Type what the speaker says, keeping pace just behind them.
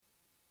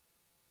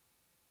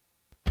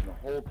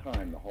whole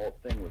time, the whole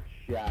thing was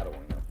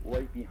shadowing us,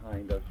 right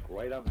behind us,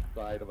 right on the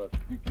side of us.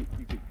 You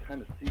could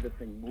kind of see the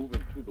thing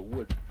moving through the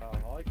woods.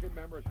 All I can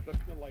remember is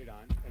flipping the light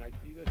on, and I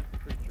see this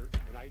creature,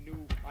 and I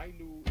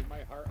knew in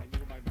my heart, I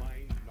knew in my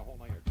mind, and the whole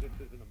nine yards,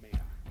 this isn't a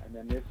man. And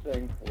then this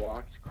thing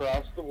walks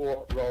across the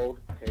road,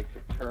 takes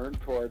a turn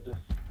towards us,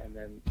 and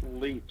then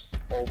leaps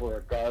over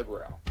a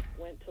guardrail.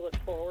 Went to look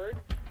forward,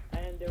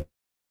 and there was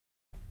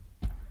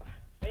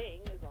a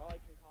thing, is all I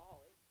can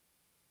call it.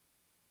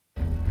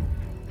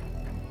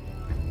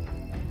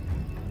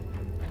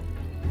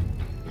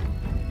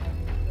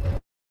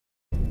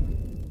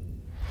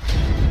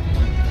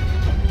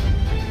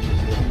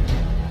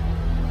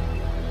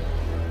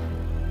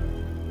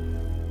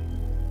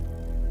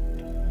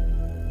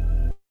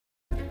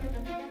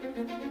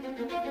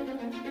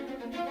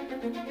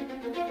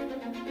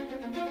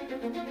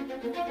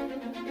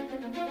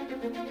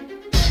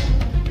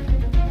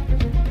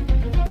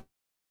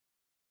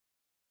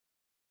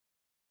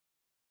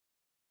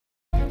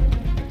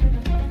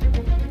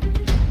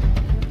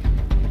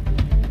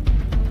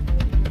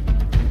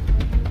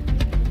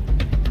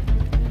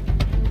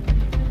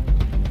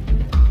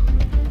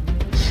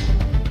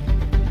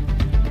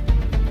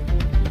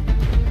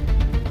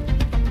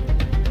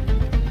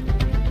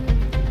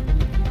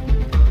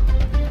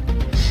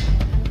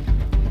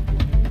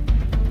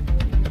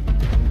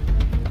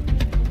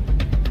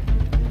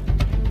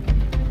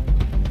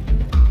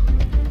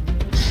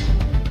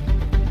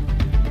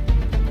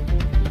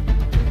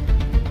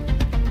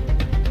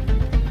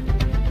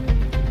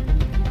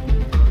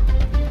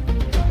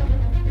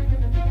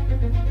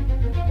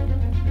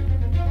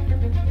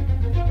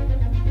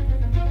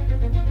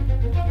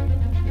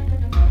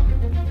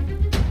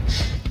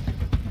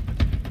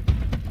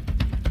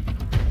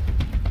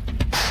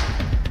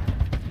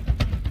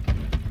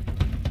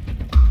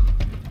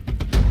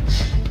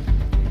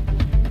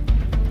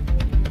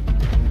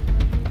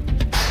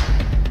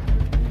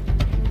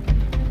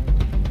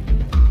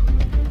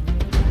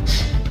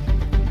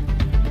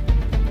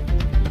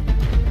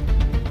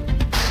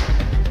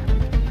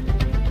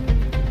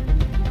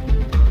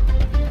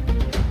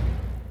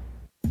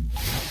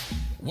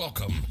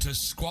 Welcome to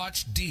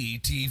Squatch D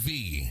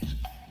TV,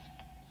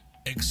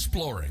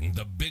 exploring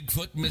the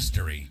Bigfoot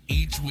mystery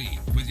each week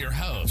with your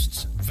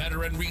hosts,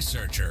 veteran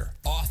researcher,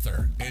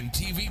 author, and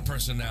TV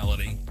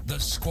personality, the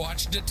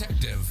Squatch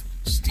Detective,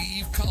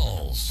 Steve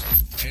Kulls,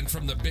 and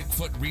from the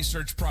Bigfoot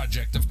Research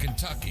Project of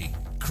Kentucky,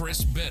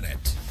 Chris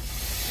Bennett.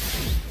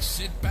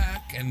 Sit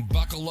back and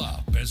buckle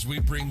up as we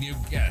bring you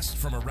guests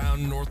from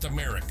around North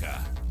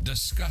America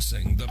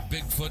discussing the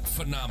Bigfoot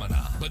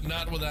phenomena, but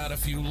not without a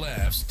few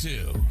laughs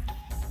too.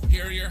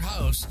 Here are your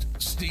hosts,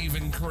 Steve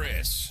and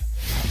Chris.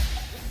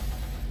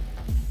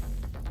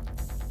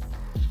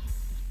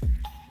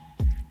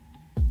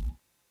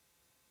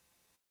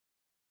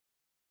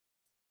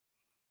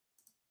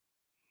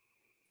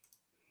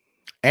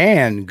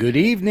 And good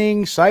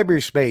evening,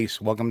 cyberspace.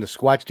 Welcome to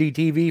Squatch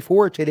DTV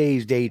for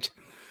today's date,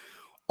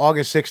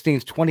 August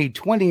 16th,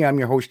 2020. I'm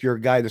your host, your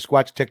guy, the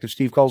Squatch Detective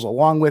Steve Kulls,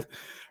 along with,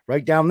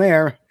 right down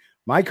there,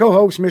 my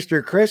co-host,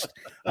 Mr. Chris.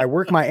 I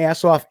work my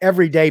ass off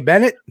every day,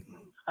 Bennett.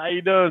 How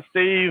you doing,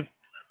 Steve?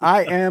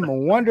 I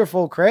am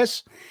wonderful,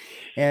 Chris.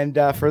 And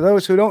for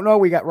those who don't know,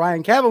 we got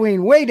Ryan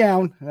Cavaline way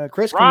down.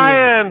 Chris,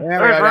 Ryan,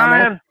 there's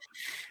Ryan.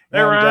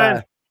 There,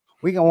 Ryan.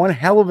 We got one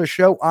hell of a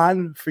show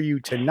on for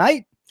you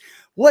tonight.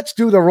 Let's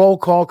do the roll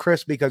call,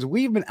 Chris, because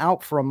we've been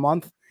out for a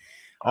month.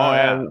 Oh,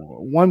 yeah.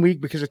 1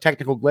 week because of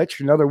technical glitch.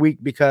 Another week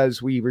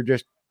because we were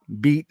just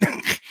beat.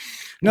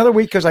 Another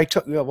week because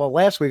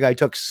last week I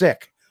took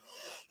sick.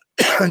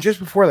 Just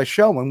before the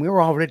show when we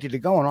were all ready to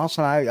go, and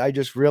also I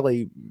just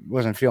really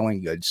wasn't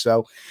feeling good.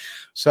 So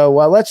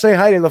let's say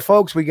hi to the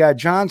folks. We got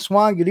John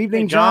Swan. Good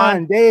evening, hey,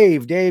 John.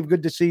 Dave,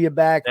 good to see you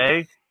back.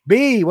 Dave.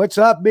 B, what's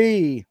up,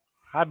 B?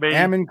 Hi, B.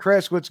 Am and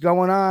Chris, what's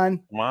going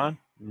on? Come on.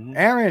 Mm-hmm.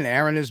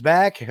 Aaron is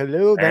back.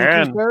 Hello,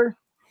 thank you, sir.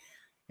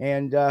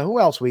 And who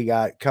else we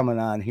got coming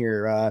on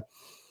here?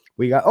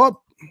 We got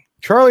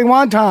Charlie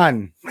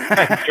Wonton.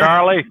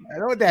 Charlie. I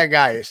know what that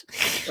guy is.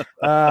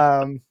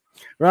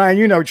 Ryan,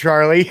 you know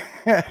Charlie.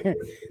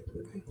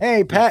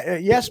 Hey,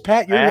 Pat. Yes,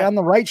 Pat, you're on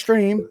the right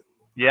stream.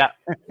 Yeah.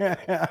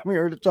 I'm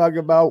here to talk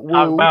about woo.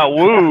 Talk about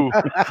woo.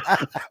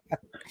 I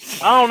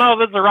don't know if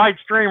it's the right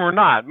stream or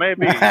not.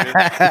 Maybe.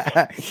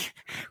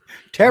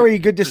 Terry,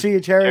 good to see you,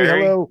 Terry.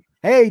 Hello.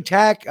 Hey,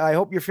 Tack. I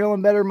hope you're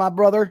feeling better, my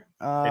brother.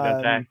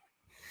 Tack.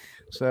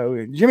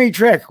 So, Jimmy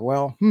Trick.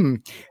 Well,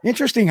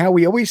 interesting how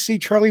we always see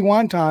Charlie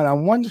Wonton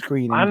on one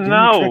screen and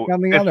I know. Trick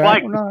on the it's other.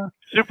 Like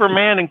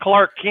Superman and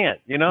Clark Kent,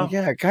 you know?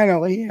 Yeah, kind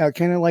of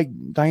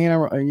like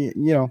Diana,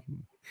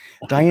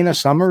 Diana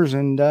Summers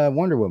and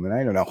Wonder Woman.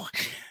 I don't know.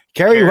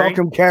 Carrie,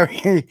 welcome,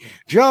 Carrie.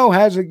 Joe,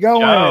 how's it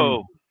going?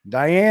 Joe.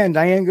 Diane,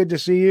 good to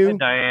see you. Hey,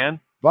 Diane.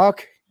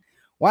 Buck.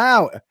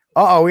 Wow.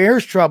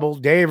 Here's trouble.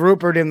 Dave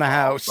Rupert in the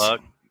house.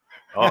 Buck.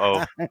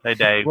 Hey,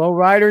 Dave. Well,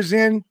 Ryder's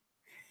in.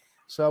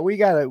 So we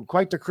got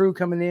quite the crew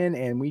coming in,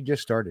 and we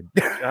just started.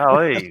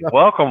 Golly,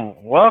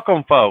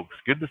 welcome, folks.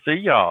 Good to see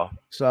y'all.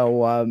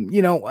 So, I'm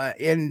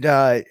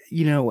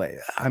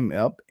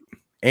up.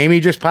 Amy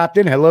just popped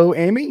in. Hello,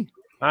 Amy.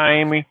 Hi,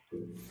 Amy.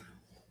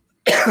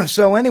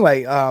 So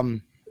anyway,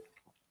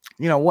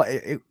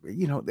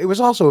 it was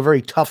also a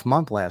very tough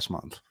month last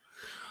month.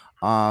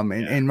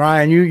 And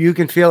Ryan, you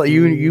can feel it.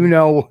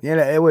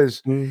 It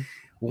was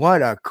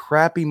what a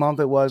crappy month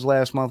it was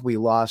last month. We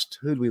lost.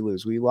 Who'd we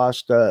lose? We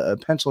lost a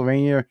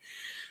Pennsylvania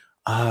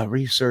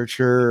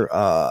researcher,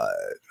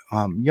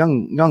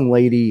 young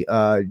lady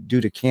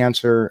due to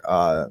cancer.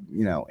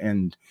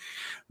 And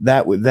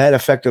that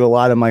affected a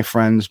lot of my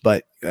friends.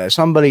 But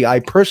somebody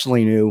I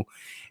personally knew,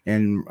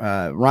 and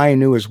Ryan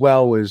knew as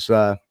well, was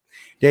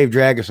Dave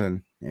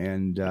Dragosin.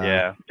 And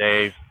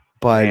Dave.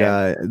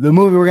 But the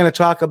movie we're going to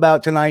talk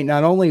about tonight,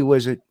 not only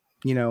was it,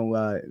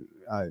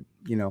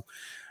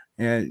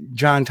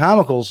 John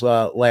Tomical's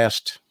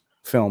last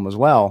film as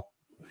well,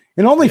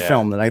 and only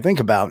film that I think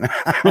about.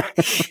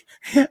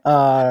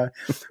 But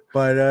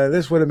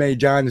this would have made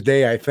John's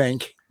day, I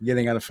think,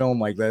 getting on a film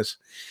like this.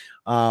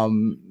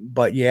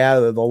 But yeah,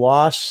 the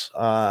loss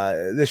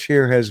this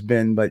year has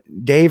been. But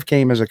Dave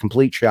came as a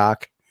complete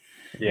shock.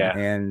 Yeah,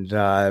 and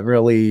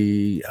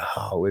really,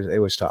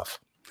 it was tough.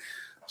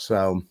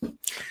 So.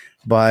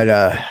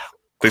 But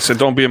they said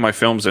don't be in my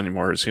films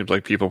anymore. It seems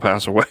like people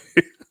pass away.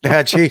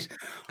 Geez.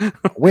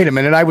 Wait a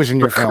minute, I was in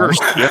your films.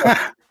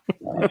 Yeah.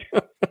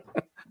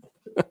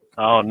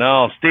 Oh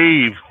no,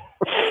 Steve.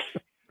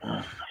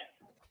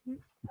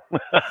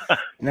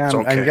 Now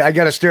okay. I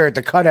got to stare at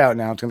the cutout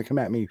now. It's going to come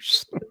at me.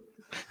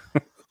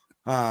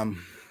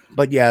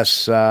 But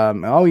yes.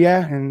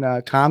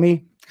 And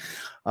Tommy.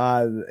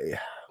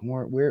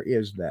 Where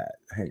is that?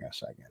 Hang on a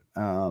second.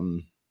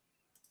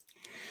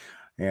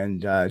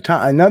 And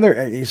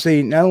another, you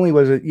see, not only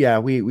was it,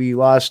 we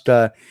lost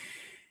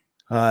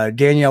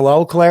Danielle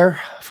Auclair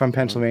from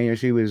Pennsylvania.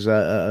 She was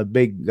a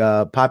big,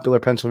 popular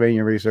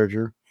Pennsylvania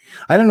researcher.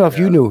 I don't know if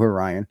you knew her,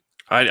 Ryan.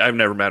 I've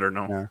never met her,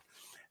 no.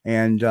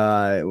 And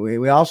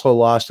we also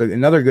lost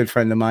another good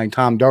friend of mine,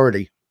 Tom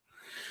Doherty,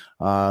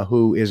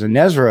 who is a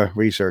NESRA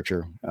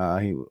researcher.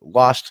 He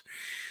lost,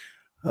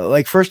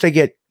 first I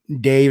get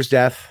Dave's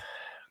death,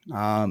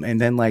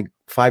 and then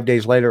 5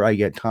 days later, I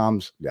get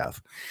Tom's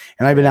death.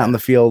 And I've been out in the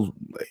field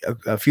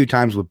a few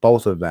times with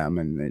both of them.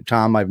 And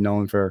Tom, I've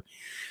known for,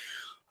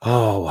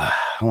 I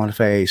want to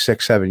say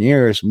 6-7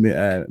 years,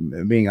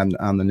 being on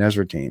the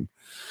NESRA team.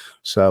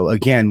 So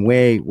again,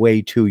 way,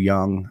 way too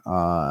young,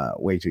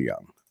 way too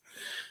young.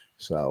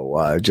 So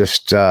it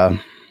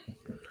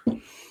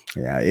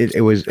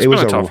was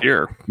a tough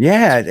year.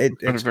 Yeah.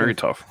 It's been very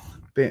tough.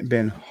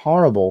 Been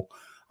horrible.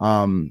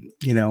 And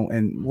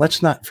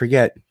let's not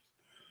forget,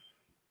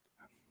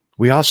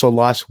 we also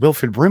lost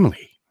Wilfred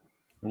Brimley.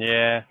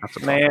 Yeah,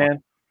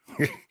 man.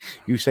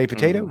 You say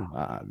potato?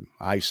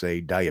 I say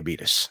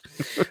diabetes.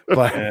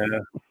 But,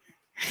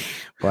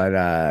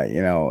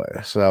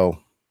 so.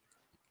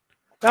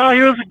 Oh,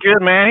 he was a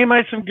good man. He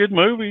made some good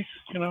movies,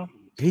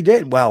 He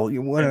did. Well,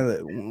 one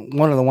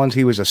of the ones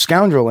he was a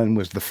scoundrel in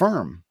was The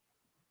Firm.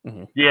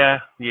 Mm-hmm. Yeah,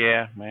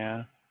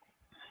 man.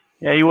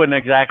 Yeah, he wasn't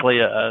exactly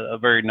a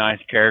very nice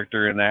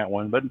character in that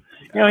one, but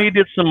he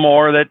did some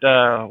more. That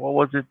what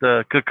was it?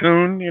 The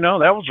Cocoon.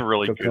 That was a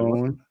really good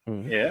one.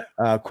 Mm-hmm. Yeah.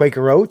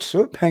 Quaker Oats.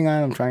 Oop, hang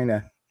on, I'm trying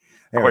to.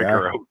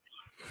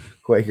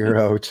 Quaker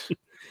Oats.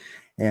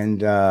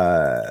 And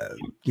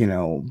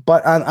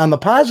but on the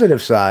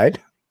positive side,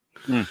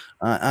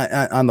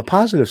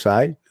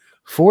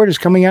 Ford is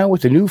coming out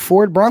with the new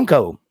Ford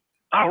Bronco.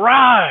 All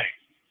right.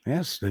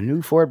 Yes, the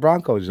new Ford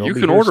Broncos. You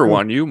can order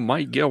one. You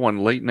might get one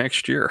late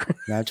next year.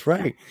 That's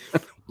right.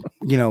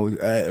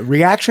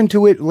 Reaction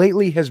to it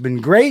lately has been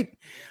great.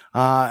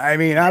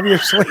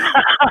 Obviously.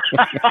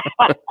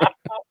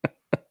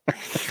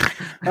 He's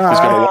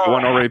got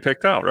one already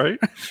picked out, right?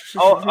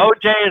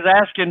 OJ is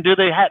asking, do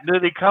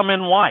they come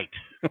in white?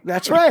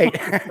 That's right.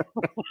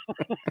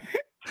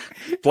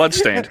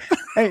 Bloodstained.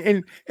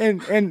 and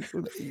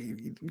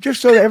just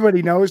so that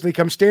everybody knows, they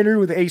come standard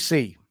with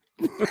AC.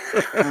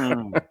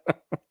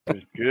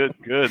 Good.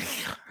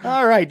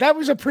 All right, that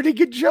was a pretty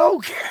good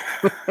joke.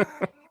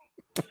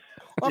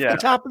 Off the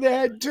top of the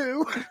head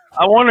too.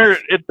 I wonder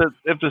if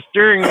the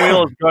steering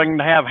wheel is going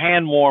to have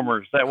hand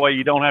warmers. That way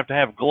you don't have to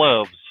have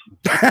gloves.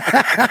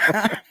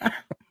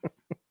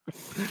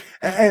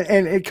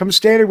 and it comes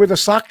standard with a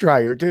sock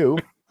dryer too.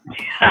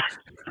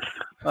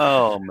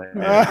 Oh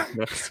man.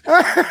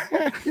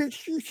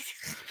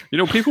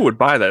 People would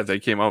buy that if they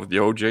came out with the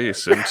O.J.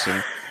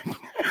 Simpson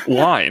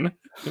line.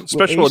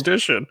 Special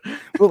edition.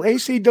 Will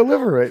AC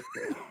deliver it?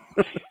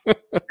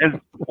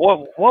 And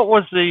what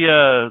was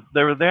the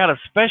they had a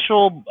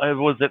special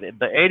was it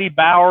the Eddie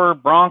Bauer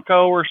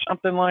Bronco or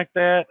something like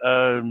that?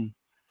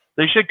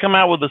 They should come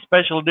out with a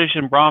special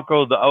edition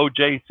Bronco, the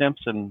O.J.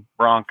 Simpson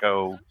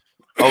Bronco,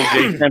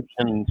 O.J.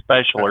 Simpson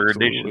special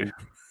edition.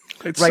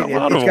 It's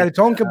got its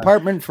own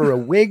compartment for a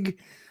wig,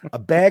 a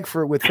bag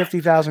with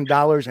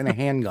 $50,000 and a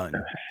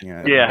handgun.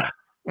 Yeah.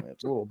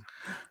 It's a little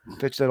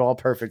fits it all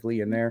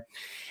perfectly in there,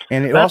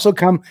 and it also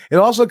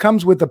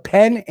comes with a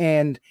pen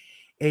and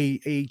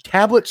a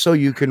tablet so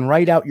you can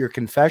write out your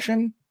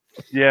confession.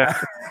 Yeah.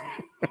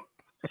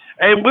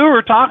 And we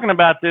were talking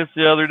about this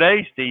the other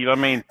day, Steve. I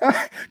mean,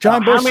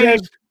 John Bush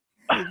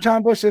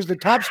says the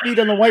top speed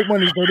on the white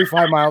one is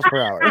 35 miles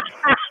per hour.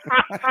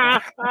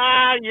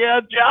 Yeah,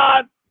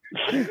 John.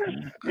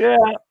 Yeah,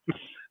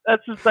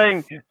 that's the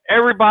thing.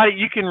 Everybody,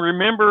 you can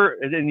remember,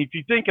 and if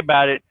you think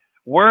about it,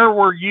 where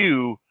were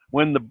you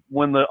when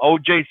the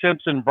O.J.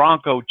 Simpson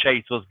Bronco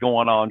chase was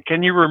going on?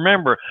 Can you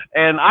remember?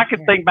 And I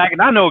can think back,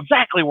 and I know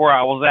exactly where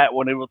I was at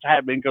when it was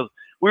happening because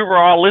we were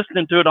all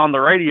listening to it on the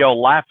radio,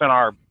 laughing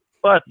our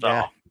butts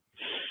off.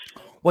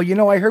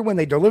 Well, I heard when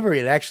they deliver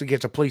it actually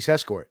gets a police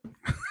escort.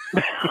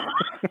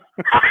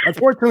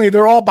 Unfortunately,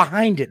 they're all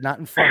behind it, not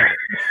in front of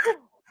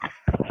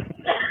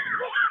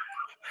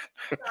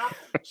it.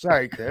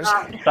 Sorry, Chris.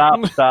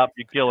 Stop.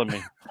 You're killing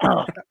me.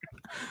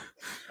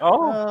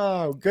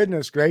 Oh,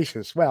 goodness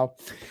gracious. Well,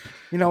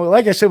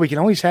 like I said, we can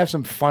always have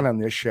some fun on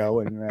this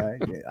show. And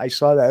I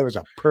saw that it was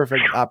a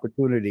perfect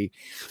opportunity.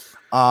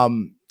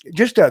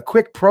 Just a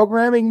quick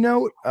programming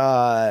note.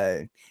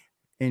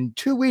 In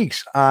 2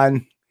 weeks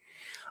on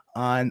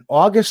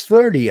August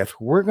 30th,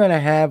 we're going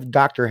to have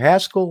Dr.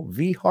 Haskell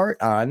V.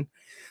 Hart on.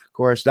 Of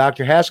course,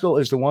 Dr. Haskell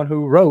is the one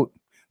who wrote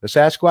the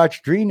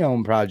Sasquatch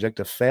Genome Project,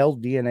 a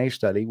failed DNA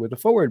study with a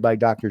foreword by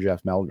Dr.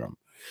 Jeff Meldrum.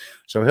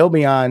 So he'll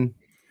be on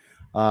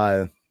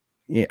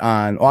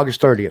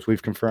August 30th.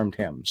 We've confirmed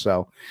him.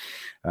 So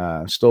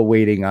still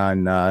waiting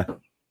on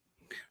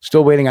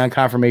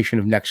confirmation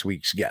of next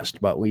week's guest,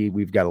 but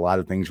we've got a lot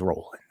of things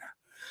rolling.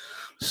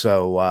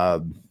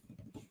 So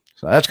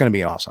that's going to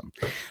be awesome.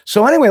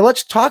 So anyway,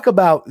 let's talk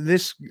about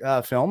this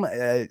film,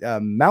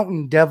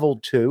 Mountain Devil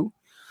 2,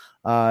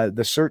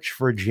 The Search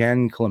for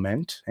Jen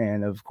Clement.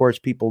 And of course,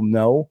 people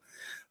know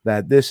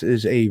that this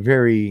is a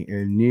very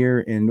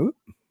near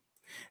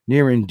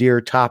and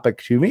dear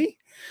topic to me.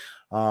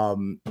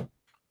 And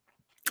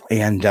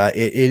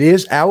it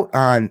is out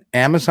on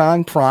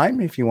Amazon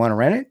Prime if you want to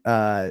rent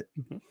it.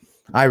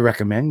 I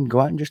recommend go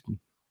out and just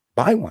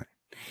buy one.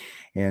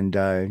 And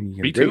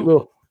Me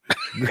too.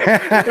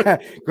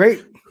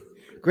 Great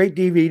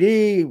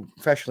DVD,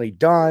 professionally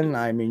done.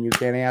 I mean, you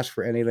can't ask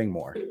for anything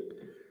more.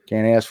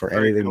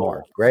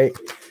 Great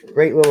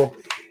little.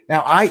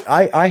 Now,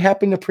 I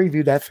happen to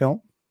preview that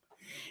film,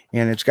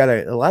 and it's got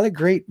a lot of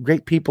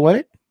great people in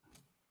it.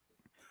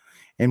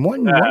 And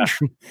one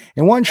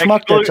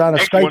schmuck that's on a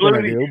Skype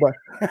interview, but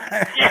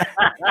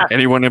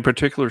anyone in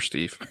particular,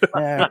 Steve?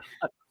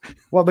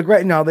 Well,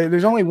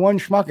 there's only one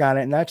schmuck on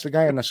it, and that's the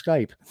guy on the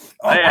Skype.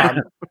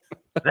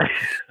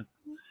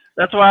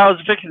 That's why I was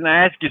fixing to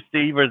ask you,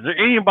 Steve. Is there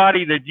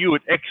anybody that you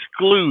would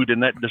exclude in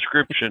that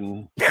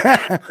description?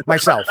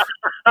 Myself.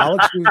 I'll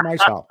excuse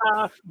myself.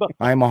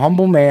 I'm a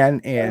humble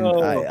man, and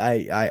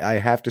I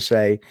have to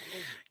say,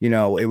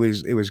 it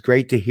was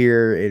great to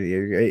hear.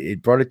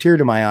 It brought a tear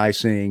to my eye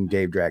seeing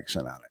Dave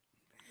Dragosin on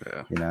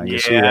it. Yeah. You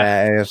see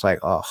that, and it's like,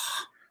 oh.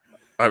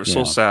 I was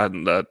so sad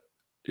that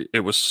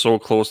it was so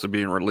close to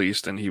being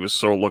released, and he was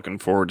so looking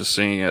forward to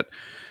seeing it.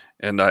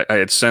 And I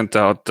had sent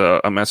out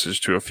a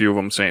message to a few of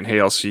them saying, hey,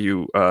 I'll see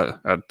you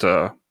at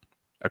a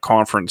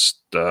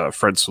conference,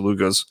 Fred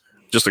Saluga's,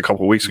 just a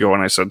couple of weeks ago.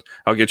 And I said,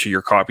 I'll get you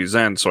your copies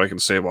then so I can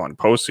save on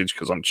postage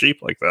because I'm cheap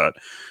like that.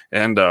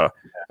 And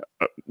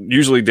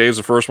usually Dave's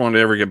the first one to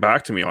ever get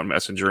back to me on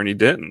Messenger, and he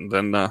didn't.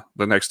 Then the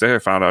next day I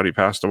found out he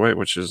passed away,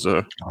 which is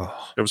it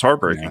was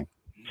heartbreaking. Yeah.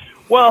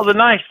 Well, the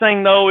nice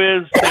thing, though,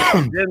 is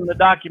that in the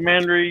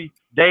documentary,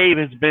 Dave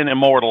has been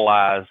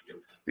immortalized.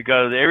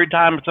 Because every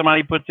time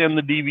somebody puts in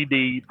the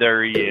DVD,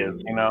 there he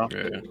is, Yeah.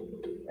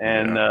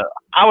 And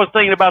I was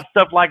thinking about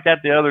stuff like that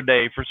the other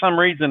day. For some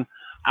reason,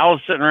 I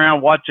was sitting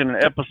around watching an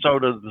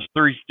episode of The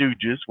Three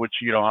Stooges, which,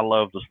 I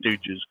love The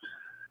Stooges.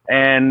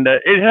 And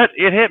it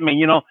hit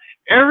me,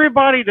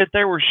 everybody that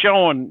they were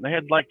showing, they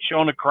had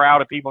shown a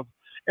crowd of people.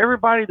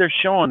 Everybody they're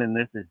showing in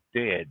this is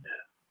dead.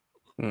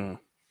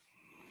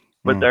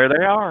 But there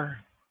they are,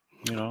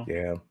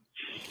 Yeah.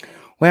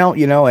 Well,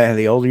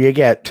 the older you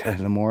get,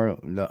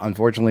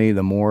 unfortunately,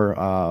 the more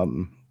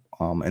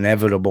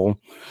inevitable.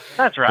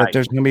 That's right. That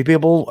there's going to be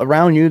people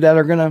around you that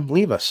are going to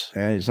leave us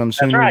some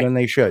sooner than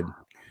they should,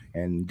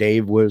 and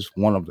Dave was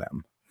one of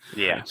them.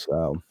 Yeah.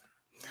 So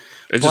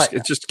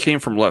it just came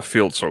from left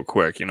field so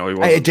quick. He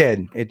wasn't, it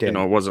did.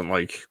 It wasn't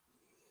like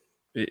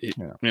he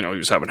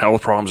was having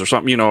health problems or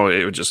something.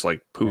 It was just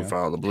like poof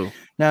out of the blue.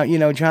 Now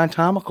John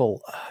Tomical.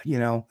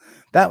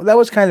 That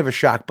was kind of a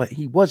shock, but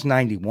he was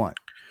 91.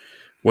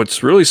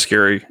 What's really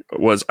scary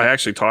was I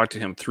actually talked to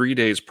him 3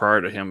 days prior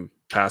to him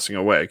passing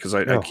away because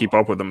I'd keep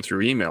up with him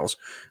through emails.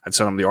 I'd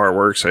send him the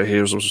artwork, say, hey,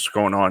 here's what's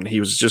going on. He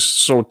was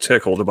just so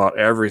tickled about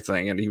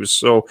everything, and he was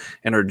so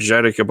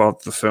energetic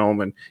about the film,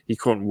 and he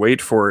couldn't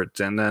wait for it.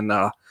 And then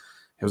it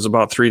was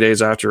about 3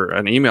 days after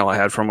an email I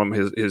had from him.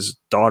 His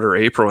daughter,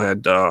 April,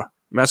 had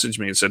messaged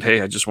me and said, hey,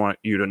 I just want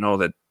you to know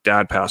that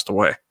Dad passed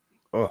away.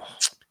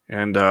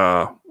 And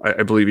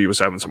I believe he was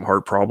having some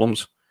heart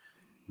problems.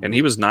 and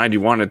he was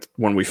 91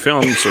 when we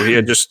filmed, so he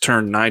had just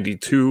turned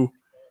 92.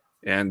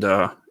 And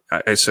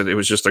I said it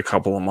was just a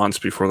couple of months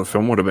before the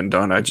film would have been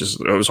done. It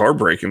was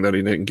heartbreaking that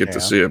he didn't get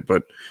to see it.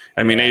 But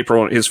I mean,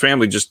 April, his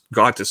family just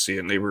got to see it,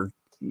 and they were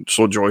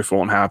so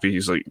joyful and happy.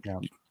 He's like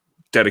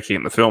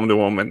dedicating the film to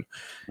him, and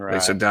they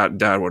said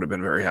Dad would have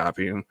been very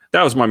happy. And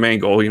that was my main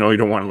goal. You know, you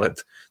don't want to let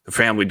the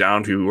family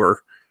down who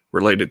were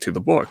related to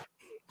the book.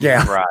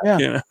 Yeah, Right. Yeah.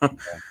 You know?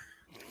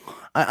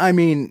 I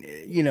mean,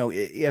 you know,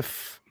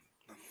 if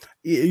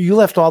you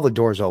left all the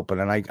doors open,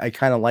 and I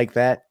kind of like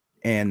that.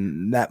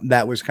 And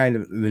that was kind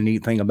of the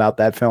neat thing about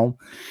that film.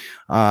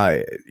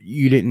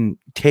 You didn't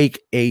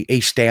take a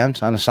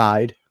stance on a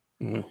side,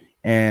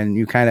 and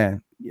you kind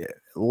of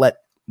let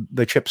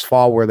the chips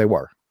fall where they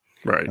were.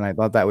 Right. And I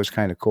thought that was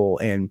kind of cool.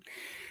 And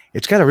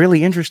it's got a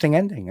really interesting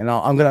ending. And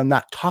I'm going to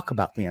not talk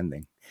about the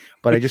ending,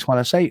 but I just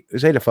want to say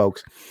to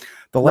folks,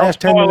 the last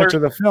 10 minutes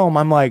of the film,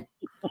 I'm like,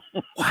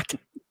 what?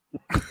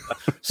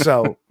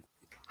 So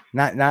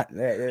not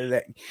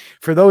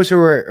for those who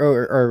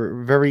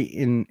are very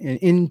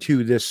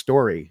into this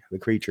story, the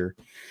creature,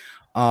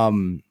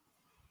 the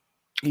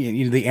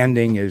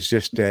ending is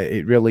just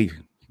it really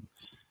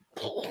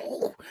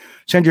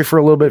sends you for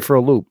a little bit for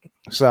a loop.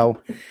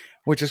 So,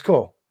 which is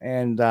cool.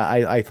 And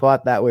I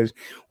thought that was,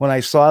 when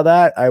I saw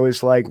that, I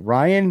was like,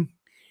 Ryan,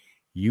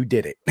 you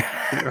did it.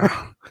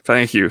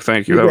 Thank you. I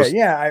really,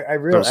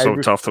 that was so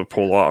tough to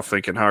pull off,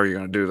 thinking, how are you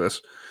going to do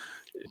this?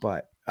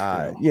 But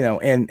you know,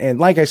 and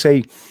like I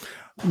say,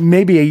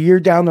 maybe a year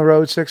down the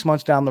road, 6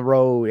 months down the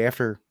road,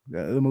 after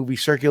the movie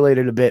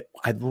circulated a bit,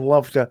 I'd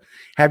love to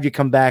have you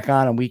come back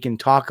on and we can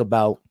talk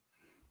about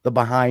the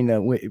behind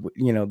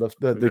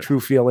the true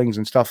feelings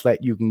and stuff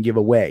that you can give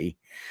away.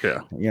 Yeah.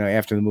 You know,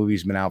 after the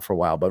movie's been out for a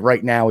while, but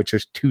right now it's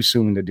just too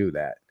soon to do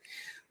that.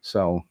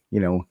 So, you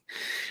know,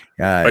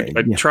 I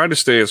try to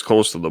stay as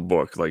close to the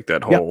book, like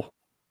that whole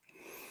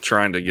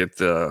trying to get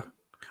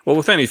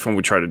with any film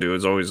we try to do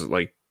is always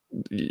like,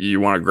 you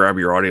want to grab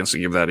your audience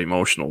and give that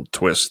emotional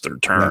twist or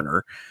turn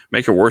or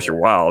make it worth your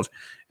while.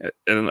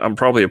 And I'm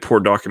probably a poor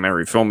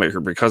documentary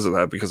filmmaker because of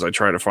that, because I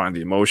try to find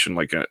the emotion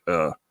like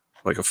a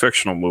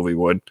fictional movie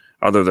would,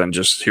 other than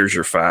just here's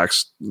your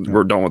facts,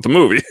 we're done with the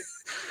movie.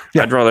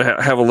 I'd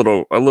rather have a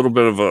little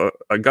bit of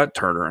a gut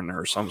turner in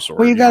there of some sort.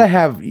 Well, you gotta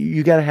have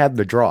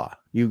the draw.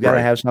 You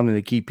gotta have something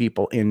to keep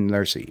people in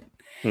their seat.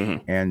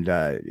 Mm-hmm.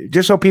 And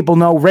just so people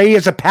know, Ray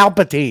is a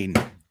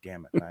Palpatine.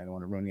 Damn it! I don't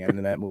want to ruin the end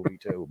of that movie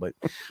too, but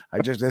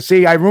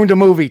I ruined a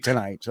movie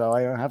tonight, so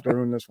I don't have to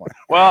ruin this one.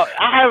 Well,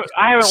 I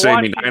haven't Save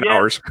watched me 9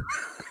 hours.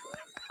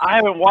 I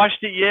haven't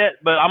watched it yet,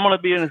 but I'm going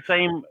to be in the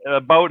same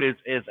boat as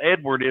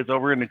Edward is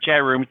over in the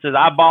chat room. He says,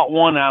 I bought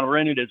one and I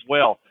rented it as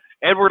well.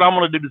 Edward, I'm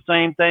going to do the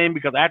same thing,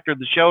 because after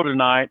the show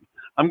tonight,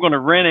 I'm going to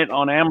rent it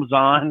on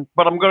Amazon,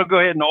 but I'm going to go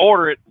ahead and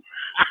order it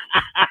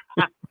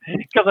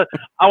because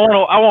I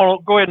want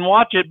to go ahead and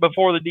watch it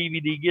before the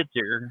DVD gets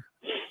here.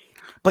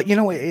 But, you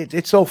know,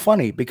 it's so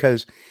funny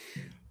because,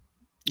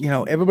 you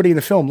know, everybody in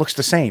the film looks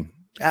the same.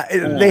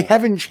 They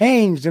haven't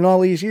changed in all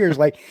these years.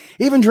 Like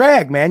even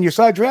Drag, man, you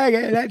saw Drag.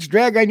 That's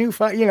Drag I knew,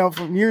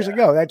 from years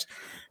ago. That's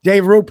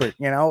Dave Rupert.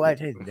 You know,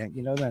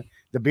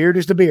 the beard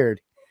is the beard.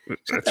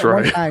 That's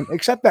right.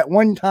 Except that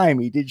one time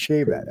he did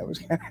shave that. That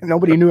was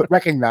nobody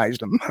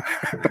recognized him.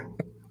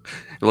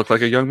 You look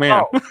like a young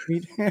man. Oh.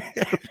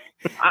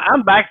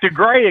 I'm back to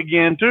gray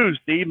again too,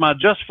 Steve. My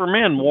Just for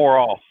Men wore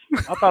off.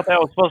 I thought that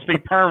was supposed to be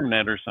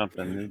permanent or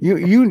something.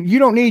 You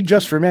don't need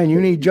Just for Men.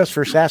 You need Just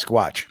for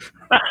Sasquatch.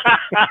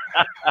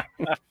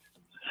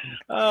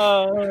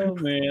 Oh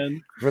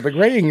man! For the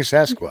graying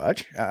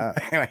Sasquatch.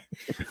 Anyway,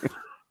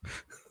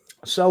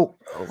 so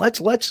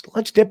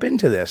let's dip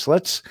into this.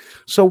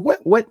 So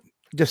what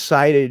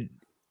decided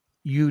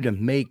you to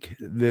make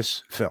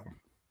this film?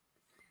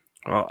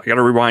 Well, I got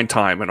to rewind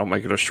time, and I'll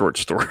make it a short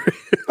story.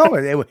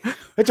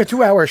 It's a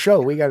 2-hour show.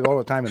 We got all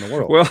the time in the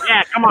world. Well,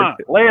 yeah, come on,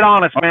 lay it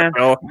on us, man.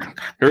 Well,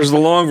 here's the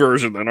long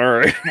version then. All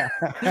right.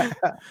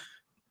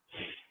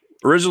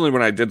 Originally,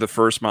 when I did the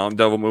first Mountain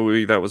Devil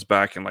movie, that was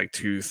back in like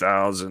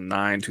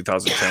 2009,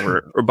 2010.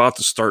 We're about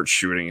to start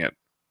shooting it.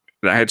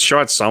 And I had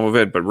shot some of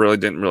it, but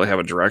didn't have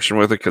a direction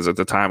with it, because at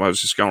the time I was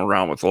just going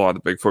around with a lot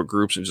of the Bigfoot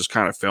groups and just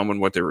kind of filming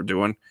what they were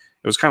doing.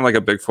 It was kind of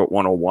like a Bigfoot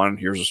 101.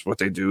 Here's just what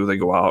they do. They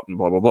go out and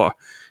blah, blah, blah.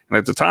 And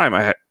at the time,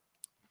 I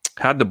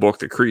had the book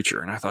The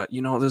Creature, and I thought,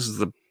 this is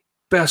the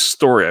best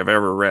story I've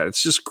ever read.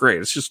 It's just great.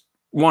 It's just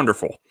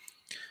wonderful.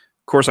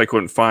 Of course, I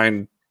couldn't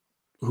find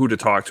who to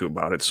talk to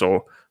about it.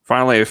 So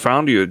finally, I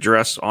found the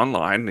address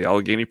online, the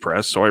Allegheny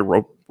Press. So I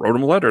wrote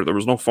them a letter. There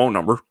was no phone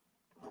number.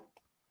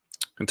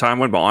 And time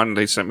went on, and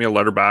they sent me a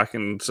letter back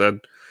and said,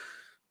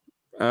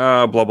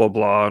 blah, blah,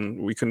 blah.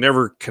 And we could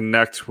never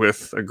connect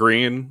with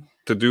agreeing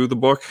to do the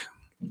book.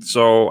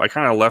 So I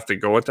kind of let it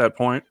go at that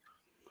point.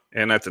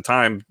 And at the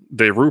time,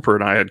 Dave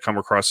Rupert and I had come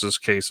across this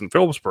case in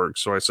Phillipsburg.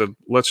 So I said,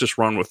 let's just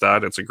run with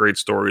that. It's a great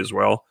story as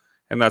well.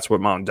 And that's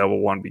what Mountain Devil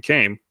 1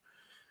 became.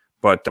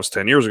 But that was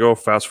 10 years ago.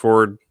 Fast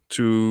forward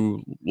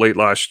to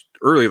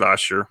early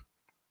last year.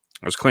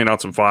 I was cleaning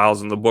out some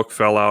files, and the book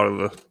fell out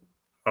of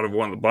out of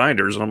one of the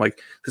binders, and I'm like,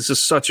 this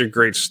is such a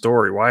great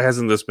story. Why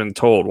hasn't this been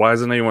told? Why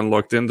hasn't anyone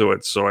looked into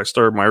it? So I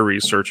started my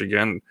research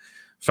again,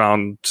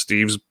 found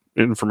Steve's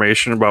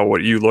information about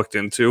what you looked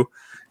into,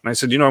 and I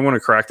said, I'm going to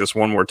crack this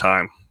one more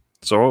time.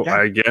 So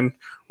I again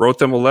wrote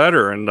them a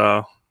letter,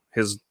 and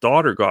his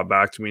daughter got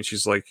back to me, and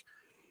she's like,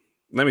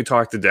 let me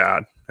talk to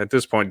Dad. At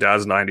this point,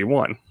 Dad's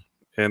 91.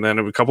 And then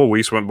a couple of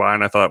weeks went by,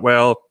 and I thought,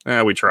 well,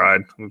 we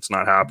tried. It's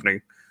not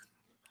happening.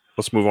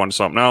 Let's move on to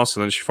something else.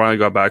 And then she finally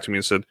got back to me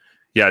and said,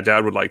 yeah,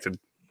 Dad would like to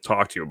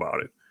talk to you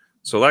about it.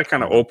 So that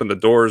kind of opened the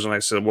doors, and I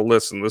said, well,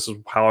 listen, this is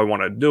how I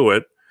want to do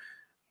it.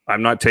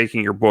 I'm not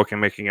taking your book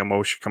and making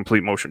a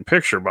complete motion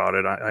picture about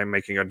it. I'm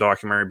making a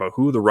documentary about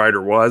who the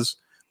writer was,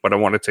 but I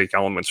want to take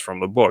elements from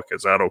the book.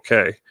 Is that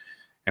okay?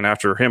 And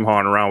after him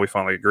hawing around, we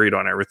finally agreed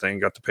on everything,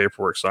 got the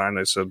paperwork signed.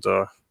 I said,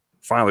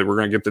 finally, we're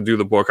going to get to do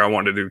the book I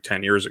wanted to do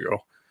 10 years ago.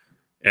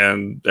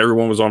 And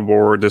everyone was on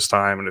board this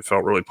time, and it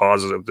felt really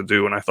positive to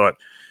do. And I thought,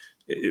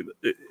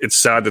 it's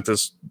sad that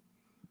this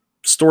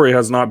story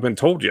has not been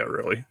told yet,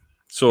 really.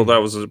 So that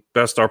was the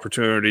best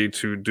opportunity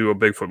to do a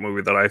Bigfoot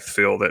movie that I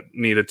feel that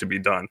needed to be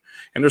done.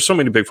 And there's so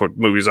many Bigfoot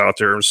movies out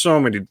there, and so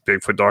many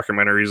Bigfoot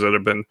documentaries that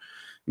have been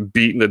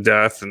beaten to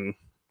death, and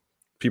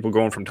people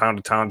going from town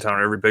to town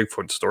telling every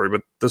Bigfoot story.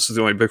 But this is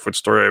the only Bigfoot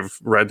story I've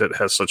read that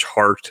has such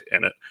heart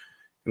in it,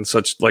 and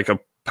such like a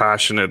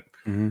passionate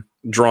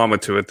drama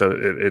to it, that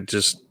it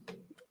just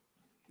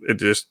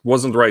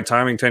wasn't the right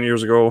timing 10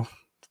 years ago.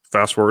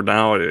 Fast forward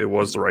now, it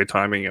was the right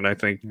timing, and I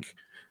think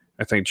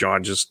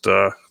John just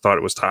thought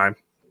it was time.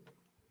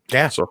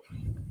 Yeah. So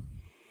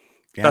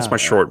that's my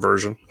short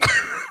version.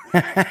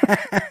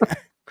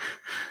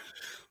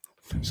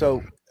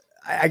 So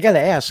I got to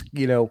ask,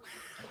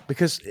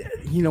 because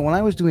when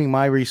I was doing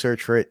my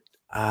research for it,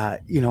 I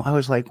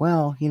was like,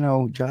 well,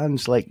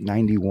 John's like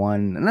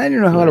 91, and I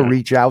didn't know how to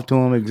reach out to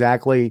him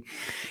exactly.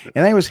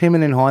 And I was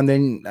hemming and hawing.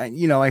 Then,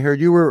 I heard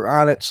you were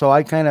on it, so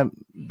I kind of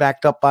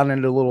backed up on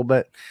it a little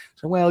bit.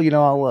 So, well,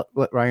 I'll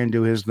let Ryan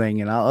do his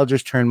thing, and I'll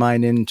just turn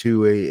mine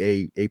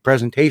into a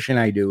presentation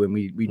I do. And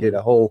we did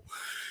a whole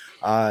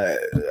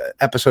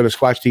episode of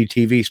Squatch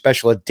TV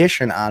special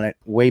edition on it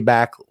way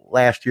back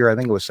last year. I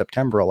think it was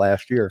September of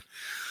last year.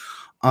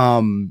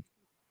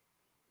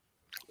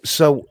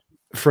 So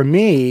for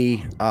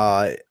me,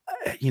 I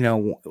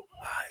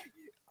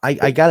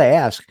got to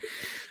ask,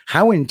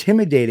 how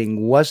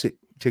intimidating was it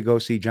to go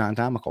see John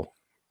Tomical?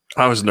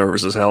 I was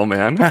nervous as hell,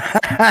 man.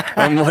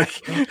 I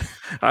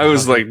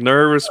was like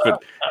nervous,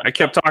 but I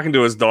kept talking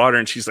to his daughter,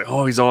 and she's like,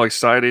 oh, he's all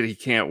excited. He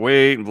can't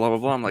wait, and blah, blah,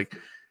 blah. I'm like,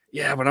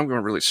 yeah, but I'm going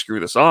to really screw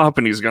this up,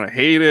 and he's going to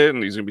hate it,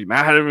 and he's going to be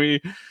mad at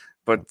me.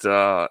 But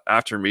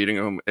after meeting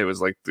him, it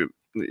was like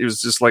it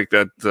was just like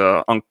that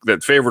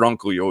that favorite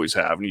uncle you always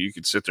have, and you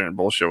could sit there and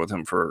bullshit with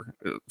him for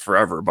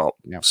forever about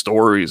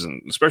stories,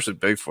 and especially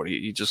Bigfoot.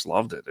 He just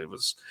loved it. It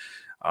was,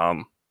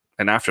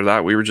 and after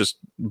that, we were just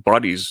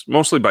buddies,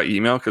 mostly by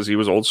email because he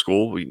was old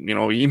school. We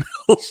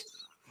emails,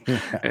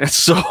 and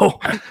so,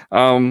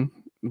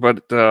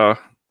 but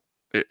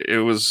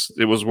it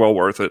was well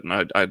worth it,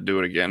 and I'd do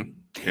it again.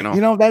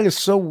 That is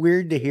so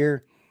weird to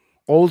hear.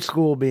 Old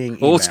school being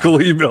email. Old school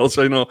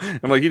emails. I know.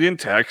 I'm like, he didn't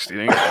text. He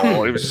didn't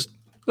call. It was just,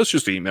 let's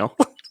just email.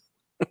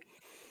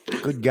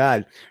 Good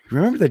God.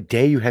 Remember the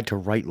day you had to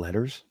write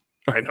letters?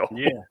 I know.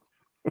 Yeah.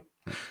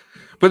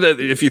 But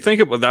if you think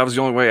about it, that was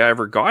the only way I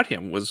ever got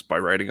him was by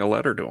writing a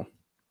letter to him.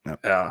 Yep.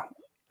 Yeah.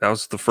 That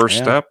was the first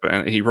step.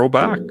 And he wrote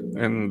back.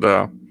 And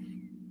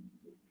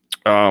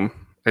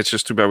it's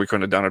just too bad we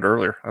couldn't have done it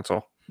earlier. That's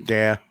all.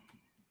 Yeah.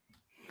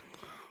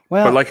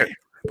 Well, but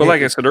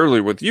like I said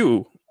earlier with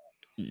you,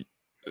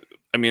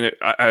 I mean,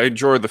 I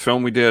enjoyed the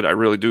film we did. I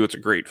really do. It's a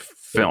great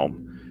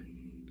film.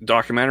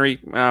 Documentary,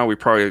 we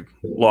probably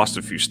lost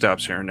a few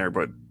steps here and there,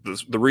 but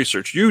the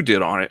research you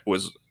did on it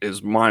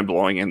is mind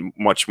blowing and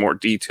much more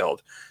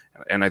detailed.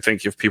 And I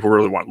think if people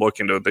really want to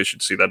look into it, they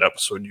should see that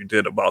episode you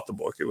did about the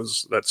book.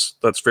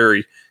 That's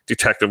very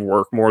detective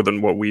work, more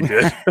than what we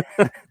did.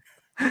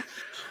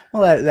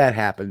 Well, that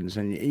happens,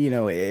 and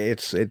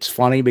it's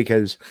funny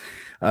because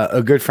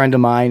a good friend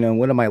of mine and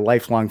one of my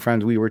lifelong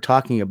friends, we were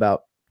talking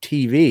about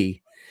TV.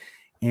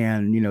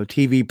 And,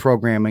 TV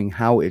programming,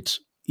 how it's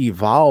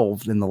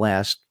evolved in the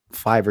last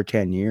 5 or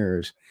 10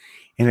 years.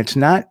 And it's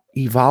not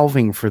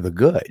evolving for the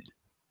good.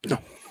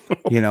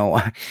 No.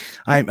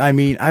 I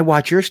mean, I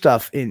watch your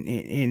stuff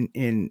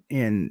in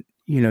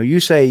you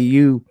say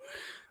you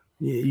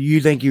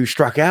think you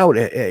struck out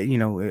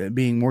at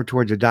being more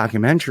towards a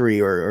documentary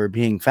or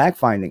being fact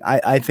finding.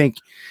 I think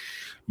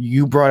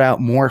you brought out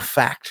more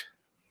fact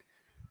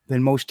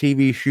than most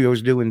TV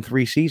shows do in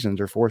 3 seasons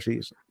or 4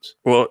 seasons.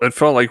 Well, it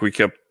felt like we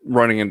kept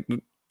running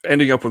and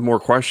ending up with more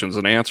questions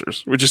than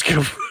answers. We just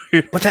kept,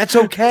 but that's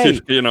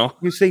okay. You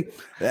see,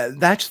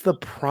 that's the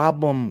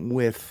problem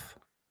with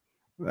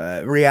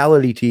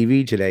reality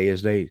TV today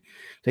is they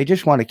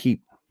just want to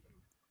keep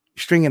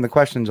stringing the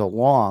questions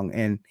along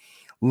and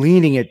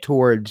leaning it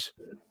towards,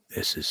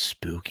 this is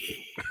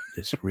spooky.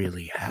 This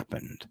really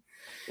happened.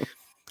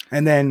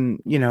 And then,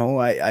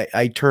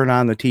 I turn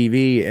on the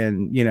TV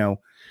and,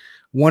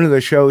 one of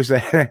the shows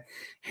that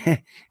and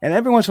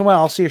every once in a while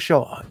I'll see a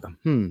show.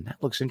 That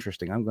looks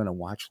interesting. I'm going to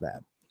watch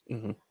that.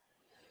 Mhm.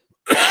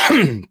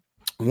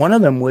 One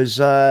of them was,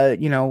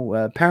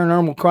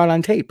 Paranormal Caught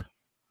on Tape.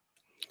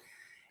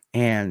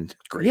 And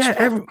Great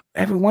stuff.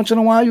 every once in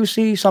a while you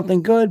see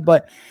something good,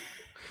 but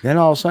then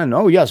all of a sudden,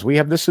 oh yes, we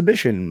have this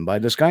submission by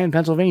this guy in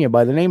Pennsylvania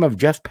by the name of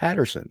Jeff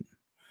Patterson.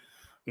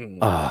 Mhm.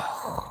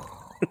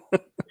 Oh,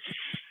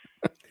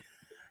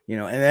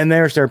 and then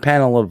there's their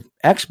panel of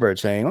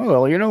experts saying,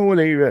 oh, well,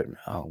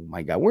 oh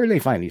my God, where do they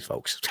find these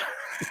folks?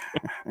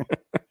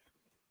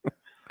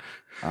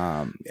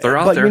 They're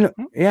out there.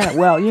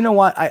 Well, you know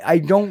what? I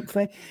don't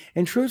think,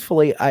 and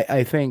truthfully,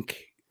 I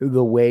think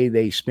the way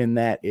they spin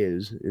that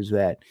is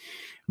that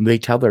they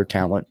tell their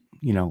talent,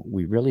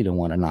 we really don't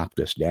want to knock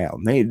this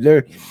down.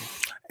 They're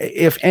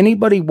if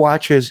anybody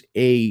watches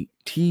a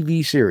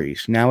TV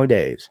series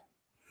nowadays,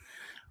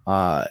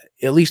 at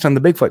least on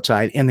the Bigfoot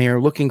side, and they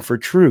are looking for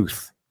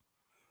truth,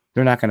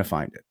 they're not going to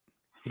find it.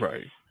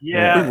 Right.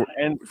 Yeah,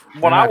 and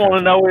what I want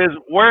to know is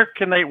where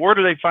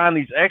do they find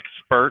these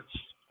experts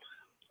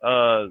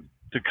to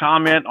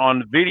comment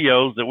on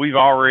videos that we've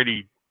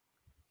already?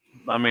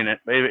 I mean,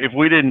 if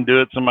we didn't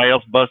do it, somebody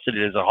else busted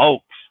it as a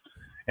hoax,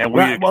 and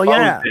we exposed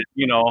it.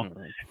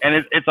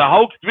 And it's a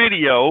hoax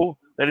video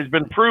that has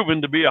been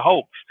proven to be a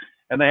hoax,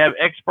 and they have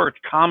experts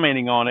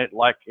commenting on it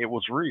like it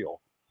was real.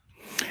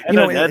 And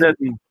at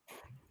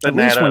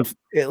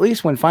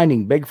least when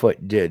Finding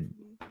Bigfoot did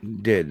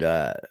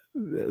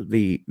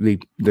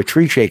the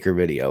tree shaker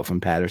video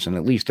from Patterson,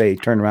 at least they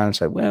turned around and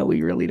said, well,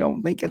 we really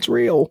don't think it's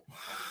real.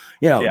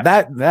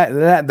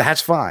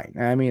 That's fine.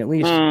 I mean, at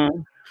least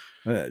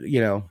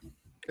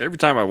every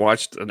time I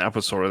watched an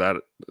episode of that,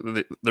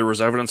 there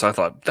was evidence. I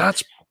thought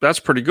that's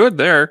pretty good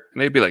there,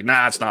 and they'd be like,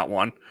 nah, it's not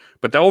one.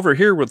 But over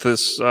here with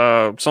this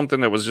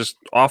something that was just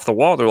off the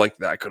wall, they're like,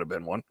 that could have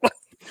been one.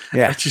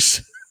 Yeah.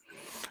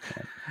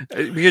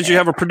 Because you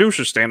have a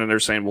producer standing there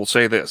saying, well,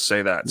 say this,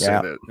 say that, say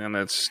that. And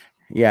it's.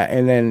 Yeah.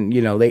 And then,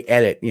 they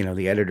edit,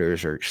 the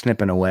editors are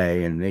snipping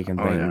away and making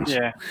things.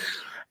 Yeah.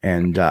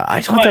 And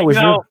I thought that was.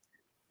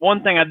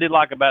 One thing I did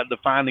like about the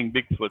Finding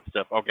Bigfoot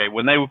stuff, okay,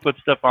 when they would put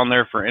stuff on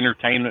there for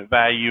entertainment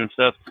value and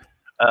stuff,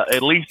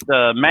 at least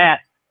Matt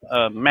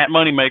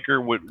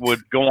Moneymaker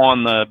would go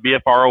on the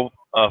BFRO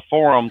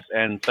forums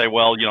and say,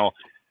 well,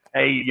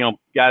 hey,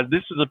 guys,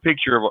 this is a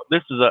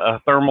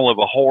thermal of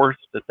a horse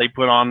that they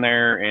put on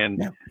there,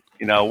 and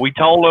we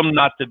told them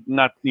not, it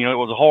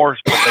was a horse,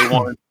 but they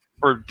wanted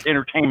for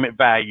entertainment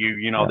value,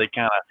 they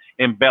kind of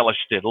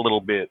embellished it a little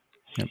bit.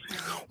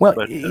 Well,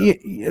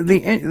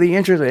 the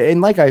interest, and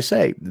like I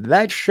say,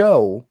 that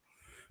show,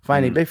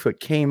 Finding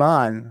Bigfoot, came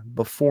on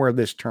before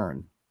this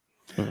turn.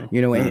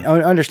 And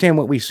understand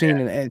what we've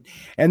seen,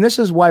 and this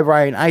is why,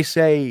 Ryan, I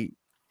say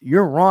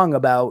you're wrong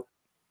about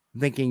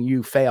thinking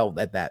you failed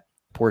at that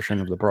portion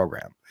of the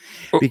program,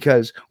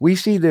 because we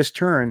see this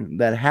turn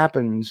that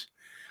happens,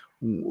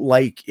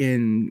 like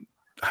in,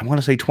 I want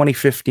to say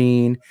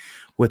 2015.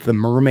 With the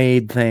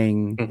mermaid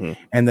thing,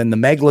 and then the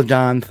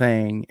megalodon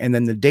thing, and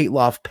then the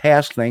Dateloff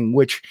Pass thing,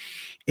 which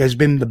has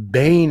been the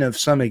bane of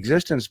some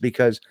existence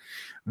because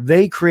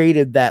they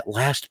created that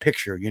last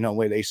picture,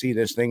 where they see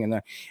this thing,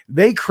 and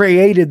they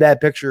created that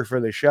picture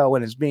for the show,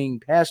 and it's being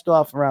passed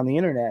off around the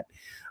internet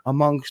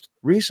amongst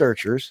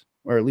researchers,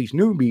 or at least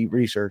newbie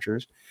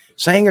researchers,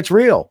 saying it's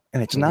real,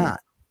 and it's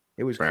not.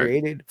 It was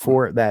created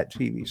for that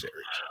TV series.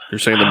 You're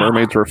saying the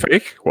mermaids were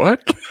fake?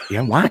 What?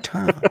 Yeah, what?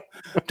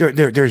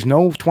 There's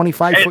no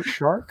 25-foot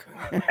shark.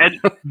 And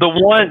the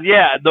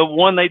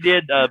one they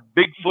did,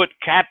 Bigfoot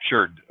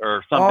Captured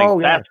or something.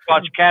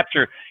 Sasquatch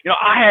Captured.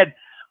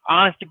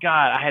 Honest to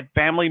God, I had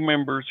family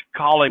members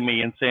calling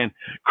me and saying,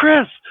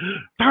 "Chris,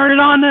 turn it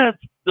on the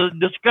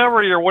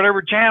Discovery or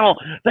whatever channel.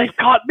 They've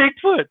caught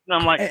Bigfoot." And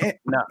I'm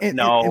like,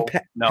 no.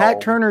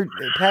 Pat Turner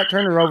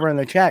over in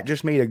the chat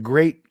just made a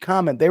great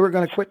comment. They were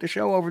going to quit the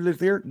show over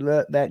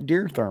that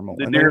deer thermal.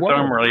 The deer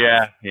thermal,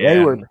 yeah. They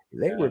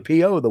were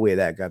PO the way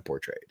that got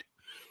portrayed.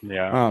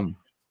 Yeah.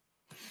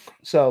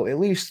 So at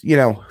least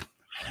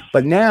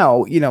but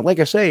now like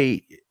I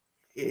say,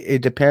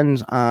 it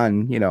depends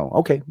on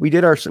okay, we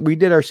did our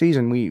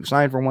season, we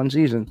signed for one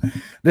season,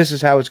 this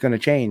is how it's going to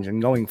change,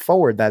 and going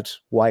forward, that's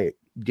why it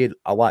did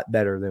a lot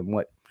better than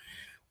what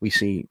we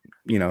see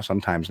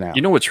sometimes now.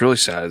 What's really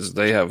sad is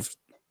they have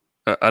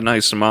a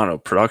nice amount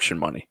of production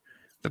money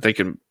that they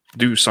can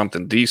do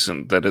something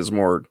decent that is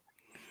more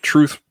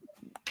truth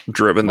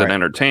driven than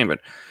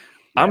entertainment.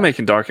 I'm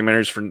making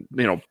documentaries for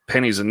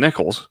pennies and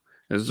nickels.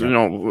 That's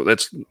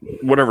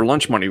whatever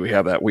lunch money we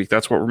have that week.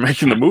 That's what we're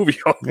making the movie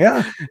of.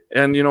 Yeah.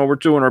 And, we're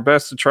doing our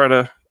best to try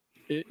to,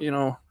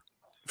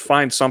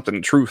 find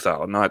something truth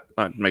out, not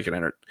make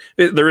it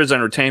there is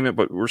entertainment,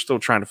 but we're still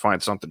trying to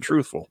find something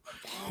truthful.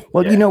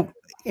 Well,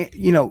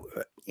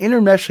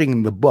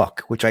 intermeshing the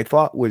book, which I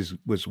thought was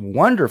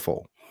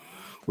wonderful,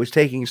 was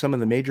taking some of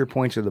the major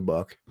points of the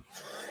book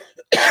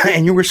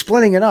and you were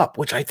splitting it up,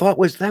 which I thought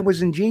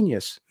was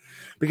ingenious.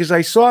 Because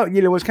I saw,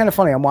 it was kind of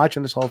funny. I'm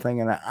watching this whole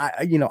thing, and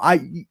I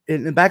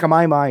in the back of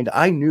my mind,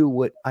 I knew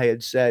what I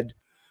had said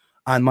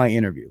on my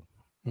interview.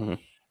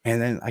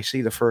 And then I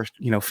see the first,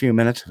 few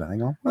minutes of it. I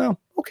go, well,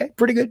 okay,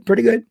 pretty good,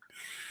 pretty good.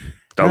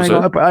 That was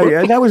it.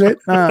 That was it.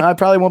 I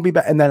probably won't be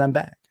back. And then I'm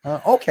back.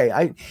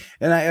 Okay.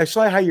 I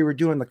saw how you were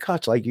doing the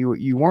cuts. Like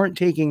you weren't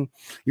taking,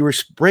 you were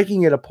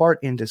breaking it apart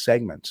into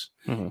segments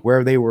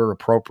where they were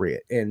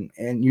appropriate.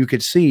 And you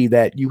could see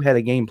that you had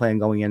a game plan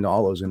going into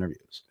all those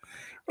interviews.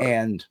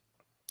 And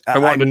I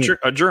wanted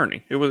a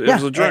journey. It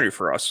was a journey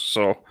for us.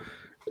 So,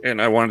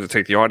 and I wanted to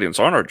take the audience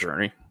on our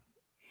journey.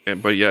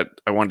 But yet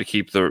I wanted to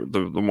keep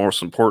the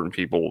most important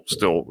people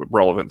still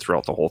relevant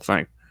throughout the whole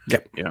thing.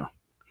 Yep. Yeah.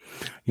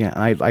 Yeah.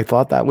 I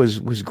thought that was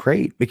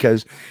great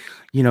because,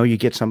 you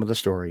get some of the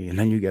story and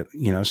then you get,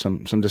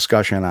 some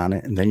discussion on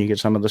it and then you get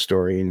some of the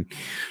story and,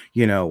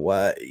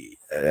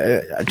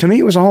 to me,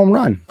 it was a home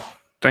run.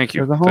 Thank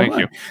you. Thank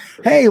you.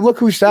 Hey, look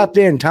who stopped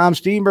in. Tom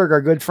Steenberg,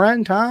 our good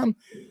friend, Tom.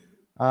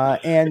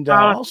 And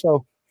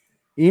also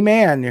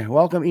E-Man.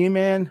 Welcome,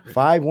 E-Man,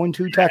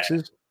 512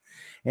 Texas.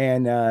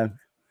 And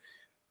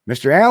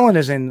Mr. Allen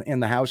is in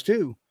the house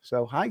too.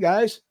 So hi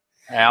guys.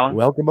 Alan.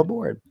 Welcome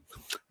aboard.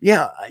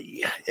 Yeah.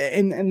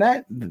 And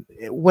that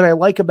what I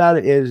like about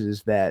it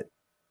is that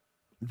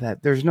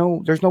there's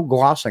no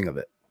glossing of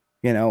it,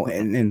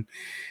 and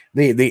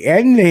the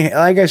ending,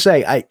 like I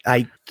say,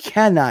 I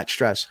cannot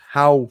stress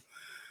how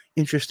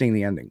interesting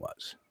the ending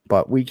was.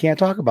 But we can't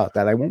talk about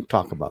that. I won't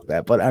talk about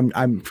that. But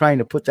I'm trying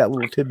to put that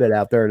little tidbit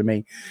out there to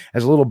me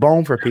as a little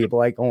bone for people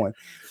like going.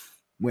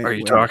 Are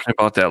you talking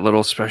about that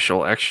little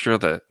special extra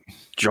that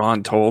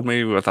John told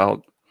me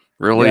without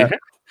really? Yeah.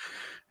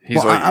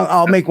 He's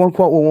I'll make one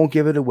quote. We won't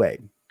give it away.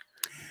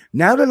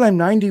 Now that I'm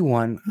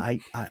 91,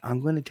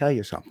 I'm going to tell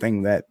you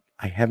something that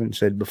I haven't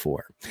said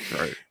before.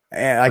 Right.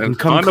 And I can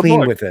come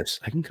clean with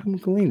this. And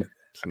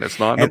it's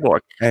not in the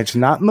book. And it's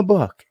not in the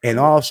book. And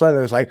all of a sudden,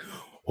 it was like,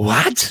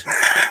 what?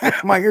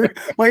 my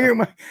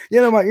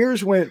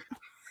ears went.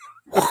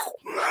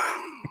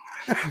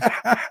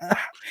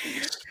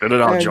 Spit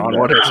it out, John.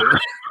 What is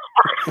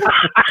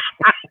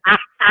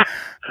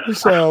it?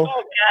 So,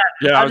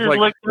 I just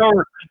looked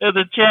over at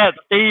the chat.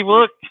 Steve,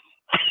 look.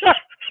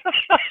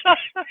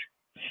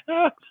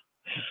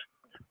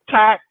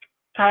 Tack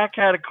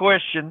had a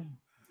question.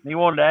 He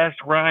wanted to ask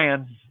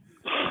Ryan.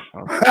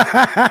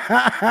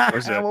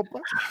 Where's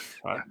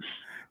that?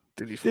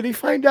 Did he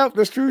find out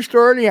the true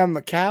story on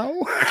the cow?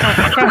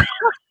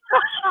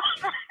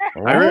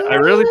 I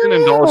really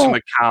didn't indulge in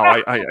the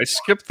cow. I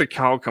skipped the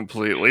cow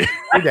completely.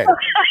 You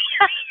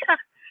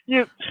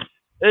did.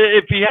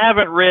 If you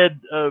haven't read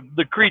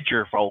The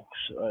Creature, folks,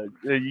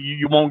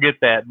 you won't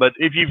get that. But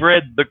if you've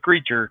read The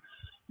Creature,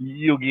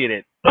 you'll get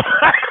it.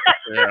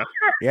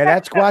 Yeah,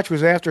 that Squatch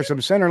was after some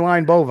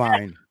centerline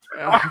bovine.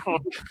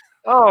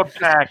 Oh,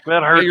 Tack,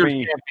 that hurt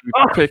me.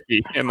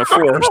 Picky in the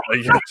forest, I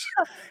guess.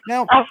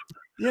 Now, I'm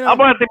going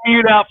to have to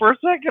mute out for a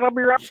second. I'll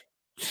be right.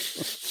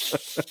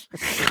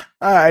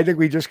 I think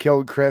we just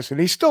killed Chris, and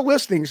he's still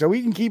listening, so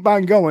we can keep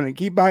on going and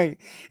keep on.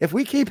 If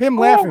we keep him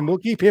laughing, we'll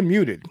keep him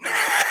muted.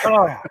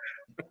 Oh,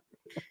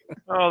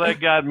 that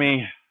got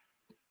me.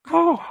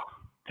 Oh,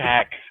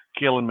 Tack,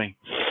 killing me.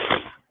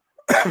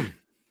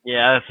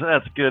 Yeah,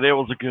 that's good. It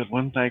was a good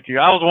one. Thank you.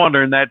 I was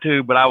wondering that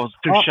too, but I was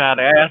too shy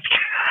to ask.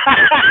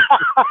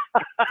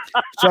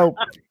 So,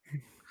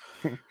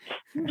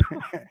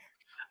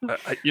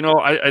 I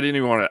didn't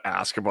even want to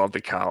ask about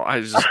the cow.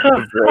 I just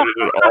avoided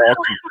it all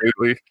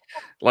completely.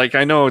 Like,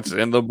 I know it's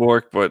in the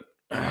book, but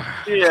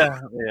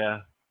yeah.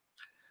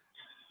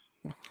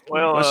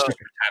 Well, let's just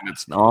pretend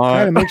it's not.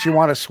 Kind of makes you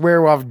want to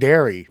swear off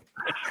dairy.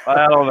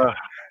 I don't know.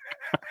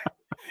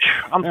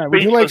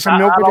 Would you like some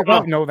milk with your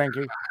coffee? No, thank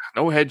you.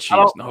 No head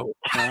cheese. No.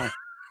 I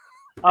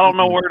don't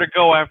know where to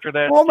go after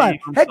that. Hold on.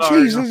 Head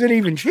cheese isn't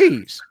even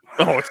cheese.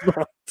 No, it's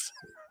not.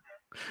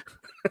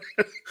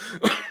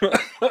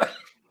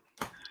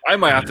 I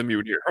might have to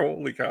mute here.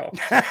 Holy cow.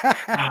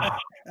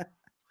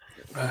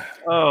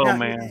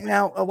 Man.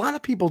 Now, a lot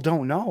of people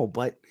don't know,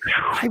 but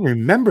I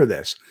remember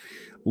this.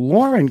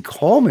 Lauren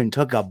Coleman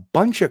took a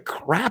bunch of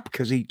crap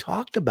because he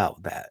talked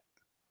about that.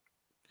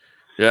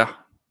 Yeah,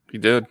 he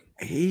did.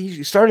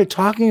 He started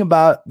talking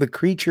about The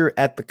Creature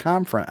at a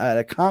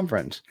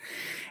conference,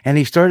 and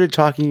he started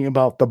talking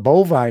about the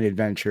bovine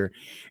adventure.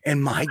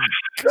 And my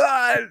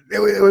God,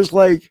 it was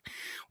like,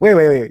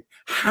 wait,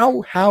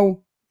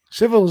 how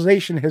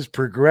civilization has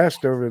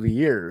progressed over the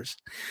years.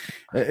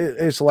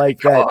 It's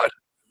like that.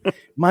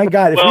 My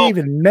God, if we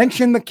even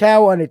mentioned the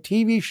cow on a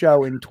TV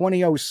show in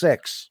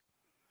 2006,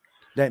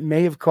 that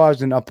may have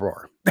caused an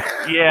uproar.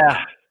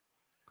 Yeah.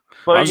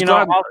 But,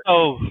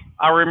 also,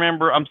 I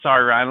remember, I'm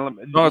sorry, Ryan.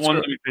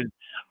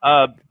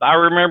 I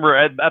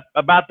remember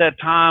about that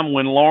time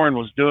when Lauren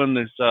was doing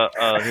this,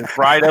 his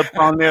write-ups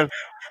on this,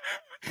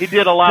 he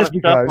did a lot of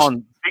stuff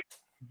on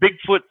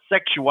Bigfoot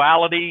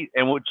sexuality,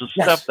 and which was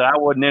stuff that I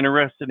wasn't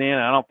interested in.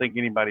 I don't think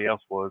anybody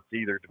else was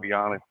either, to be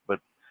honest.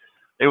 But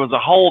it was a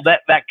whole,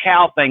 that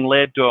cow thing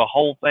led to a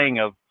whole thing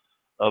of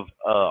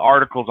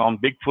articles on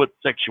Bigfoot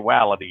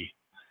sexuality.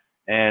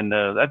 And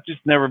that's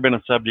just never been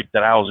a subject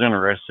that I was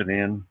interested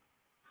in.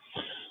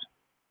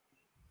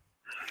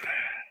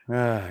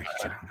 I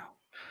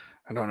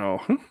I don't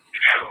know.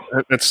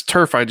 It's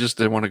turf I just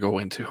didn't want to go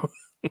into.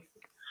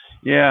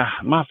 Yeah,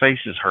 my face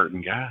is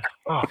hurting, guys.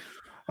 Oh.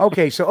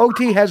 Okay, so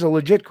OT has a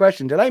legit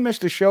question. Did I miss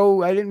the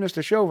show? I didn't miss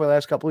the show for the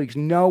last couple of weeks.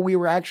 No, we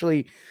were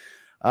actually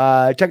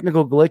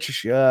technical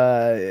glitch,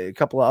 a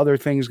couple of other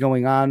things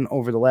going on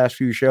over the last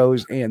few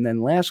shows. And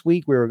then last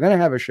week we were going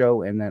to have a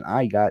show, and then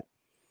I got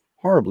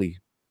horribly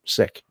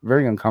sick,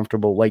 very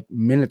uncomfortable, like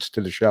minutes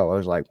to the show. I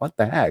was like, what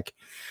the heck?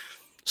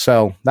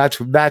 So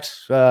that's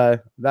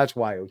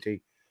why,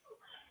 OT.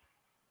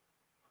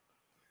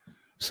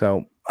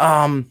 So,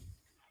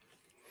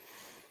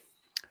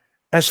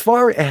 as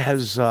far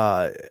as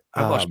I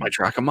lost my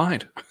track of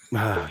mind.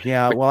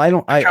 Yeah, well,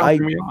 I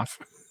me off.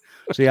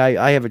 See,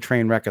 I have a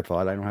train wreck of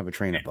thought. I don't have a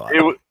train of thought.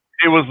 It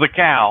was the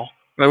cow.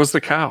 That was the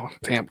cow.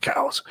 Damn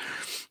cows.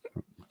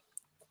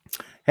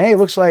 Hey, it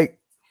looks like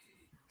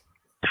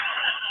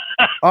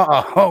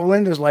oh,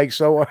 Linda's like,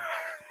 so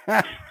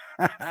like,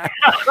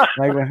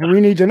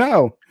 we need to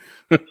know.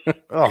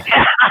 Oh.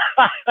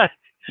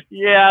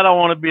 Yeah, I don't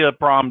want to be a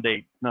prom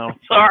date. No,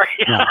 sorry.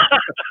 No.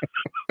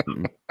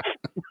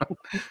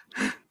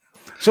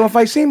 So if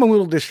I seem a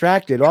little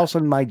distracted, all of a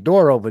sudden my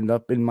door opened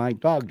up and my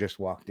dog just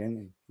walked in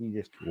and he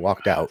just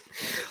walked out.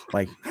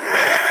 Like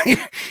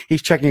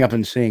he's checking up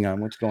and seeing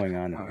what's going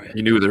on.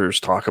 He knew there was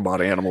talk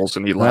about animals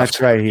and he left.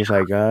 That's right. He's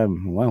like,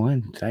 well,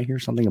 did I hear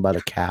something about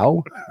a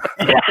cow?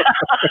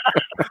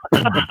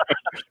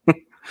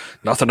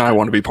 Nothing I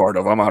want to be part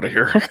of. I'm out of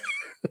here.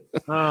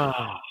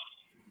 Oh.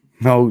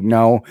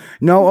 No,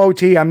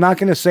 OT. I'm not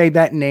going to say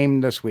that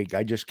name this week.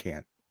 I just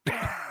can't.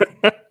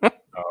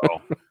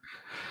 Oh.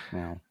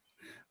 No.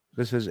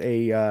 This is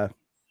a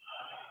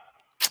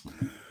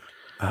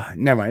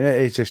never mind.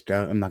 It's just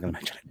I'm not going to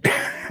mention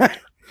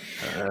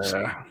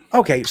it.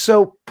 Okay,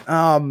 so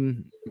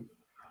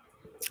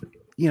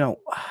you know,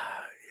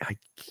 I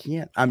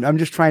can't. I'm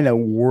just trying to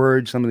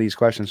word some of these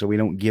questions so we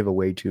don't give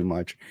away too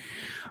much.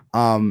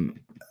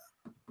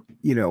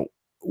 You know,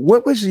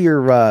 what was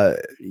your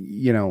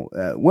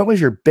what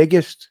was your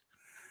biggest,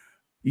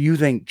 you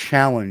think,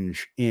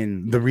 challenge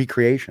in the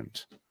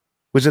recreations?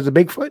 Was it the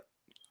Bigfoot?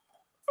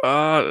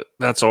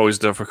 That's always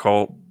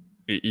difficult.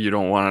 You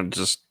don't want to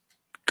just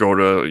go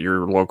to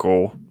your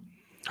local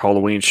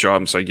Halloween shop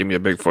and say, give me a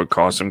Bigfoot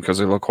costume because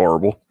they look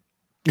horrible.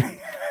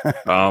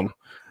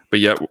 But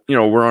yet, you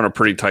know, we're on a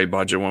pretty tight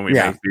budget when we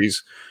make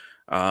these.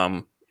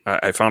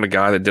 I found a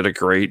guy that did a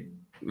great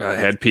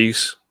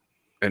headpiece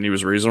and he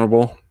was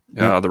reasonable.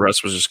 The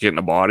rest was just getting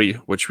a body,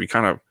 which we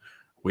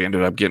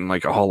ended up getting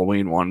like a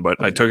Halloween one, but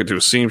I took it to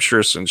a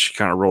seamstress and she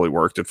kind of really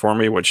worked it for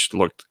me, which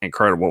looked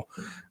incredible.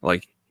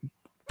 Like,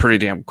 pretty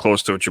damn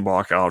close to a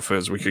Chewbacca outfit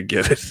as we could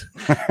get it.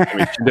 I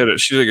mean, she did it.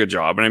 She did a good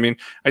job. And I mean,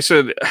 I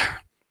said,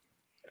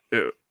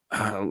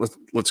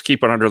 let's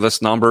keep it under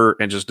this number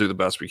and just do the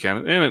best we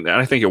can. And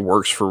I think it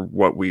works for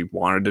what we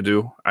wanted to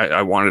do.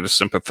 I wanted a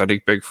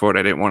sympathetic Bigfoot.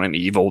 I didn't want an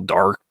evil,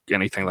 dark,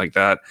 anything like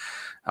that.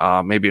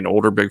 Maybe an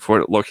older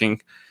Bigfoot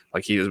looking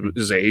like he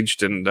is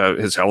aged and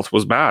his health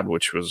was bad,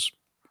 which was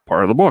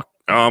part of the book,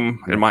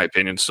 in my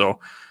opinion. So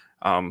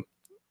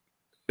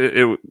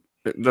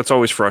that's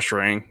always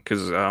frustrating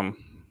because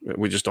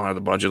we just don't have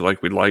the budget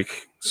like we'd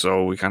like.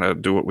 So we kind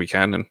of do what we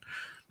can and,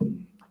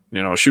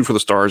 you know, shoot for the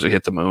stars and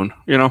hit the moon,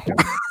 you know?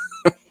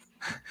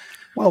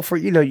 Well, for,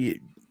 you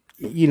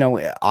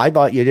know, I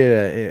thought you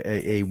did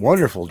a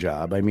wonderful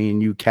job. I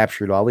mean, you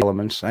captured all the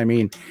elements. I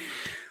mean,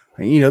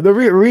 you know, the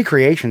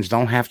recreations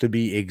don't have to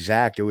be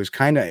exact. It was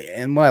kind of,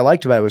 and what I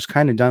liked about it was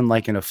kind of done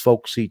like in a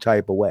folksy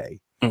type of way.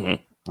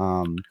 Mm-hmm.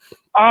 Oh,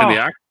 the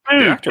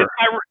actor.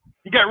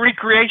 You got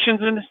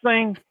recreations in this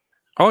thing?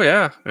 Oh,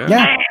 yeah.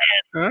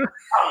 Great.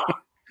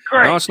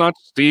 No, it's not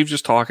Steve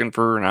just talking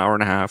for an hour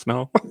and a half.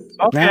 No.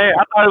 Okay.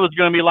 I thought it was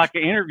going to be like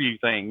an interview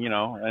thing, you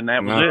know, and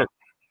that was it.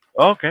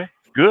 Okay.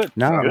 Good.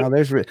 No,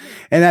 there's,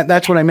 and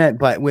that's what I meant.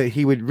 But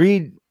he would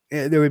read,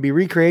 there would be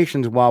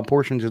recreations while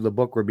portions of the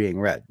book were being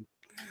read.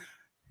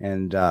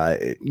 And,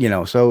 you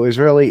know, so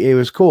it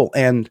was cool.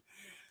 And,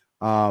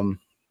 from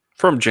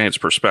Jane's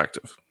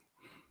perspective,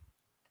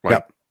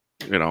 like,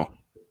 you know,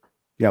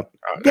 yeah.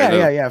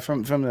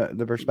 From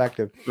the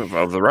perspective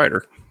of the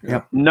writer.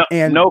 Yep.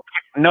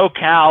 No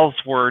cows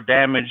were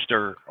damaged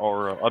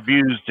or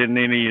abused in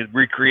any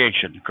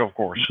recreation, of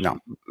course. No.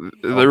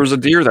 There was a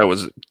deer that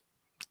was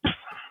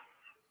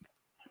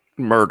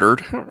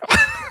murdered,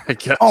 I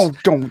guess. Oh,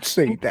 don't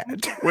say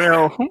that.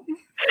 Well,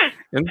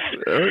 and,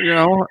 you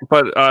know,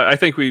 but I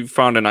think we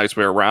found a nice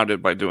way around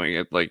it by doing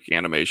it like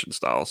animation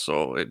style.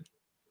 So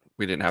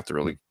we didn't have to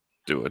really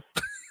do it.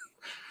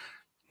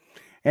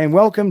 And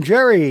welcome,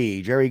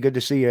 Jerry. Jerry, good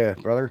to see you,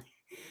 brother.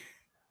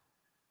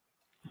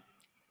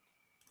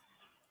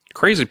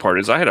 Crazy part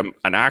is I had an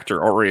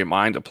actor already in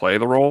mind to play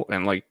the role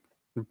and like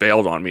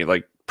bailed on me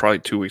like probably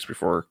 2 weeks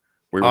before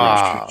we were going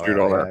to shoot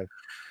all that.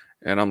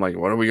 And I'm like,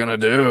 what are we going to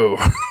do?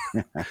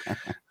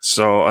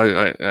 So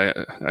I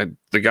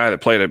the guy that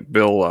played it,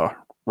 Bill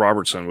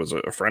Robertson, was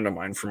a friend of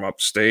mine from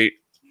upstate.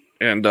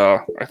 And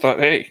I thought,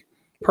 hey,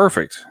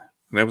 perfect.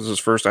 And that was his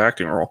first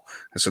acting role.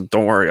 I said,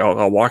 don't worry,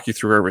 I'll walk you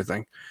through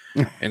everything.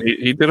 and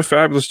he did a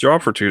fabulous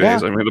job for 2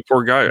 days. Yeah. I mean, the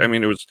poor guy. I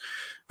mean, it was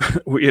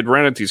we had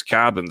rented these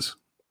cabins,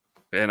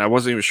 and I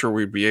wasn't even sure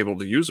we'd be able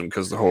to use them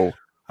because the whole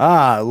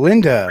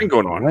Linda, thing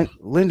going on.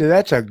 Linda,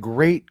 that's a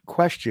great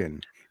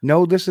question.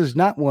 No, this is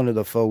not one of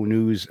the faux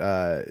news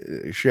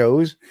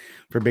shows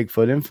for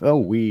Bigfoot Info.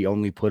 We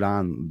only put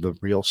on the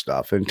real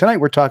stuff. And tonight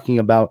we're talking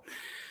about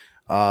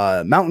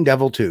Mountain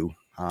Devil 2,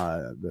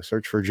 The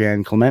Search for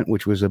Jan Clement,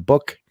 which was a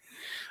book,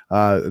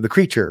 The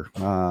Creature,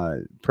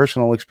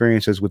 Personal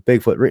Experiences with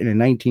Bigfoot, written in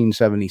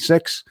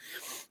 1976.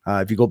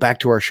 If you go back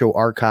to our show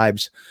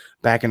archives,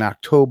 back in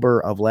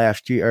October of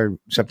last year, or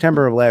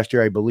September of last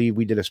year, I believe,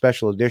 we did a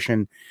special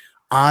edition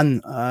on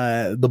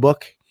the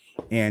book.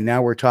 And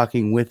now we're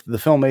talking with the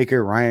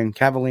filmmaker, Ryan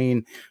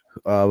Cavaline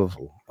of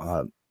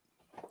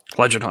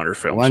Legend Hunter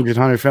Films. Legend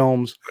Hunter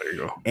Films. There you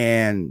go.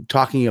 And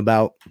talking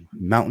about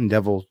Mountain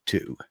Devil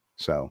 2.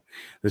 So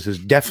this is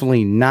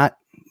definitely not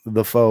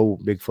the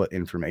faux Bigfoot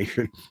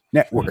Information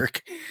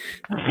Network.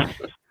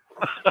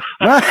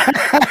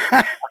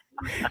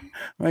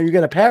 Well, you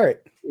got a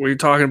parrot. We're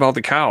talking about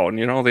the cow,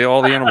 and all the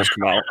animals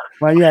come out.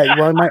 Well, yeah.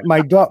 Well,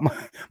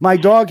 my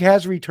dog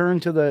has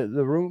returned to the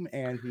room,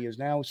 and he is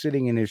now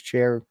sitting in his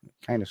chair,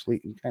 kind of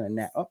sleeping, kind of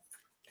nap. Oh,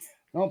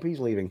 nope, he's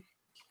leaving.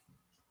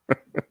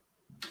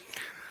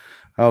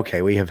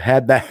 Okay, we have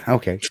had that.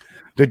 Okay,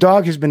 the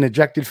dog has been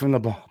ejected from the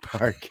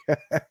ballpark.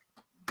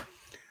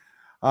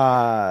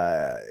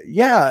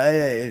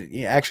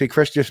 Actually,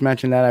 Chris just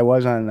mentioned that I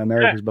was on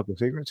America's Book of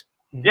Secrets.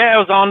 Yeah, it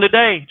was on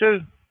today too.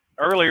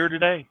 Earlier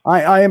today.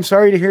 I am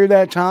sorry to hear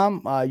that,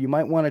 Tom. You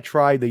might want to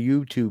try the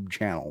YouTube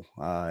channel.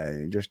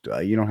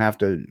 You don't have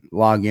to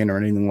log in or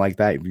anything like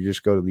that. If you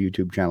just go to the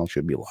YouTube channel, it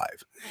should be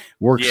live.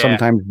 Works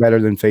sometimes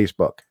better than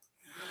Facebook.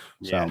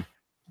 Yeah.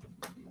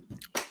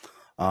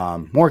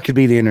 So, or it could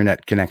be the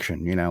internet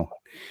connection.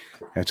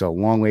 It's a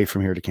long way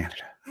from here to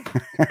Canada.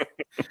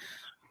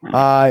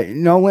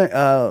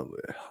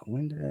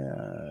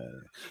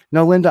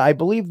 Linda, I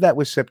believe that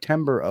was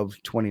September of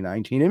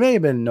 2019. It may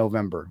have been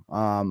November.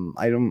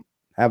 I don't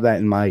have that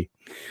in my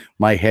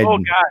head. Oh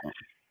gosh,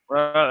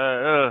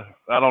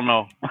 I don't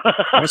know.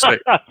 Let's say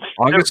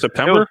August,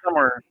 September.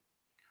 Somewhere.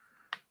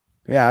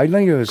 Yeah, I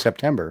think it was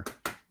September.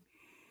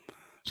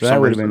 So that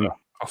would have been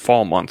a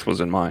fall month was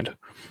in mind.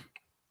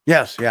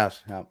 Yes. Yeah.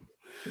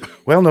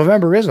 Well,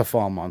 November is a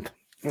fall month.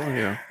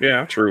 Oh,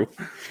 yeah, true.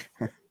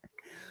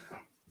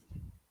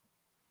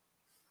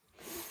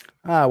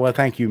 Well,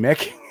 thank you,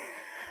 Mick.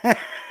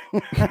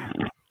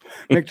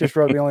 Mick just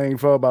wrote the only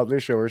info about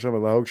this show are some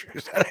of the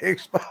hoaxers that I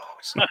expose.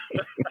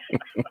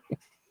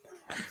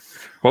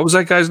 What was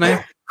that guy's name?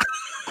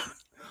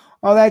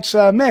 Oh, that's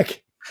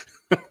Mick.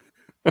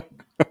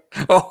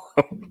 Oh,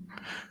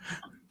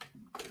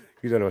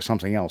 You thought it was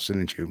something else,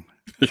 didn't you?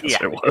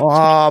 yes, it was.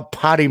 Oh,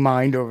 potty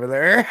mind over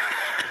there.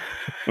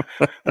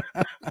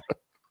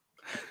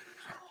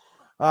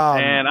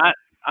 And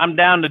I'm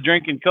down to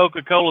drinking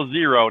Coca-Cola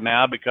Zero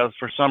now because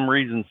for some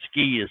reason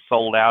ski is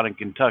sold out in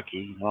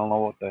Kentucky. I don't know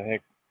what the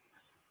heck.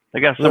 They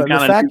got some kind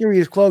the of factory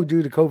is closed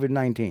due to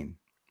COVID-19.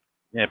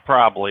 Yeah,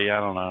 probably. I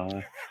don't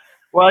know.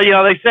 Well,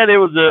 they said it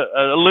was a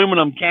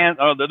aluminum can.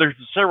 There's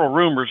several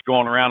rumors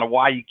going around of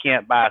why you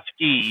can't buy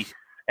ski,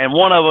 and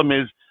one of them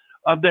is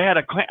they had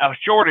a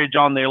shortage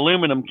on the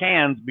aluminum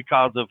cans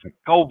because of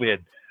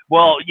COVID.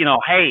 Well,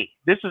 hey,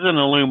 this is an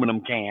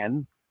aluminum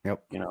can.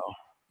 Yep.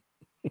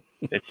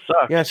 It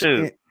sucks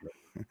too.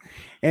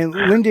 And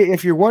Linda,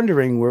 if you're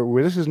wondering,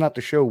 where this is not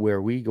the show where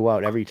we go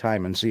out every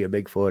time and see a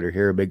Bigfoot or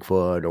hear a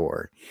Bigfoot,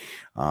 or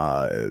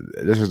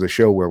this is the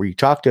show where we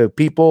talk to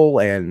people,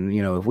 and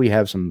if we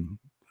have some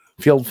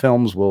field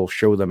films, we'll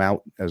show them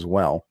out as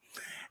well.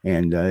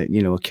 And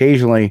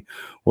occasionally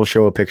we'll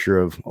show a picture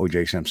of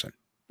O.J. Simpson.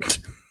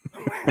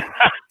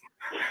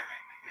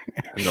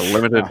 And the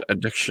limited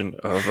edition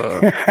of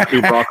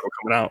new Bronco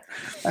coming out.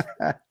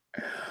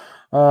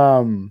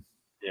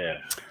 Yeah.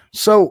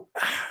 So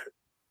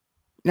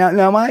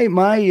now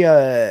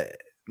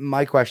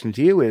my question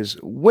to you is,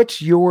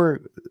 what's your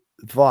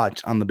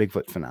thoughts on the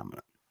Bigfoot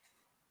phenomenon?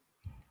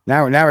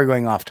 Now we're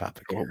going off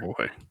topic here. Oh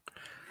boy.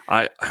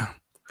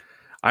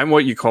 I'm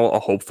what you call a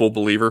hopeful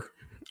believer.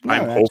 No,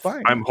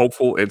 I'm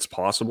hopeful it's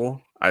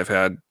possible. I've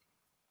had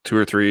 2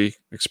 or 3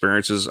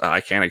 experiences I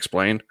can't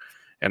explain,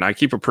 and I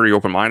keep a pretty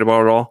open mind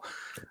about it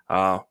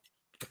all.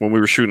 When we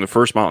were shooting the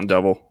first Mountain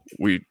Devil,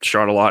 we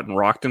shot a lot in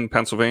Rockton,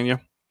 Pennsylvania.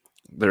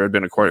 There had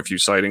been quite a few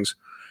sightings.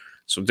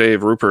 So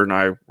Dave, Rupert, and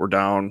I were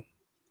down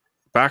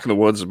back in the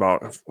woods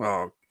about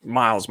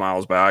miles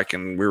back,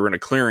 and we were in a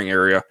clearing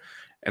area,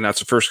 and that's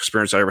the first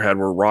experience I ever had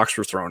where rocks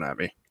were thrown at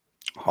me.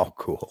 Oh,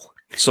 cool.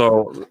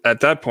 So at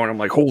that point, I'm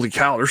like, holy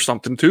cow, there's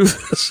something to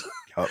this.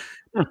 Oh.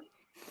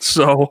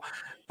 So,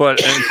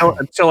 but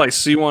until I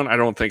see one, I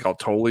don't think I'll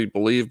totally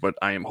believe, but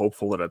I am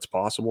hopeful that it's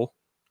possible.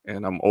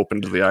 And I'm open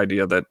to the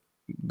idea that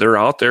they're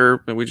out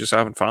there and we just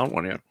haven't found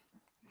one yet.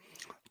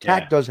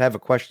 Tack does have a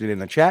question in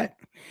the chat.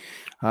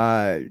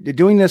 Did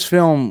doing this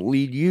film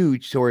lead you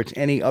towards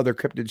any other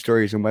cryptid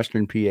stories in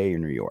Western PA or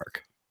New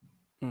York?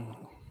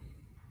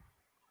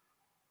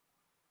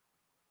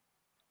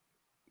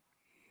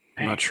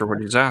 I'm not sure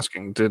what he's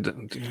asking.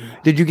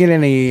 Did you get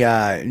any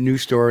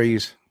news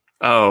stories?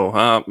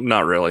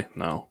 Not really.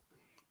 No.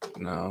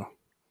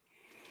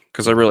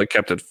 Because I really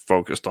kept it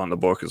focused on the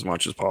book as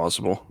much as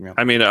possible. Yeah.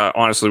 I mean,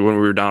 honestly, when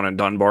we were down in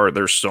Dunbar,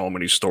 there's so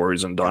many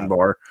stories in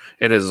Dunbar.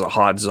 Yeah. It is a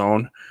hot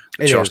zone.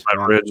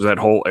 Chestnut Ridge, that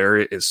whole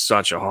area is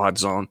such a hot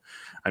zone.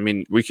 I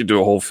mean, we could do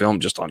a whole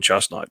film just on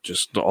Chestnut,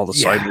 just all the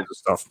sightings and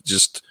stuff.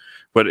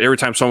 But every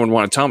time someone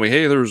want to tell me,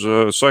 hey, there's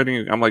a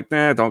sighting, I'm like,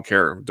 nah, don't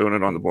care. I'm doing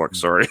it on the book.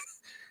 Sorry.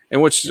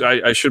 And which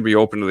I should be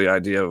open to the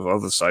idea of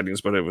other sightings,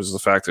 but it was the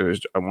fact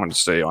that I wanted to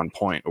stay on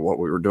point of what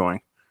we were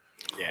doing.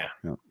 Yeah.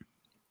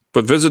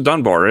 But visit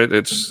Dunbar.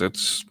 It's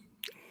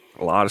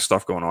a lot of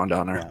stuff going on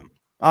down there. Yeah.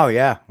 Oh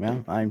yeah.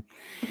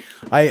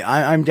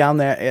 I'm down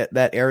there at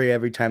that area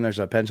every time there's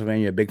a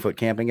Pennsylvania Bigfoot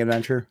camping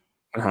adventure.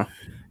 Uh-huh.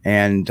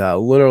 And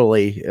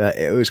literally,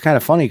 it was kind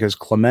of funny because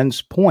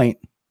Clements Point,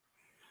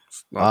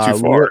 not too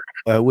far.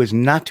 Was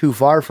not too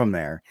far from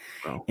there.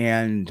 Oh.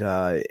 And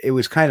it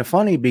was kind of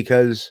funny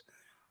because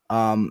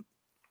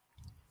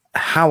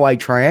how I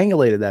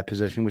triangulated that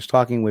position was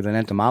talking with an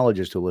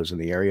entomologist who lives in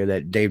the area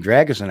that Dave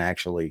Dragosin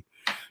actually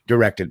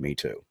directed me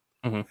to.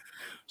 Mm-hmm.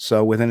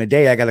 So within a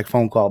day, I got a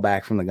phone call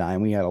back from the guy,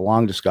 and we had a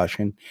long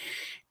discussion.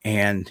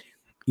 And,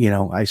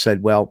 I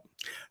said, well,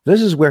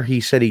 this is where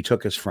he said he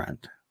took his friend.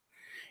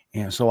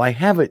 And so I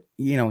have it,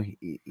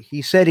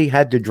 he said he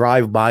had to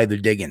drive by the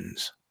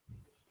diggings.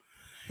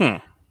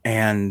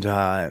 And,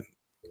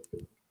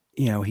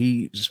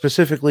 he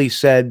specifically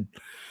said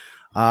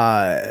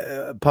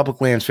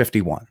public lands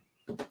 51.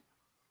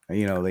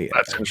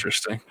 That's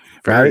interesting.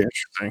 Very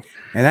interesting.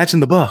 And that's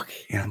in the book.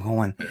 And I'm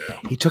going,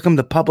 he took him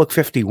to public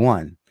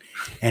 51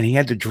 and he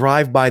had to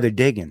drive by the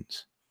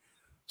diggings.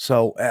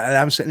 So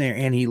I'm sitting there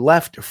and he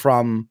left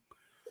from,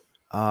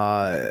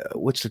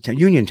 what's the town?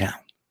 Uniontown.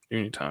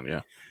 Uniontown,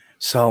 yeah.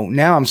 So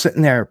now I'm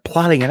sitting there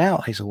plotting it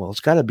out. I said, well, it's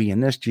got to be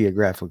in this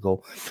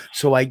geographical.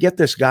 So I get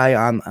this guy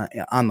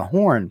on the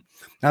horn.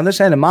 Now,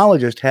 this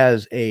entomologist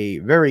has a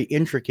very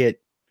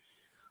intricate,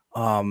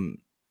 what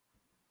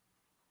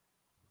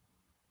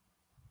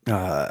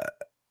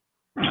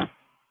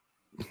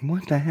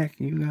the heck,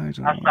 you guys?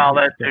 I saw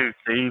that too,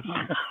 Steve.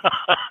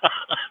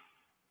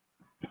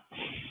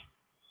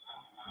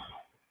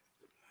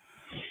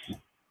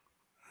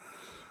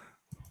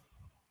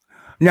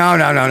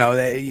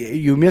 No.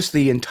 You missed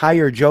the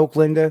entire joke,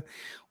 Linda.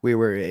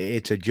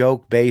 It's a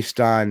joke based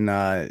on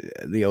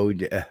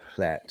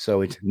that.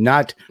 So it's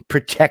not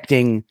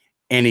protecting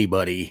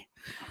anybody.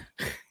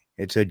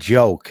 It's a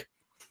joke.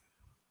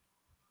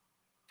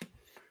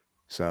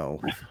 So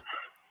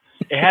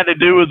it had to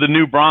do with the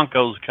new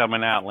Broncos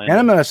coming out, Linda. And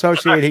I'm not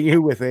associating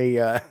you with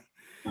a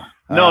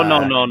No.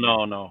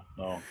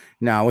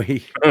 No,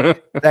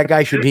 that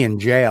guy should be in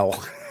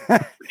jail.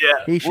 Yeah,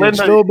 he should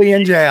Linda, still be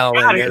in jail.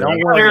 You got here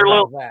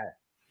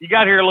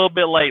a little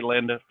bit late,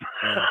 Linda.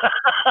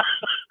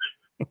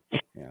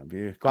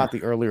 You caught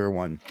the earlier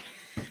one.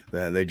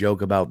 They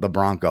joke about the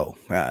Bronco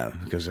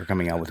because they're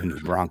coming out with a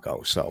new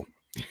Bronco. So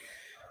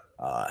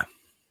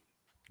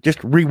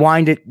just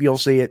rewind it. You'll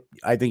see it.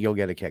 I think you'll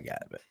get a kick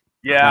out of it.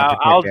 Yeah,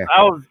 I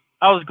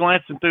was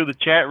glancing through the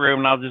chat room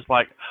and I was just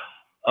like,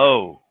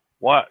 oh,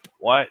 what?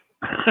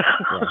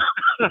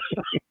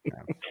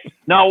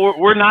 No,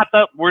 we're not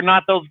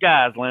those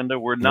guys, Linda.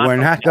 We're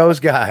not those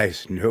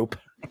guys. Nope.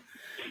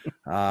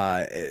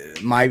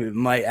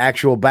 My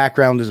actual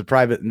background is a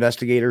private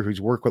investigator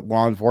who's worked with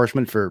law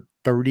enforcement for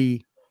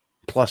 30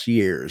 plus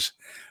years.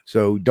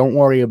 So don't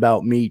worry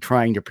about me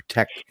trying to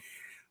protect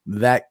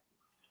that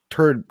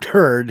turd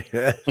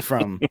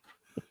from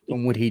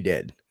what he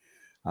did.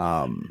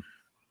 And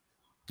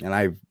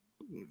I've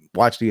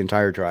watched the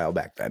entire trial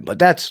back then, but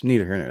that's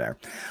neither here nor there.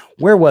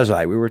 Where was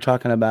I? We were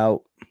talking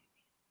about.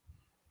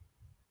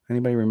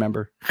 Anybody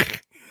remember?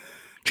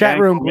 Chat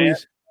room,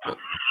 please.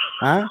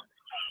 Huh?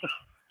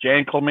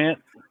 Jan Clement.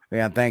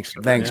 Yeah, thanks,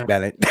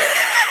 Bennett.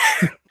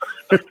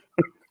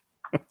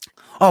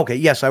 Okay,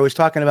 yes, I was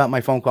talking about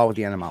my phone call with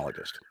the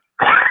entomologist.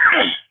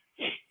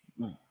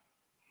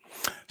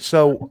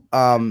 So,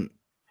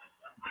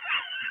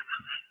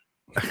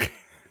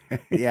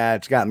 yeah,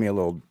 it's got me a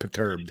little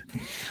perturbed.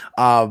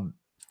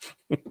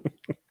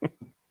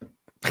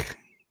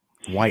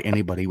 Why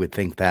anybody would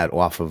think that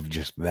off of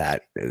just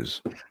that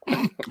is.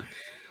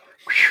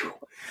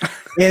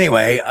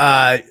 Anyway,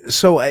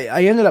 so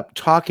I ended up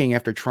talking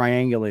after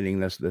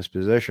triangulating this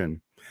position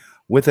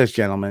with this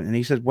gentleman, and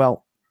he said,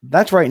 well,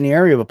 that's right in the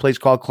area of a place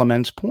called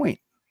Clements Point.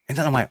 And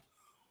then I'm like,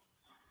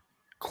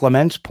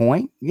 Clements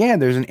Point? Yeah,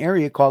 there's an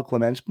area called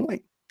Clements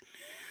Point.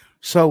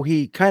 So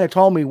he kind of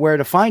told me where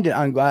to find it.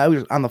 I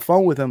was on the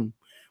phone with him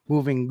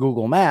moving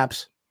Google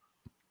Maps.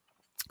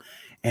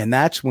 And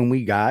that's when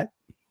we got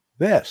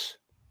this.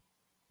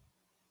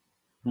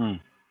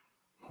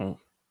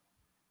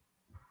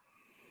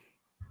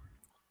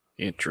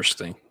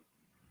 Interesting.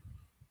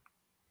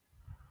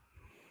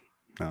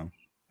 No.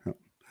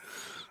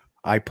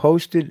 I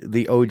posted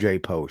the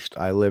OJ post.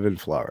 I live in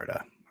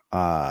Florida.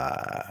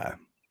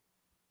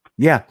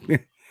 Yeah.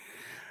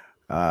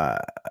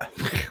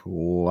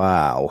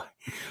 Wow.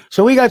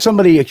 So we got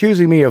somebody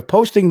accusing me of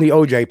posting the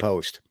OJ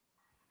post.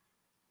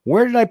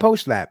 Where did I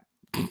post that?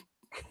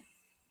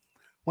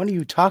 What are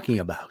you talking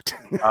about?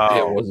 This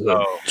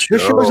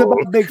show is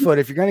about Bigfoot.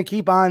 If you're going to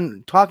keep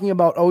on talking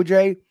about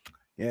OJ,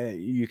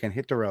 you can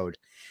hit the road.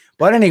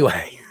 But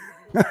anyway,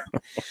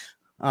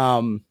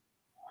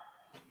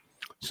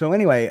 so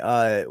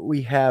anyway,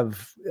 we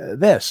have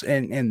this,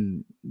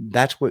 and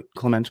that's what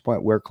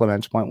where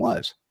Clements Point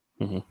was.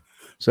 Mm-hmm.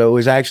 So it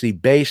was actually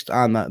based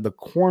on the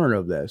corner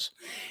of this.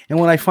 And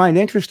what I find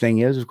interesting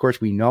is, of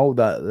course, we know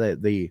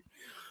the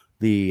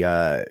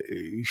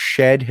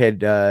shed had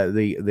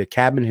the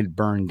cabin had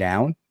burned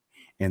down,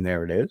 and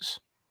there it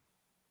is.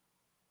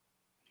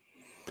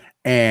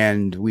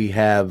 And we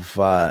have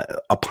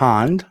a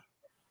pond.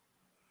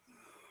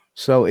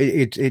 So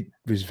it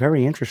was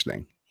very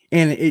interesting.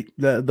 And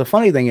the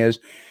funny thing is,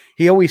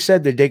 he always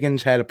said the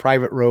Diggins had a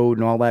private road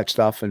and all that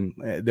stuff, and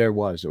there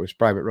was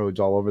private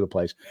roads all over the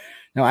place.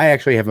 Now I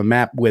actually have a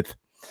map with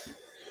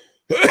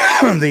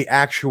the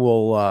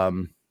actual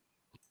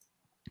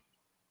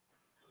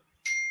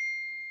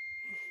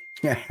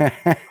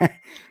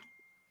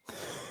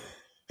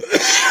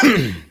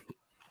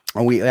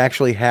we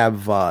actually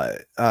have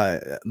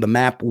the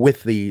map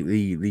with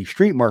the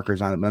street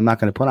markers on it, but I'm not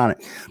going to put on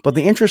it. But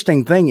the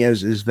interesting thing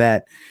is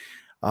that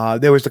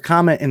there was the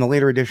comment in the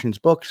later editions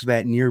books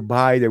that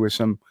nearby there was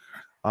some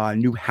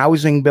new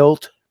housing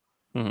built.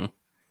 Mm-hmm.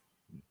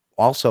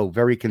 Also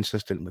very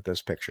consistent with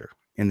this picture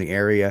in the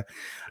area.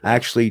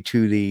 Actually,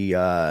 to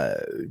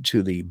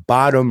the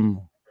bottom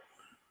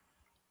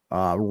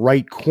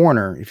right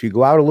corner, if you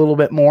go out a little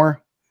bit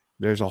more,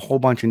 there's a whole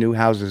bunch of new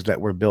houses that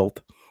were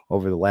built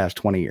over the last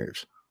 20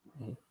 years,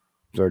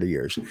 30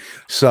 years.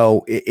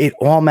 So it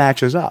all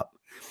matches up.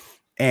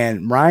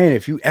 And Ryan,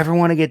 if you ever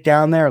want to get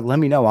down there, let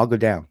me know. I'll go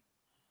down.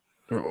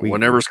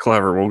 Whenever's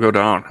clever, we'll go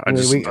down.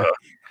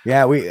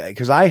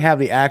 Because I have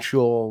the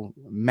actual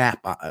map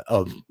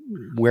of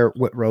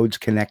what roads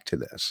connect to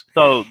this.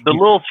 So the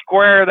little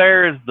square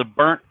there is the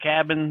burnt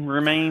cabin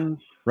remains.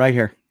 Right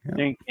here.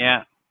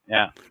 Yeah.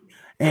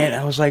 And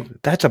I was like,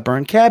 that's a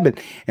burnt cabin.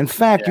 In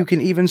fact, you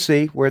can even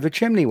see where the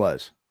chimney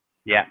was.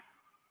 Yeah.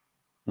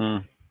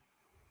 Mm.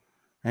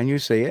 And you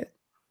see it.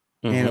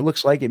 Mm-hmm. And it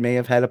looks like it may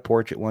have had a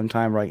porch at one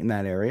time right in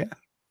that area.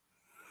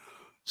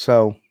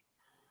 So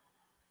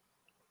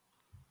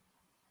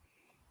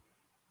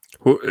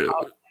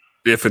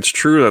if it's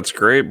true, that's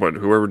great, but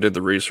whoever did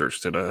the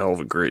research did a hell of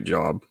a great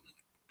job.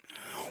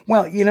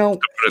 Well, you know,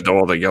 put it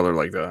all together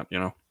like that, you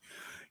know.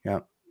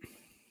 Yeah.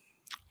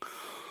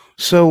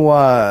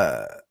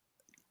 So,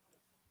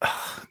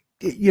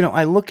 you know,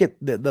 I look at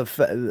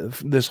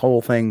this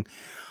whole thing.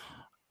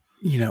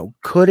 You know,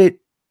 could it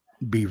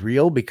be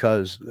real?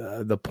 Because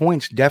the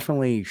points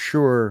definitely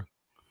sure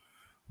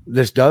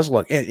this does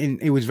look, and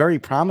it was very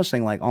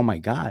promising. Like, oh my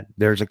God,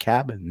 there's a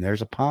cabin,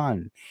 there's a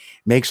pond.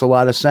 Makes a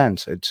lot of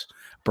sense. It's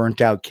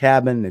burnt out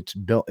cabin. It's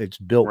built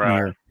right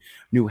near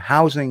new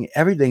housing.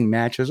 Everything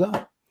matches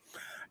up.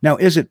 Now,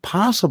 is it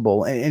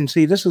possible? And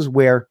see, this is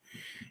where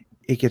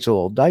it gets a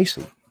little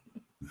dicey.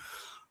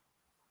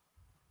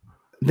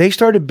 They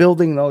started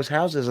building those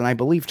houses, and I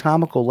believe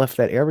Tomical left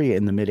that area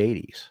in the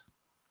mid-'80s.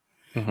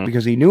 Mm-hmm.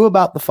 Because he knew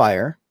about the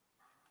fire.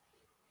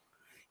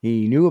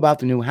 He knew about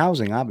the new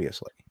housing,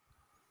 obviously.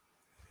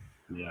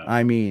 Yeah.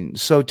 I mean,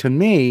 so to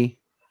me,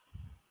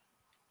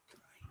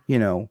 you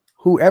know,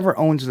 whoever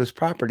owns this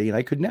property, and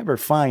I could never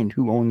find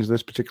who owns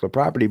this particular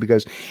property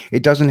because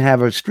it doesn't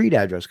have a street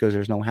address because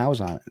there's no house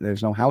on it.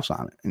 There's no house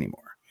on it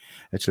anymore.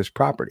 It's just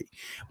property.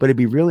 But it'd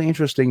be really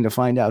interesting to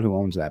find out who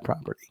owns that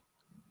property.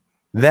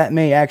 That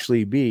may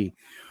actually be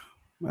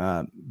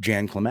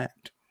Jan Clement.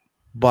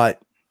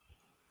 But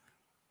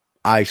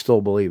I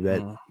still believe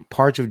that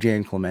parts of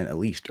Jan Clement, at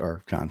least,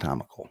 are John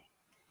Tomical.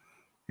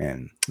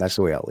 And that's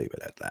the way I'll leave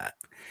it at that.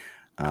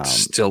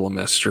 Still a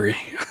mystery.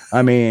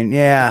 I mean,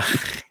 yeah.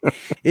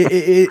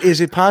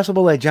 Is it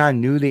possible that John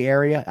knew the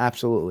area?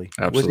 Absolutely.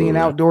 Was he an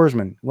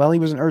outdoorsman? Well, he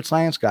was an earth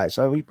science guy,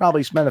 so he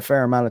probably spent a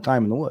fair amount of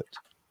time in the woods.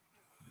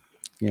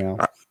 You know,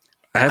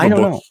 I don't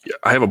know.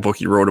 I have a book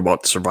he wrote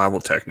about survival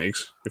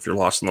techniques if you're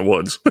lost in the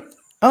woods.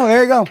 Oh,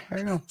 there you go. There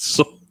you go.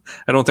 So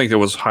I don't think it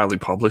was highly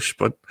published,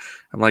 but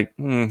I'm like,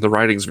 the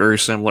writing's very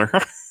similar.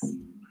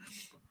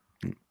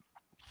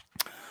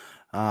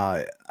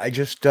 I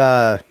just,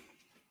 I'm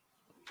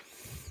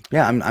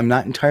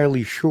not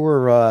entirely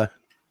sure.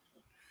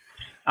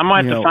 I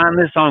might have to find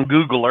this on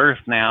Google Earth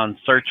now and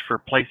search for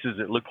places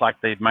that look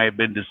like they may have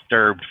been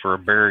disturbed for a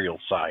burial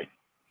site.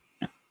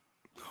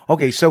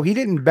 Okay, so he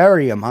didn't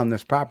bury him on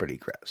this property,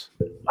 Chris.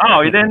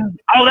 Oh, he didn't?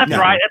 Oh, that's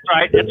right.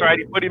 That's right.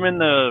 He put him in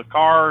the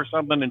car or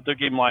something and took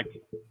him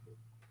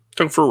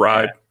took him for a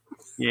ride.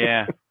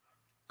 Yeah.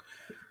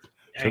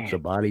 Took the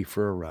body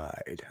for a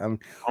ride. I'm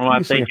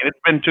not thinking it's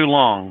been too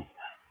long.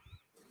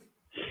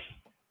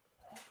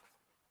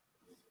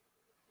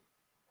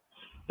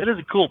 It is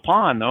a cool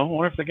pond, though. I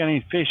wonder if they got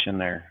any fish in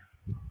there.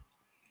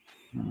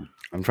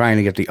 I'm trying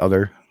to get the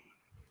other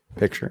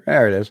picture.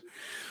 There it is.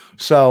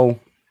 So,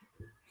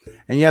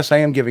 And yes, I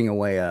am giving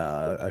away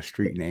a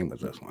street name with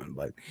this one,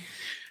 but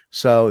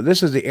so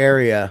this is the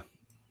area.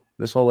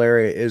 This whole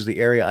area is the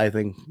area I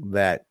think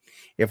that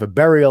if a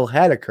burial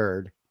had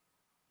occurred,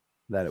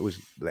 that it was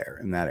there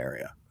in that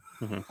area.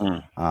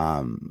 And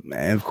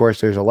of course,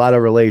 there's a lot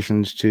of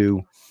relations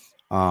to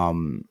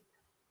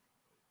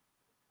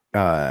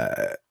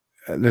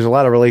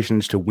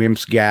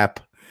Wimp's Gap,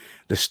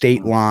 the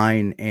state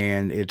line,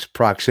 and its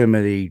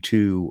proximity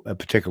to a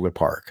particular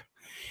park.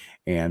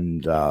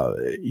 And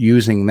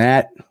using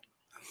that,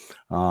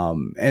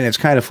 and it's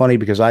kind of funny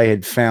because I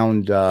had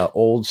found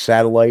old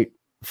satellite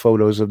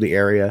photos of the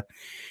area,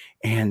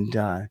 and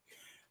the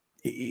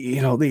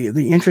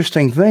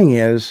interesting thing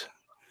is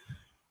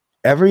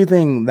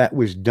everything that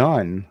was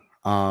done.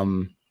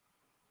 I'm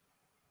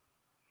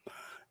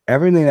just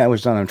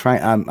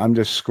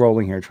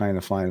scrolling here trying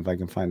to find if I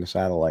can find the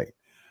satellite.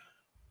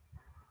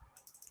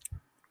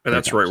 And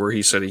that's right where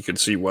he said he could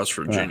see West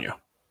Virginia.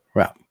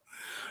 Right.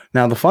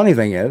 Now, the funny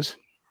thing is,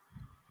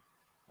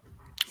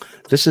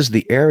 this is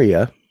the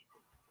area,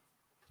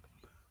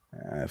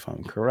 if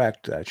I'm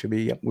correct, that should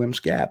be Wimp's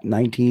Gap,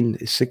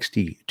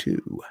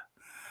 1962.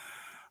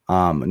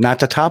 Not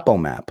the topo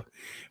map,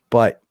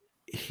 but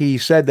he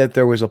said that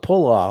there was a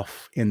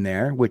pull-off in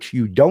there, which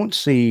you don't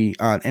see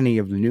on any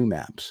of the new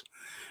maps.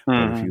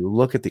 But if you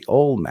look at the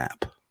old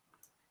map,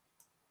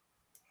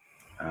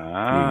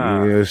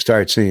 you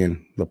start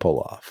seeing the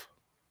pull-off.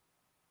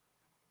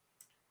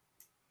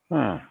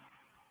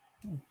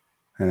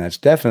 And that's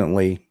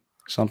definitely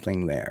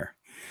something there.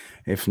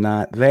 If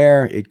not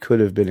there, it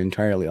could have been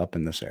entirely up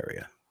in this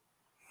area.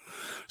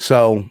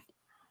 So,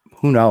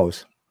 who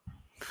knows?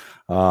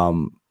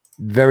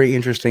 Very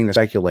interesting to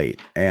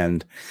speculate.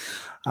 And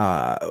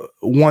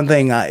one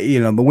thing,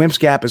 the Wimp's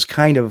Gap is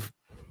kind of,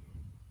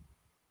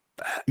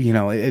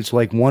 it's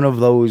like one of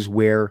those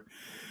where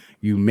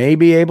you may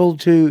be able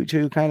to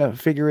kind of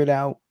figure it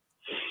out.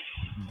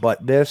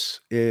 But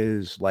this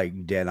is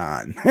like dead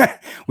on.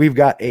 We've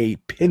got a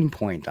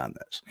pinpoint on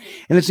this.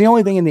 And it's the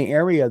only thing in the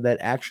area that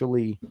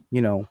actually,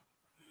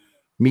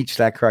 meets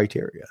that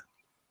criteria.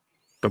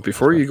 But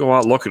before you go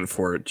out looking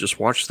for it, just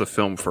watch the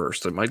film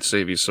first. It might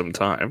save you some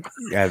time.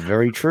 Yeah,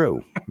 very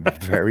true.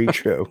 Very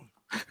true.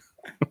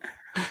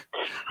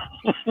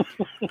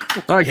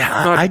 Not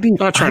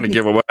trying to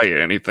give away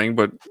anything,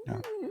 but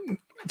it'd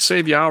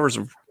save you hours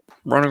of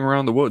running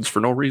around the woods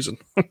for no reason.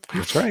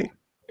 That's right.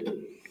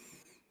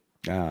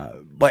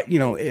 But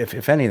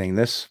if anything,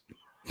 this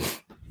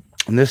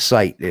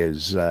site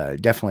is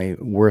definitely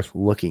worth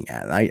looking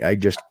at. I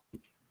just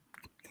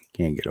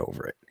can't get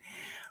over it.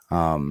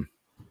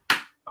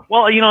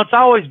 Well, it's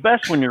always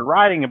best when you're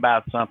writing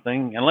about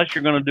something, unless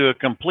you're going to do a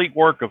complete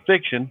work of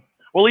fiction.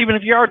 Well, even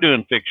if you are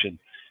doing fiction,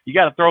 you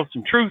got to throw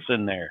some truth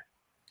in there.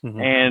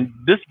 And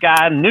this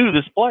guy knew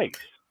this place,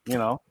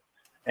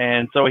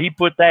 and so he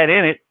put that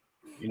in it,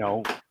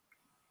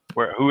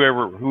 where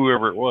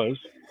whoever it was.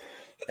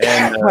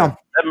 And that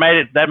made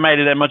it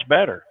that much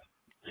better.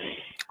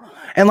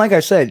 And like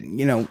I said,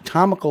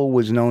 Tomical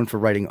was known for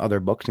writing other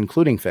books,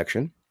 including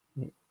fiction.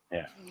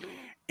 Yeah.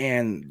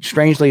 And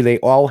strangely, they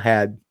all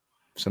had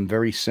some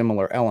very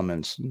similar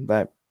elements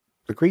that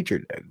the creature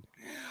did.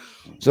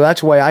 So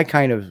that's why I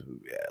kind of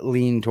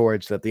lean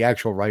towards that the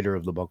actual writer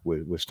of the book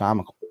was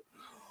Tomical.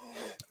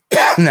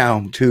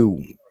 Now,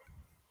 to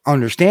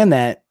understand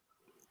that,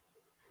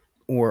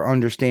 or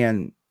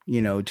understand,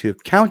 to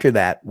counter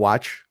that,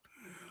 watch.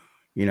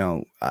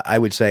 I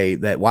would say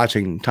that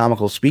watching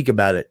Tomical speak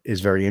about it is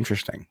very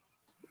interesting.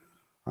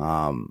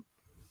 Kind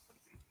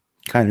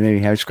of made me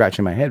have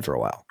scratching my head for a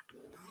while.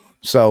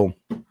 So,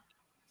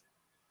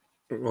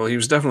 well, he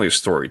was definitely a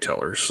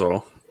storyteller.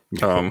 So,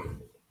 but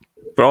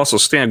also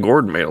Stan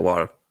Gordon made a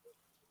lot of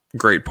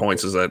great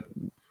points. Is that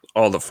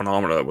all the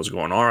phenomena that was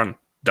going on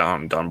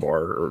down Dunbar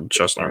or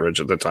Chestnut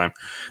Ridge at the time?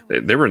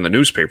 They were in the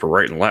newspaper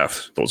right and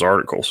left, those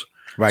articles.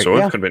 Right. So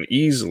it could have been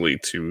easily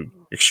to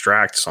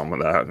extract some of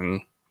that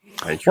and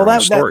make your own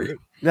story.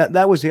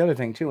 That was the other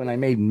thing too, and I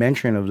made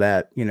mention of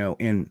that,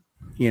 in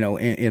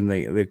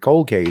the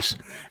cold case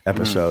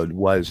episode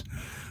was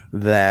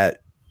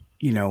that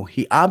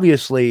he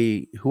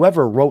obviously,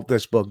 whoever wrote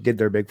this book did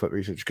their Bigfoot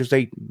research because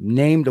they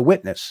named a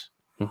witness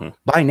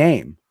by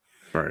name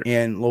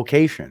and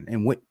location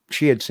and what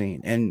she had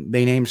seen, and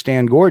they named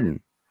Stan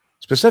Gordon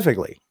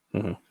specifically.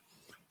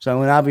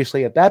 So, and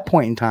obviously at that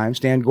point in time,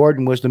 Stan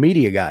Gordon was the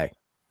media guy.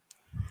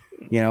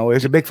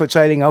 There's a Bigfoot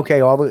sighting.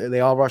 Okay,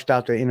 they all rushed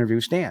out to interview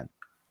Stan.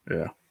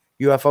 Yeah.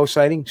 UFO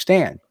sighting,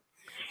 Stan.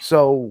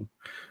 So,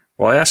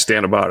 well, I asked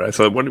Stan about it. I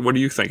thought, what do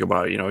you think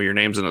about it? Your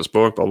name's in this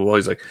book, blah blah blah.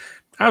 He's like,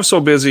 I was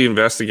so busy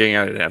investigating,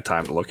 I didn't have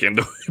time to look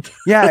into it.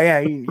 Yeah.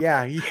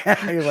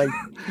 You're like,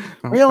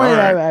 really?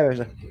 I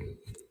was.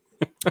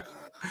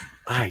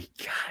 My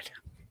God.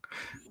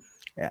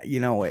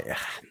 Yeah,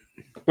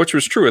 which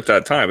was true at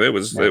that time. It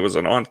was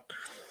an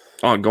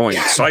ongoing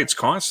sites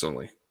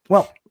constantly.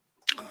 Well,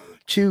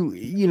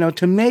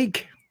 to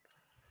make,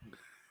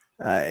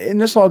 and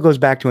this all goes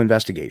back to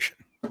investigation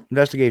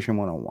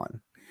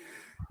 101.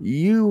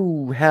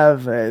 You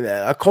have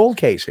a cold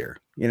case here,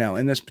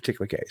 in this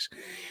particular case,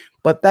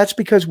 But that's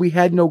because we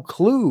had no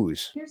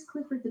clues. Here's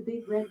Clifford the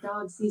Big Red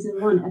Dog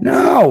season 1. episode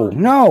No,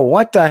 1. no,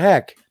 what the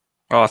heck?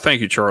 Oh,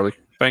 thank you, Charlie.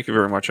 Thank you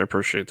very much. I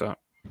appreciate that.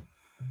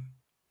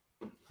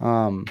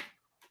 Hang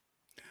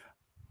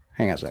on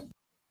a sec.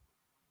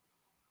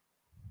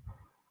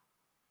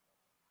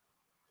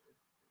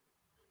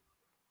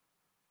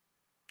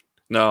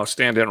 No,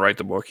 Stan didn't write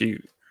the book. He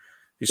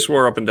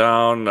swore up and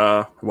down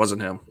it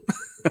wasn't him,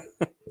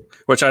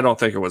 which I don't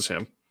think it was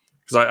him,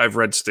 because I've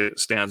read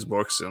Stan's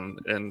books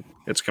and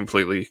it's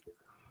completely.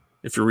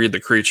 If you read The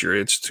Creature,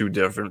 it's two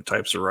different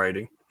types of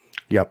writing.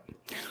 Yep.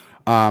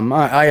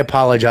 I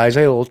apologize.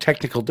 I had a little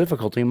technical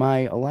difficulty.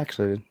 My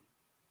Alexa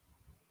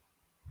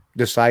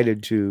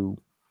decided to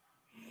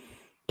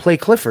play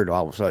Clifford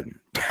all of a sudden.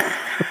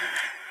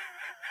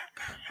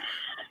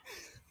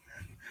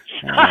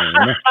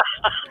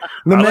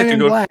 The Men in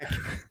Black.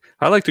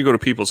 I like to go to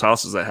people's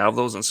houses that have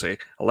those and say,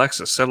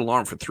 Alexa, set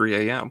alarm for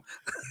 3 a.m.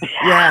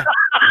 Yeah.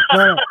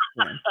 No.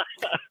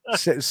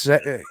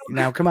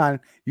 Now, come on.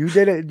 You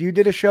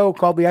did a show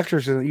called The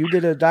Exorcism. You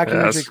did a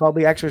documentary called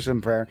The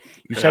Exorcism Prayer.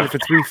 You said it for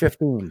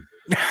 3:15.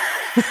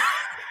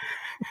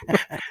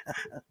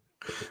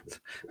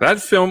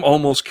 That film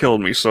almost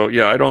killed me. So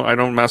yeah, I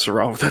don't mess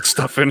around with that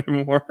stuff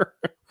anymore.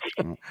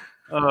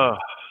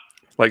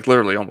 Like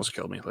literally almost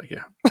killed me. Like,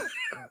 yeah.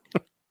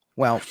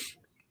 Well,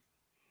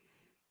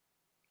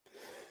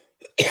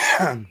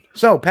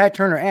 so Pat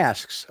Turner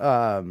asks,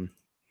 are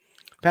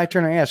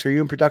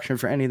you in production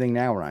for anything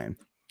now, Ryan?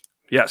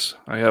 Yes,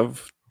 I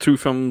have 2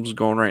 films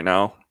going right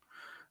now.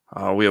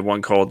 We have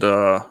one called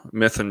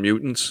Myth and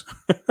Mutants,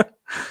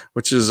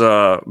 which is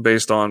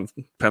based on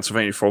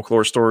Pennsylvania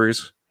folklore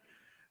stories.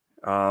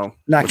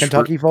 Not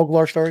Kentucky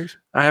folklore stories?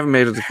 I haven't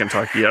made it to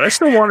Kentucky yet. I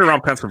still wander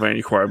around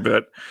Pennsylvania quite a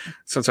bit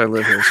since I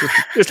live here.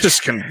 It's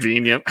just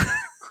convenient.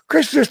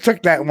 Chris just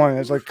took that one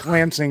as a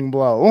glancing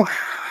blow.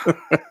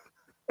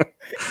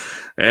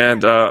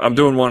 And I'm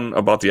doing one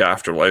about the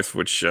afterlife,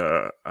 which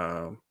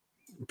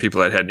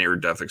people that had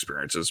near-death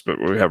experiences, but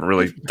we haven't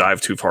really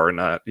dived too far in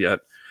that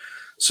yet.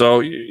 So,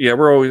 yeah,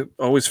 we're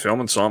always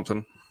filming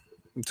something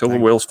until the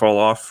wheels fall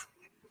off.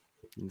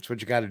 That's what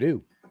you got to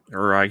do.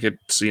 Or I get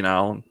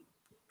senile and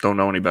don't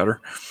know any better.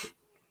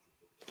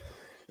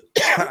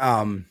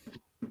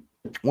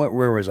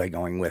 Where was I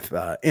going with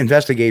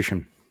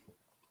investigation?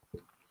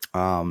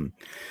 A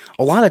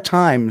lot of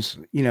times,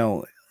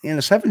 in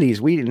the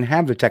 70s, we didn't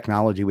have the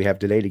technology we have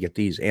today to get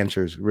these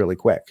answers really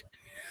quick.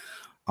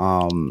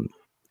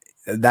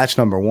 That's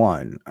number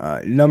one.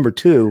 Number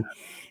two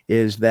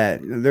is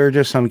that there are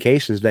just some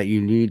cases that you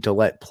need to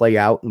let play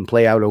out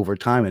over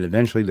time. And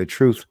eventually the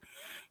truth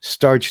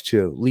starts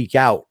to leak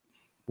out,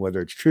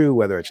 whether it's true,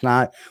 whether it's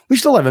not. We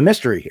still have a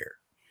mystery here,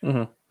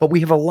 but we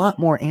have a lot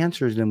more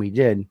answers than we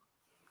did,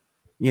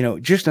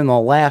 just in the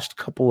last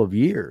couple of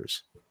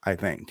years, I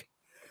think,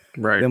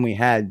 than we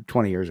had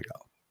 20 years ago.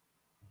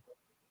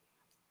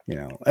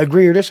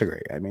 Agree or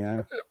disagree? I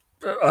mean,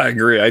 I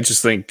agree. I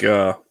just think,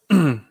 I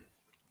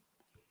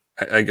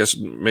guess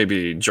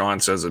maybe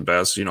John says it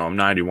best. I'm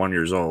 91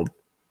 years old.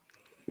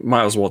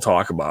 Might as well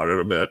talk about it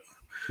a bit.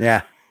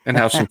 Yeah. And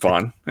have some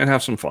fun. And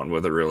have some fun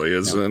with it, really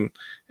is. Yeah.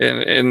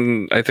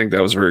 And I think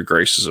that was very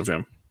gracious of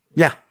him.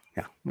 Yeah.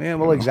 Yeah. Yeah.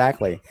 Well,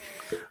 exactly.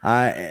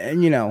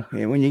 And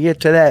when you get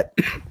to that,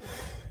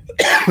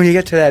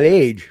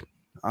 age,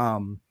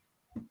 what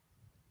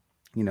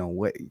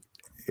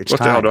the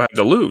hell do I have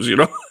to lose?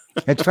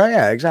 It's right.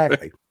 Yeah,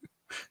 exactly.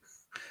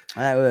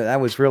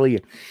 That was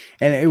really,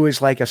 and it was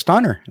like a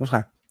stunner. It was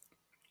like,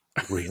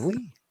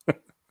 really?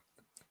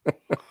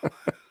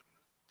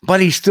 But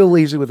he still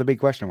leaves it with a big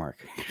question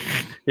mark.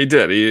 He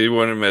did. He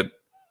wouldn't admit.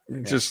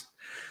 Just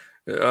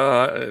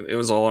it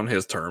was all on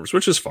his terms,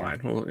 which is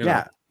fine. Well,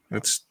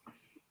 it's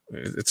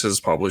his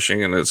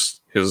publishing and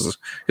it's his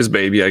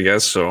baby, I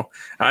guess. So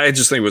I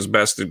just think it was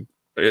best to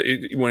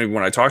when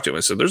I talked to him, I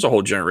said, "There's a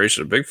whole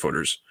generation of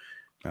Bigfooters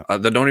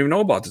that don't even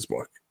know about this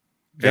book."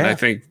 And I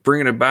think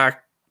bringing it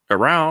back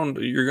around,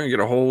 you're going to get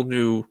a whole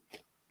new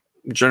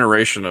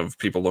generation of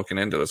people looking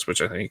into this,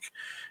 which I think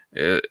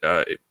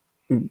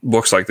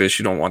books like this,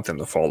 you don't want them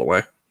to fall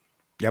away.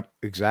 Yep,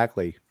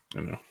 exactly.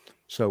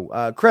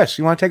 So, Chris,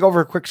 you want to take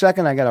over a quick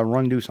second? I got to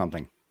run do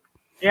something.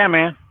 Yeah,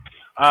 man.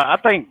 I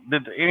think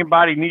that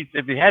anybody needs,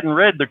 if you hadn't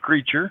read The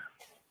Creature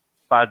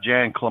by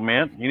Jan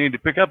Clement, you need to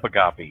pick up a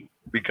copy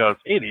because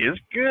it is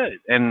good.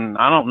 And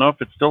I don't know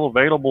if it's still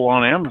available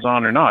on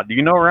Amazon or not. Do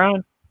you know,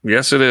 Ryan?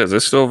 Yes, it is.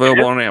 It's still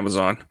available on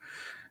Amazon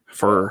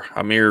for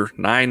a mere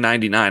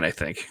 $9.99, I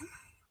think.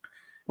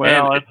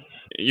 Well,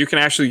 you can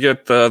actually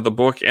get the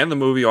book and the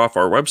movie off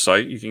our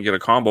website. You can get a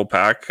combo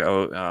pack,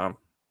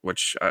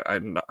 which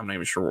I'm not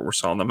even sure what we're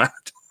selling them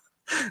at.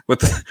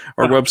 But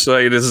our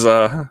website is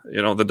the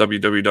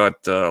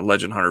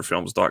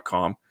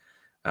www.legendhunterfilms.com.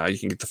 You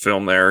can get the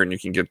film there, and you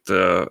can get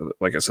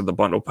like I said, the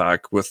bundle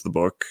pack with the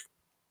book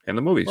and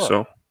the movie.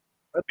 So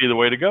that'd be the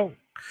way to go.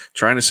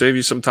 Trying to save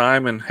you some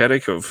time and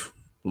headache of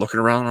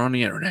looking around on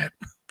the internet.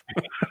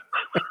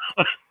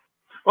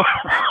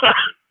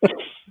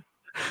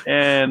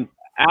 And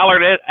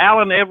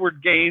Alan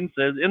Edward Gaines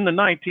says in the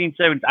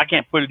 1970s. I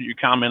can't put your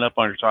comment up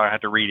on here, so I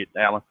have to read it,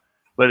 Alan.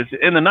 But it's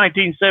in the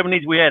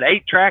 1970s. We had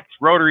 8 tracks,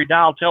 rotary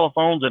dial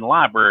telephones, and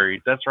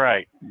libraries. That's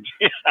right.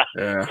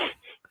 Yeah.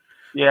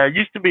 Yeah, it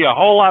used to be a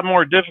whole lot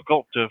more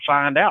difficult to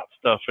find out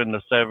stuff in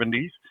the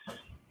 70s.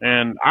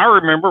 And I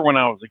remember when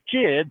I was a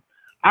kid,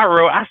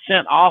 I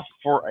sent off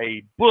for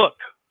a book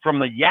from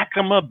the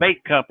Yakima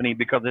Bait Company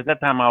because at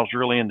that time I was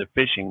really into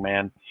fishing,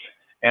 man.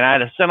 And I had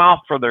to send off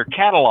for their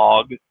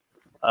catalog.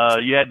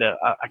 You had to,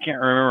 I can't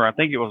remember, I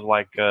think it was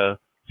like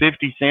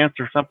 50 cents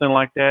or something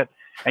like that.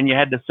 And you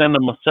had to send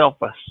them a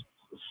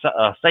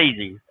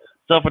SAISI,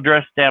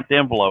 self-addressed stamped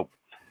envelope,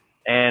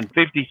 and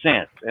 50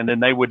 cents. And then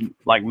they would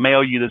like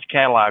mail you this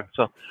catalog.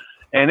 So,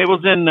 and it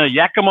was in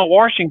Yakima,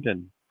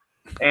 Washington.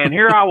 And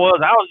here I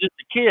was just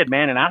a kid,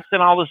 man. And I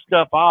sent all this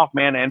stuff off,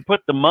 man, and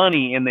put the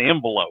money in the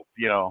envelope,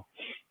 you know.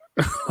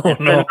 Oh,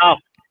 no.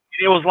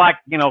 It was like,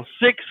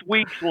 6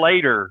 weeks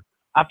later,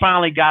 I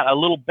finally got a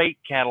little bait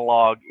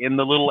catalog in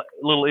the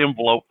little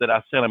envelope that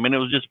I sent them. And it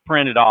was just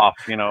printed off,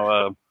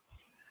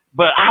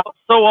 but I was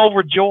so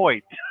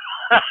overjoyed.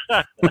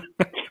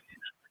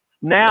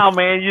 Now,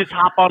 man, you just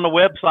hop on the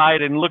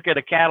website and look at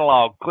a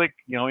catalog, click,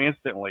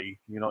 instantly.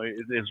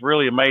 It's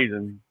really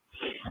amazing.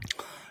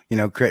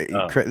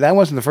 That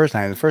wasn't the first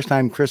time. The first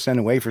time Chris sent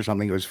away for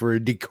something, it was for a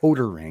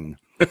decoder ring.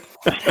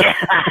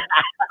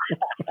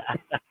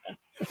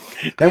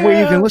 That way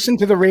you can listen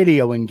to the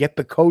radio and get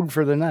the code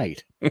for the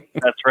night.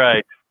 That's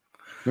right.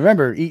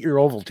 Remember, eat your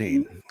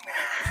Ovaltine.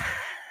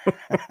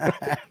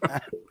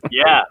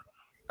 Yeah.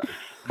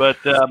 But,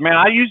 man,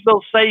 I use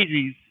those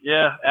SAISIs.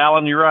 Yeah,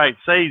 Alan, you're right.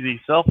 SAISI,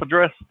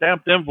 self-addressed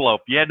stamped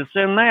envelope. You had to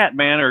send that,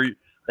 man, or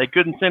they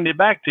couldn't send it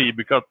back to you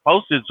because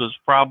postage was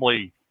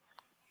probably,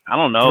 I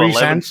don't know, 3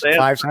 11 cents,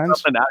 5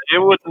 cents. It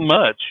wasn't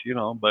much,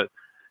 but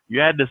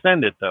you had to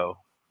send it, though.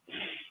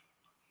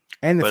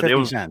 And the But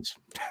 50 cents.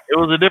 It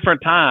was a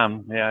different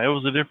time. Yeah, it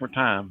was a different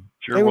time.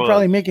 Sure They were was.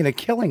 probably making a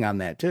killing on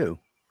that, too.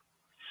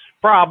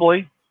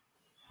 Probably.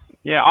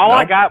 Yeah, all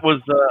I got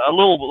was a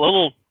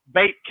little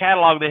bait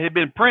catalog that had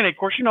been printed. Of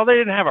course, they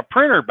didn't have a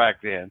printer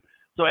back then.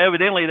 So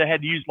evidently they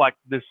had to use like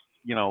this,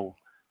 the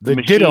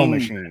Ditto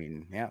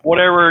machine. Yeah.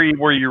 Whatever,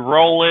 where you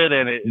roll it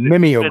and it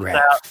Mimeograph. spits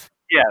out.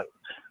 Yeah.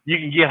 You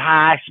can get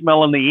high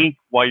smelling the ink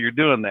while you're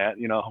doing that.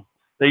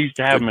 They used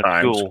to have Good them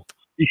times. at school.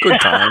 Good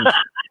times.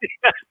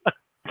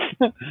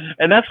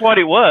 And that's what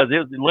it was. It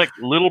was like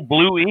little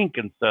blue ink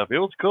and stuff. It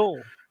was cool.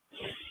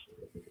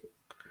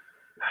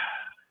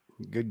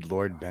 Good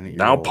Lord, Bennett.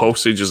 Now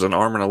postage is an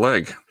arm and a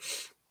leg.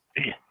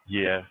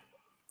 Yeah.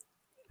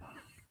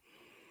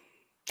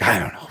 I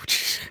don't know.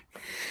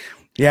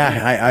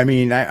 Yeah, I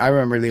mean, I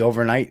remember the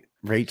overnight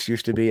rates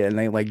used to be, and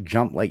they like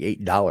jumped like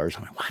 $8.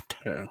 I'm like, what?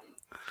 Yeah.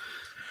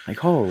 Like,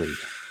 holy.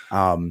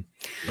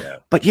 Yeah.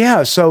 But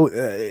yeah, so.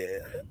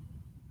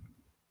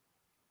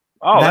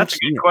 That's a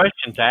good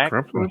question, Tack.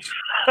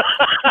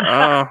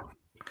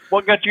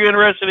 What got you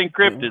interested in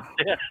cryptids?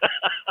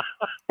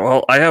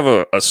 Well, I have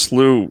a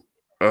slew,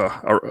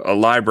 a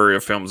library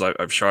of films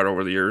I've shot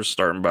over the years,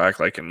 starting back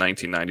like in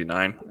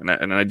 1999,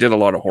 and I did a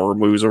lot of horror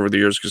movies over the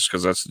years just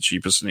because that's the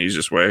cheapest and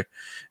easiest way,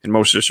 and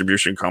most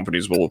distribution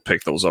companies will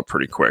pick those up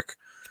pretty quick.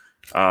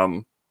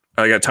 I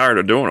got tired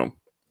of doing them,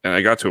 and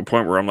I got to a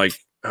point where I'm like,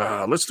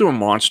 let's do a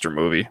monster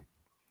movie.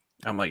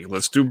 I'm like,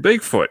 let's do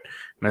Bigfoot,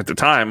 and at the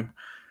time,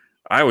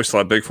 I always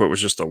thought Bigfoot was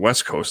just a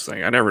West Coast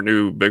thing. I never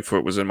knew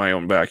Bigfoot was in my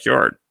own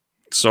backyard.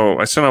 So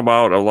I sent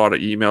about a lot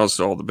of emails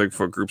to all the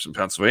Bigfoot groups in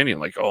Pennsylvania,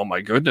 like, oh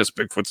my goodness,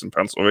 Bigfoot's in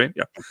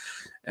Pennsylvania.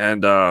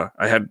 And I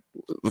had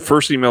the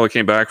first email that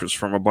came back was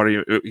from a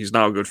buddy. He's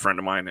now a good friend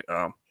of mine.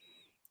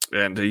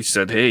 And he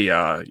said, hey,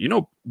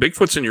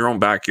 Bigfoot's in your own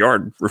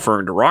backyard,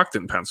 referring to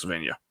Rockton,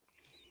 Pennsylvania.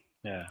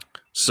 Yeah.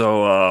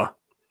 So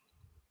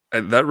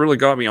that really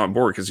got me on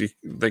board because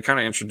they kind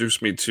of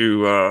introduced me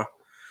to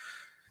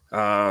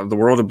the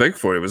world of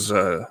Bigfoot. It was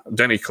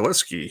Denny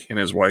Kaliski and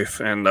his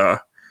wife. And I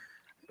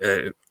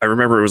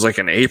remember it was like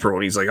in April,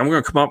 and he's like, I'm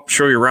going to come up,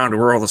 show you around to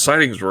where all the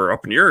sightings were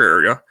up in your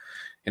area.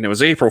 And it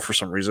was April for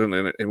some reason,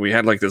 and we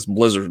had like this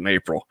blizzard in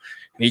April.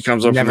 And he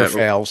comes up. Never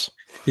fails.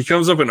 He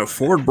comes up in a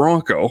Ford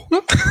Bronco.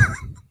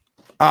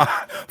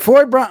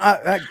 Ford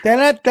Bronco.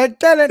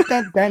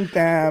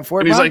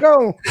 Ford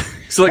Bronco.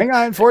 He's like, hang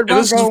on, Ford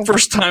Bronco. This is the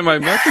first time I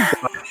met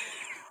the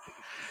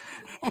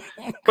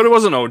guy. But it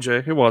wasn't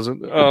OJ. It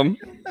wasn't.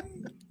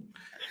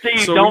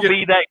 Steve, so don't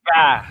be that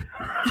guy.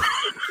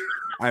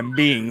 I'm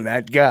being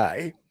that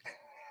guy.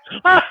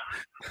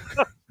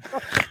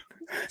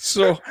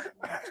 So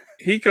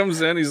he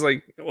comes in. He's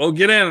like, well,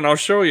 get in and I'll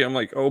show you. I'm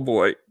like, oh,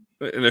 boy.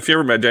 And if you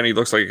ever met Denny, he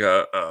looks like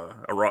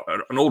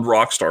an old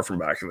rock star from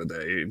back in the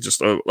day,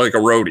 just like a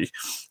roadie.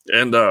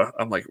 And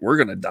I'm like, we're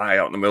going to die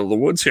out in the middle of the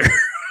woods here.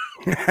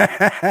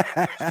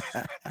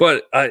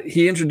 But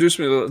he introduced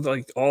me to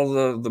like all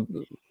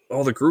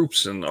the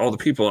groups and all the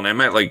people, and I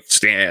met like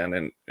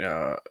Stan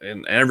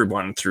and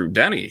everyone through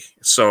Denny.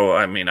 So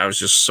I mean, I was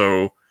just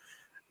so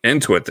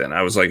into it then.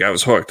 I was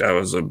hooked. I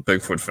was a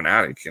Bigfoot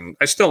fanatic, and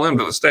I still am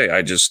to this day.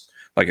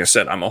 like I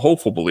said, I'm a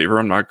hopeful believer.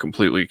 I'm not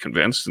completely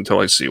convinced until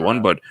I see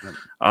one, but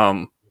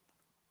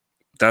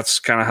that's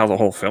kind of how the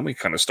whole filming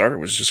kind of started,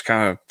 was just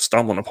kind of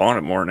stumbling upon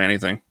it more than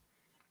anything.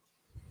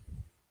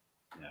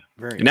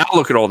 Now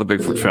look at all the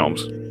Bigfoot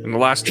films in the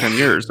last 10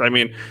 years. I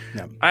mean,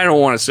 I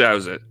don't want to say I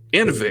was an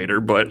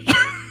innovator, but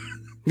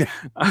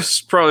I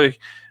was probably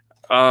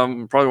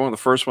one of the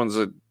first ones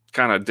that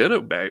kind of did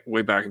it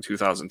way back in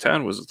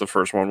 2010. Was the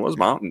first one was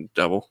Mountain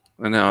Devil,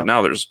 and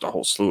now there's a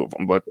whole slew of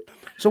them. But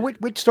so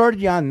which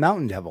started you on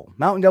Mountain Devil?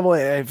 Mountain Devil,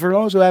 for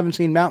those who haven't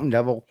seen Mountain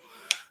Devil,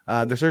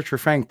 The Search for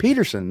Frank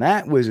Peterson,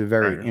 that was a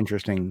very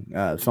interesting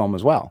film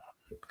as well.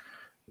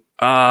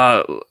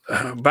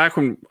 Back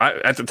when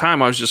at the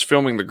time I was just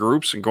filming the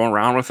groups and going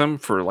around with them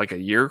for like a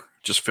year,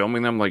 just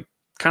filming them, like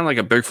kind of like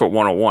a Bigfoot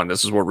 101.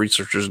 This is what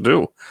researchers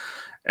do.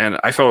 And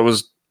I felt it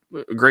was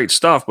great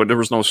stuff, but there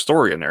was no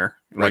story in there.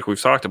 Like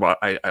we've talked about,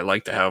 I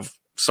like to have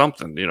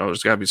something,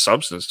 there's gotta be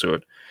substance to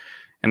it.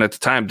 And at the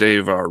time,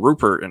 Dave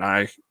Rupert and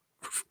I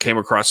came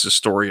across this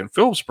story in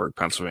Phillipsburg,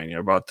 Pennsylvania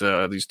about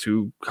these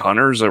two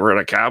hunters that were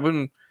at a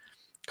cabin,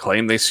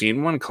 claimed they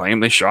seen one,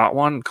 claimed they shot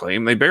one,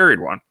 claimed they buried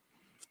one.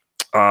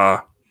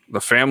 The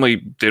family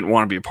didn't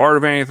want to be a part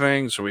of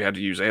anything, so we had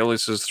to use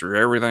aliases through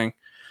everything.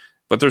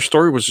 But their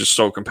story was just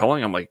so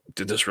compelling. I'm like,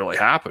 did this really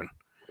happen?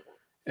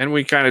 And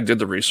we kind of did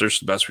the research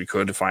the best we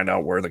could to find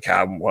out where the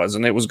cabin was,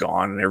 and it was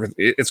gone and everything.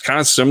 It's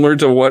kind of similar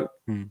to what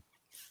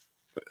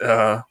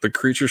the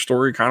creature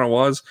story kind of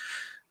was.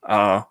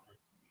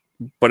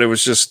 But it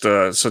was just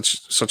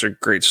such a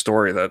great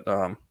story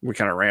that we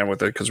kind of ran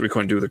with it because we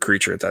couldn't do the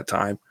creature at that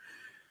time.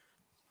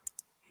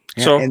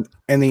 Yeah, so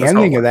and the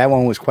ending of that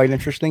one was quite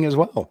interesting as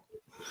well.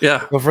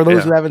 Yeah. But for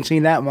those who haven't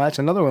seen that one, that's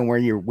another one where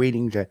you're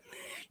waiting to,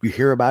 you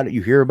hear about it,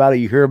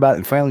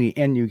 and finally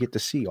end, you get to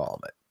see all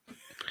of it.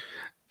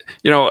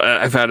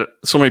 I've had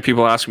so many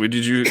people ask me,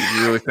 did you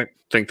really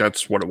think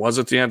that's what it was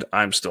at the end?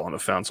 I'm still on the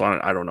fence on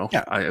it. I don't know.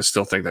 Yeah. I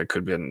still think that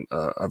could have been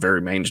a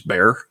very manged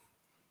bear.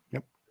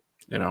 Yep.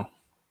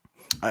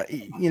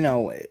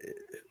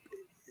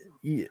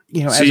 See,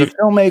 as a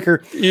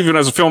filmmaker, even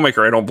as a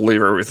filmmaker, I don't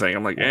believe everything.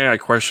 I'm like, I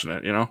question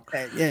it,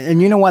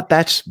 And you know what?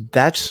 That's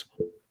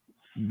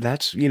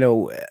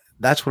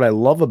what I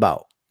love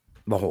about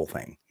the whole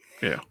thing.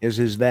 Yeah.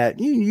 Is that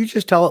you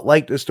just tell it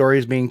like the story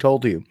is being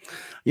told to you.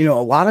 A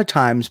lot of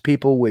times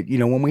people would,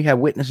 when we have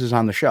witnesses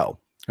on the show,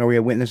 or we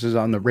have witnesses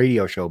on the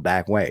radio show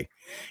back way,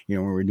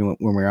 when we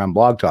were on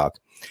Blog Talk,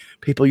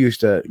 people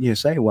used to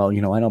say, well,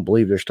 I don't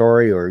believe their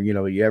story, or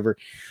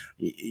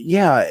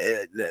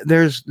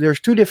there's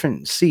two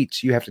different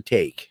seats you have to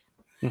take.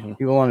 Mm-hmm.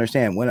 People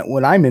understand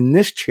when I'm in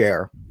this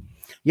chair.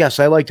 Yes,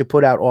 I like to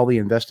put out all the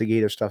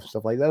investigative stuff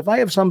like that. If I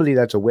have somebody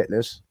that's a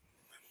witness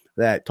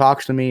that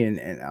talks to me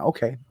and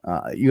okay,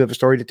 you have a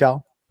story to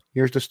tell,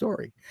 here's the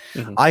story.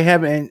 Mm-hmm.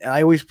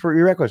 I always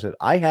prerequisite,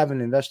 I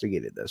haven't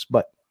investigated this,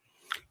 but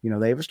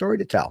they have a story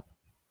to tell.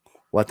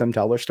 Let them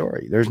tell their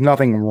story. There's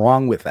nothing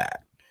wrong with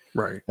that.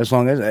 Right. As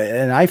long as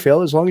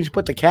you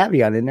put the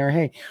caveat in there,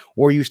 hey,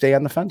 or you stay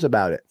on the fence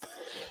about it.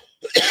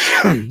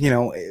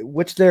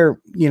 What's there,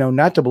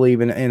 not to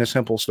believe in a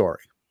simple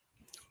story.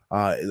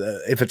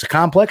 If it's a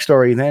complex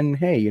story, then,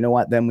 hey, you know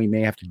what? Then we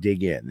may have to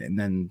dig in. And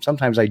then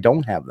sometimes I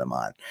don't have them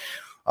on.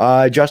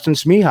 Justin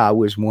Smeha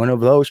was one of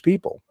those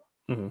people.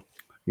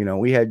 Mm-hmm.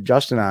 We had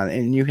Justin on,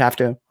 and you have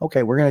to,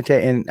 okay, we're going to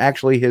take, and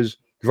actually his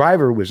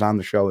driver was on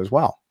the show as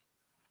well.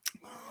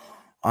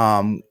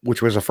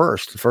 Which was the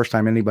first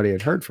time anybody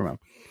had heard from him.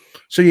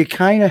 So you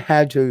kind of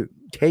had to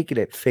take it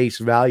at face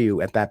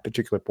value at that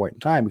particular point in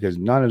time, because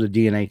none of the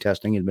DNA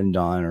testing had been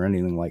done or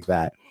anything like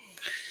that.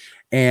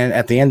 And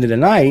at the end of the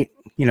night,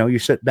 you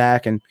sit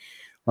back and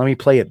let me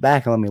play it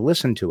back and let me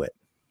listen to it.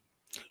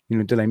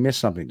 Did I miss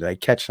something? Did I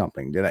catch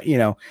something? Did I,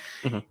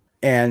 mm-hmm.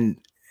 And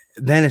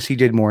then as he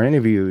did more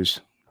interviews,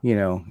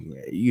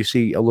 you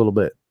see a little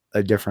bit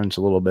a difference,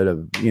 a little bit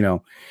of,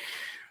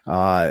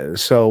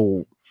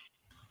 so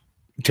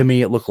to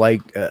me, it looked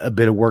like a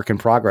bit of work in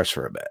progress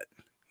for a bit.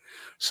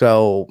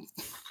 So,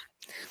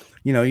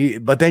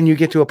 but then you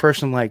get to a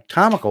person like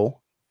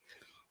Tomical,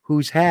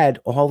 who's had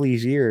all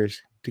these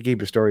years to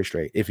keep a story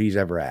straight, if he's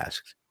ever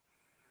asked.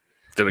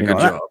 Did a good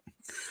job.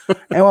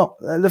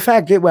 And the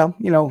fact is,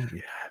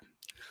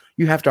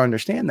 you have to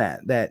understand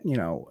that,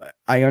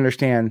 I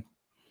understand,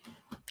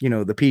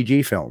 the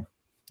PG film,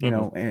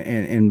 mm-hmm.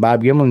 and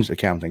Bob Gimlin's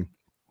accounting.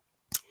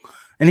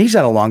 And he's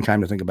had a long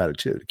time to think about it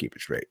too, to keep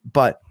it straight.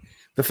 But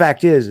the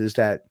fact is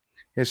that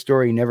his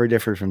story never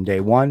differed from day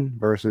one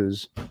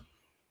versus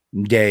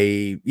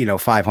day,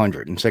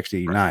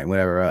 569,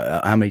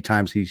 whatever, how many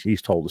times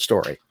he's told the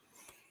story,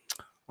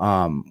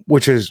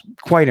 which is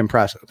quite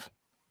impressive.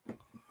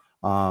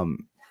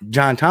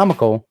 John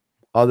Tomical,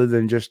 other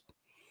than just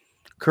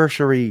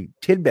cursory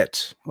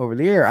tidbits over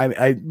the air,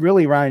 I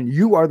really, Ryan,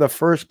 you are the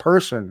first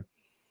person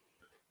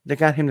that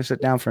got him to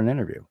sit down for an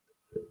interview.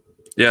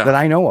 Yeah. That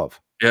I know of.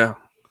 Yeah.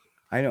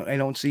 I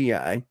don't see,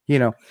 I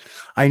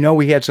know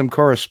we had some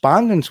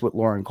correspondence with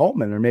Lauren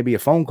Coleman, or maybe a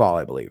phone call,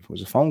 I believe. It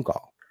was a phone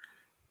call.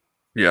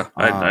 Yeah.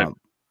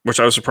 Which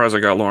I was surprised I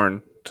got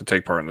Lauren to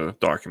take part in the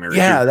documentary.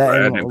 Yeah, too. that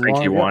I and didn't think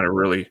he long- wanted to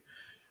really,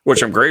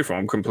 which I'm grateful.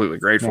 I'm completely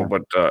grateful. Yeah.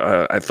 But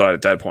I thought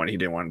at that point he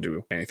didn't want to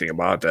do anything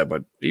about that.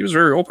 But he was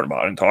very open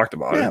about it and talked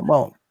about Yeah, it.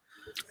 well,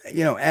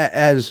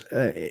 as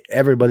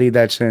everybody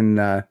that's in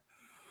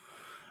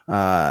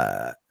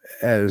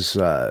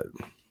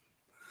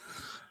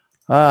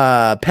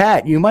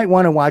Pat, you might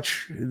want to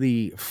watch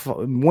the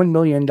 $1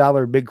 million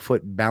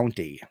Bigfoot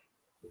bounty.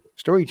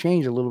 Story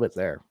changed a little bit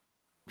there.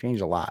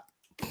 Changed a lot.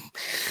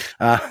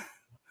 Yeah,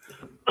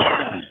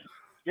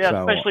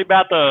 So- especially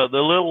about the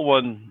little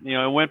one. You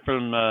know, it went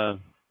from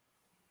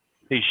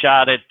he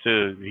shot it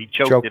to he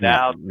choked it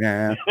out.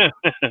 Yeah.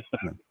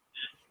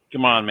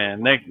 Come on,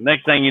 man.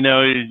 Next thing you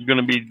know, he's going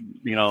to be,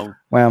 you know,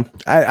 Well,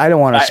 I don't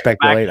want to back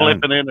speculate.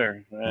 flipping in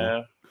there.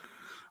 Yeah.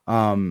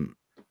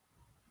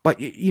 But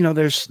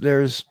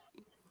there's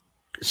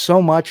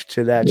so much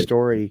to that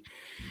story,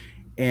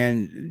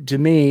 and to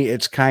me,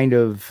 it's kind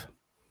of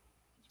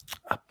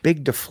a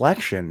big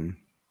deflection.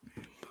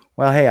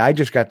 Well, hey, I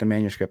just got the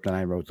manuscript and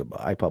I wrote the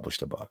book. I published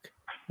the book.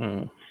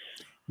 Hmm.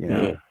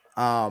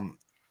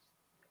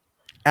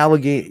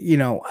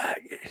 Allegate.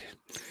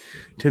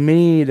 To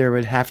me, there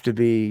would have to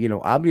be,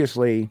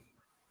 obviously,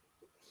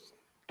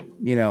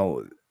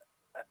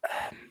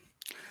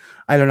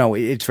 I don't know.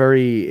 It's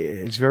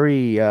very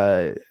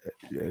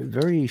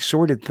very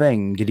sordid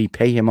thing. Did he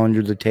pay him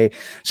under the table?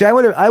 See, I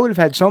would have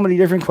had so many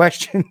different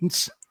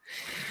questions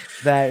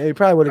that it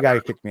probably would have got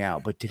to kick me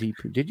out. But did you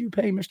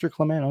pay Mr.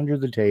 Clement under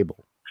the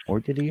table, or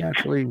did he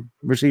actually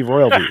receive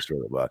royalties for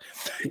the book?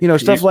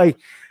 Stuff like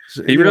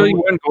He really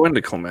wouldn't go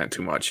into Clement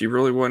too much. He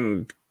really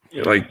wouldn't.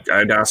 Like,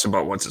 I'd ask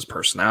about what's his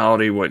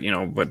personality, but he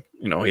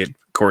had,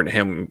 according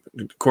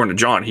to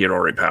John, he had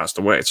already passed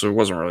away, so it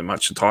wasn't really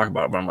much to talk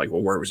about. But I'm like,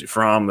 well, where was he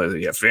from? Did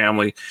he have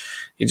family?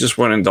 He just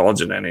wouldn't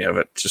indulge in any of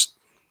it. Just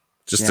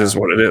is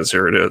what it is.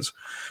 Here it is.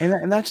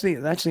 And that's the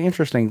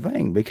interesting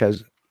thing,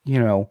 because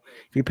if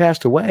he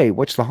passed away,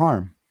 what's the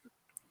harm?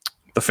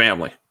 The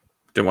family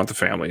didn't want the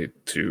family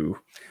to.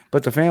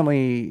 But the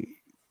family,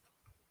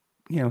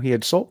 he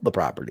had sold the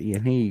property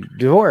and he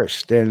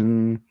divorced,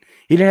 and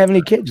he didn't have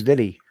any kids, did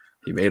he?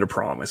 He made a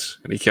promise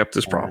and he kept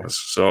his promise.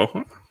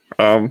 So,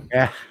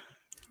 yeah,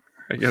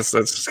 I guess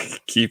that's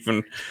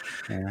keeping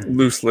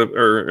loose lip,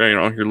 or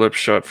your lips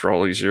shut for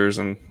all these years,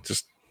 and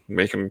just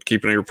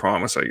keeping your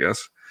promise, I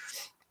guess.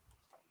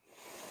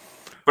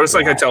 But it's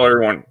like I tell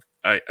everyone,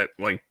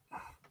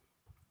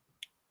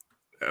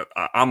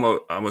 I'm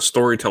a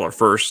storyteller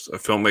first, a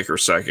filmmaker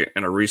second,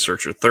 and a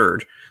researcher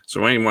third.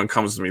 So when anyone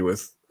comes to me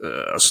with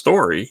a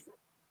story,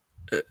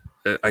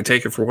 I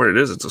take it for what it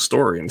is. It's a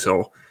story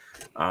until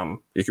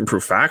you can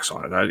prove facts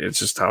on it. It's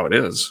just how it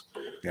is.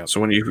 Yep.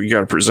 So when you got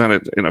to present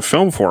it in a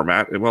film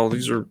format, well,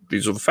 these are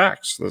the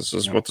facts. This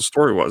is what the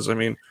story was. I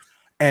mean,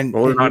 and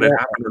whether or not it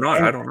happened or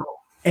not, I don't know.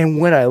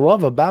 And what I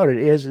love about it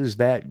is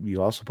that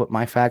you also put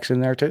my facts in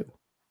there too.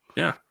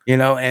 Yeah.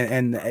 That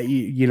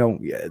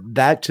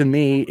to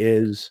me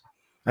is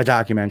a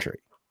documentary.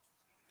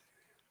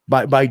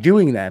 By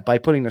doing that, by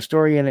putting the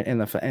story in it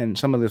and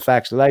some of the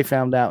facts that I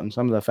found out and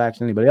some of the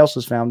facts anybody else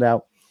has found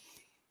out,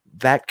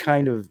 that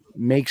kind of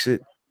makes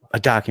it a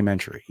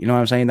documentary. You know what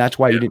I'm saying? That's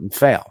why you didn't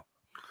fail.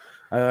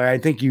 I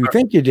think you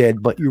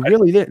did, but you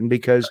really didn't,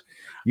 because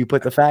you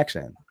put the facts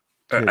in.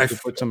 To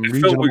put some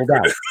reasonable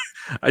doubt.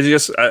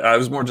 I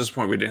was more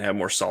disappointed we didn't have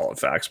more solid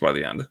facts by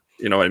the end.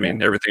 You know what I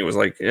mean? Everything was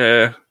like,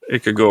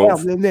 it could go.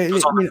 It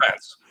was on the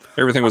fence.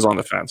 Everything was on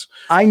the fence.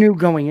 I knew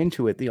going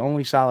into it, the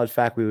only solid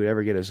fact we would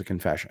ever get is a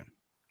confession.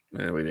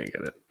 And we didn't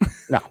get it.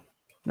 No,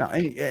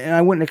 and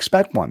I wouldn't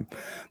expect one.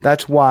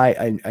 That's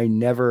why I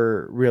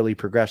never really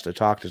progressed to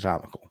talk to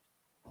Topical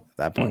at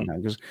that point,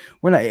 because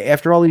we're not.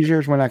 After all these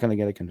years, we're not going to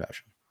get a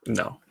confession.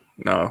 No,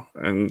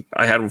 and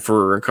I had him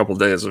for a couple of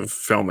days of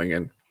filming,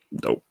 and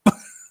nope.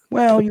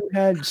 Well, you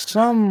had a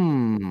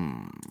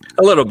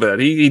little bit.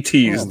 He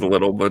teased a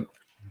little, but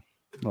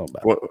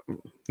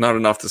not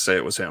enough to say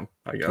it was him,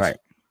 I guess. Right.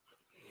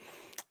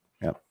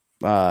 Yep.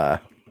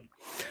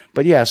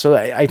 But yeah, so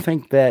I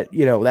think that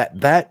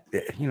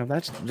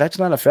that's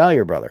not a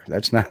failure, brother.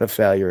 That's not a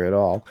failure at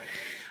all.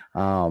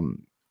 The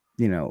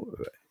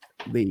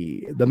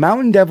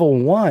Mountain Devil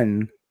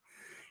one,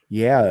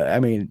 I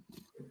mean,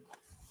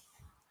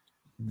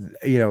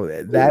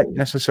 that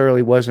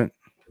necessarily wasn't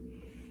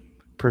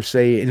per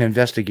se an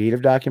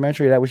investigative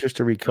documentary. That was just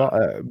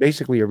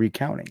basically a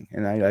recounting,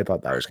 and I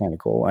thought that was kind of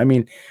cool. I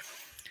mean,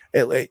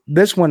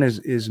 this one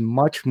is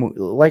much more,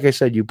 like I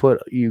said, you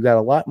got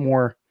a lot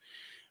more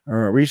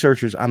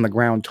researchers on the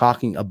ground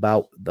talking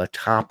about the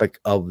topic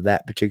of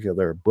that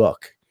particular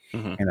book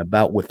and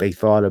about what they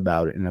thought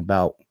about it and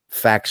about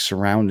facts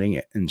surrounding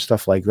it and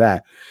stuff like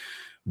that.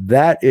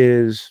 That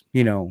is,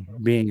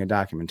 being a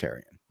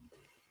documentarian.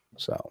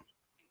 So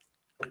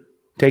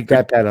take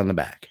that pat on the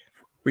back.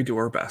 We do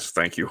our best.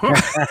 Thank you.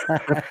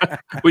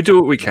 We do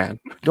what we can.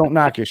 Don't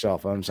knock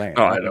yourself. I'm saying.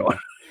 Oh, I know.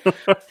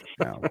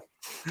 No.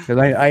 Because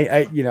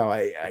I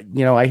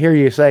hear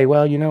you say,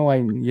 well, I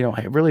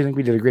really think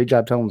we did a great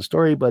job telling the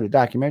story, but a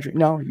documentary,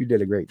 no, you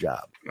did a great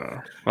job.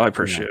 Well, I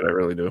appreciate it. I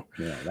really do.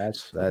 Yeah,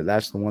 that's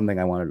the one thing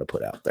I wanted to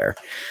put out there.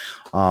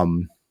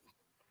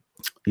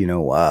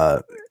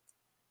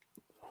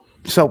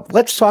 So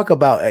let's talk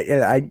about.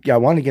 I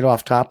want to get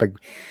off topic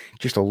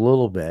just a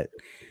little bit,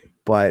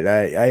 but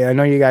I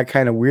know you got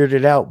kind of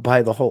weirded out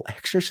by the whole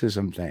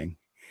exorcism thing.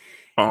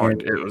 Oh,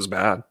 it was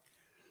bad.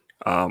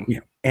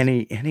 And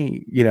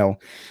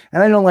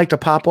I don't like to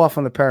pop off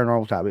on the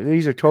paranormal topic.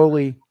 These are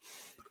totally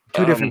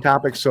two different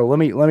topics. So let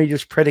me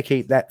just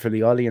predicate that for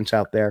the audience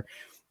out there,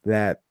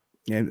 that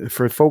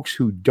for folks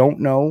who don't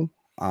know,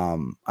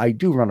 I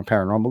do run a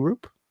paranormal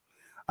group.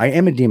 I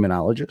am a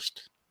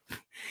demonologist,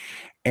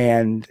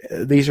 and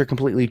these are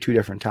completely two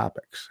different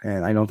topics.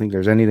 And I don't think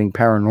there's anything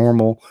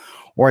paranormal,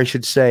 or I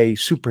should say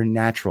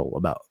supernatural,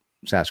 about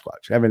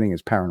Sasquatch. Everything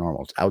is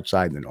paranormal. It's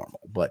outside the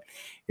normal, but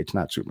it's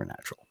not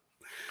supernatural.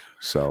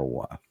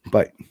 So,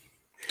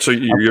 so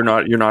you're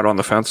not on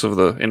the fence of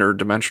the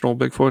interdimensional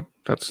Bigfoot?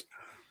 That's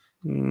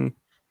on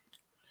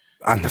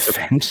the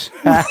fence.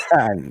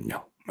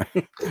 No,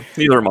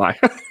 neither am I.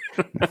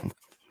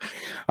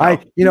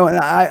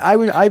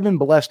 I've been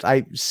blessed.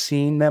 I've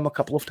seen them a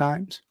couple of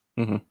times,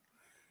 and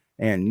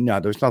no,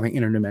 there's nothing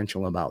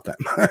interdimensional about them.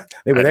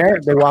 They were there,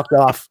 they walked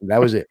off.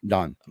 That was it.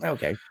 Done.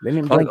 Okay, they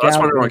didn't blink That's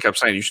out. what everyone kept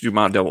saying. You should do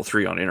Mount Devil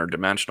 3 on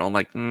interdimensional. I'm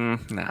like,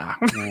 nah.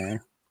 Yeah.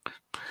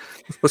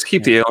 Let's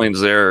keep the aliens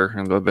there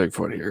and the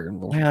Bigfoot here.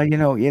 Well,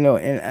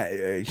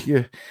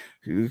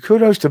 and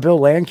kudos to Bill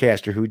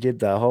Lancaster, who did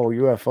the whole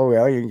UFO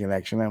alien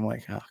connection. I'm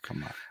like, oh,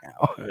 come on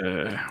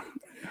now.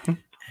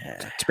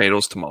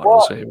 Tomatoes,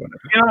 Well, say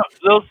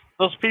whatever.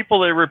 Those people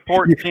that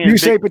report seeing You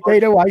say Bigfoot-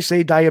 potato, I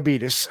say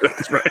diabetes.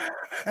 That's right.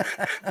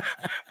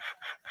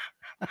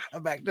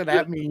 Back to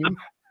that meme.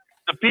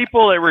 The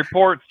people that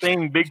report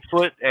seeing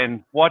Bigfoot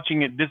and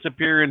watching it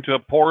disappear into a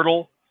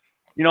portal,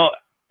 I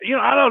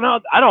don't know.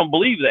 I don't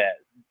believe that,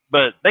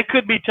 but they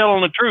could be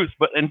telling the truth.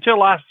 But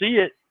until I see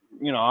it,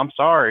 I'm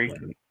sorry.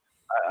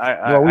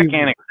 I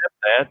can't accept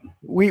that.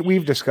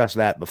 We've discussed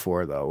that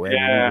before, though. And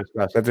Yeah. we've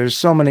discussed that there's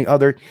so many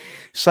other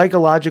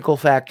psychological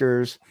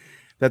factors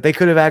that they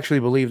could have actually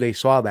believed they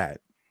saw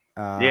that.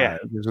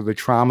 Because of the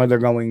trauma they're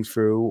going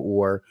through,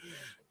 or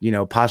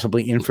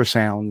possibly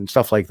infrasound and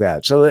stuff like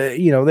that. So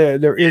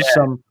there is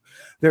some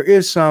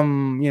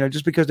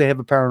just because they have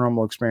a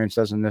paranormal experience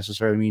doesn't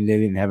necessarily mean they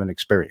didn't have an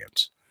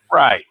experience.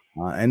 Right.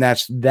 And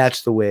that's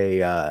the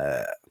way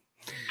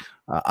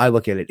I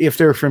look at it. If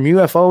they're from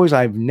UFOs,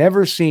 I've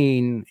never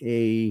seen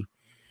we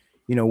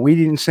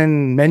didn't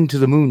send men to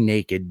the moon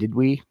naked, did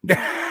we?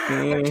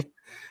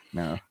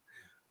 No.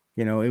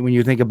 When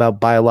you think about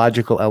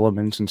biological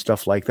elements and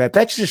stuff like that,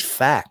 that's just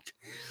fact.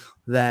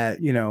 That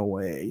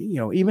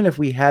even if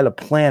we had a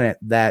planet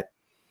that,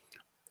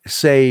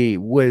 say,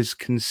 was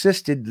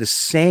consisted the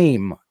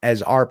same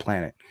as our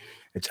planet,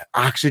 it's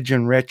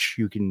oxygen rich,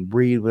 you can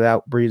breathe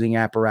without breathing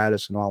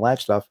apparatus and all that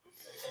stuff.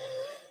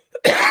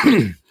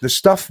 The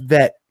stuff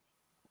that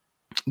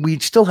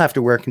we'd still have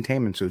to wear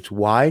containment suits.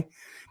 Why?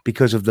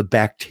 Because of the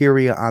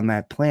bacteria on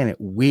that planet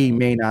we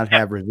may not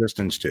have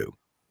resistance to.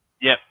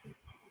 Yep.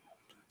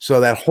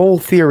 So that whole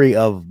theory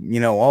of,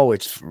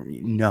 it's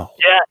no.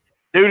 Yeah.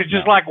 Dude, it's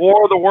just like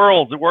War of the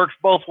Worlds. It works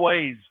both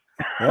ways.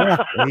 Yeah,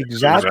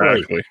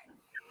 exactly.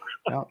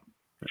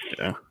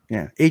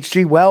 Yeah.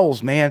 H.G.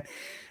 Wells, man.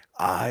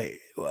 What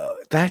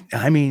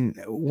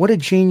a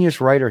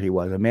genius writer he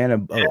was. A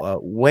man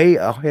way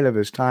ahead of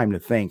his time to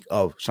think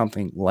of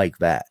something like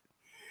that.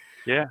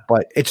 Yeah.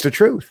 But it's the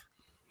truth.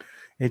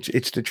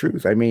 It's the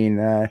truth.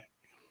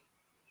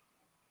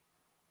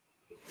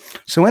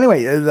 So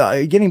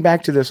anyway, getting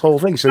back to this whole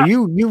thing. So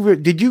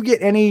did you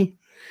get any?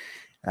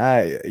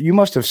 You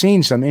must have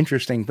seen some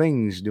interesting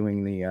things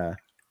doing the.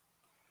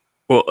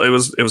 Well, it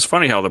was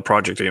funny how the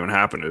project even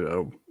happened.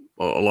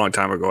 A long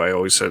time ago, I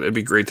always said it'd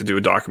be great to do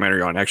a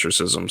documentary on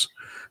exorcisms,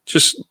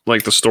 just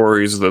like the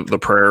stories, the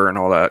prayer, and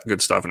all that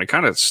good stuff. And it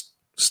kind of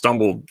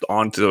stumbled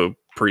onto a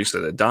priest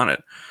that had done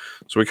it.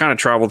 So we kind of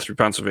traveled through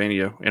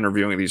Pennsylvania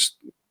interviewing these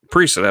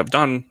priests that have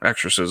done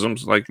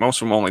exorcisms. Like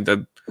most of them only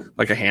did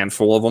like a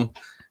handful of them.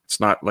 It's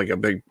not like a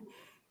big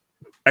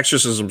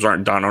exorcisms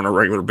aren't done on a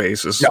regular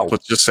basis. No.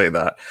 Let's just say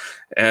that.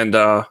 And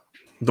the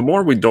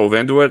more we dove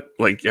into it,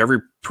 like every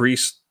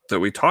priest that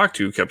we talked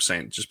to kept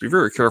saying, just be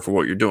very careful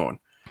what you're doing.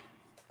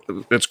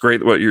 It's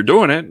great what you're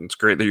doing it. It's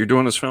great that you're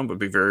doing this film, but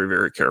be very,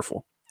 very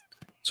careful.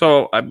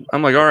 So I'm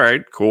like, all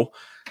right, cool.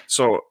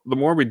 So the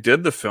more we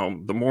did the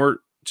film, the more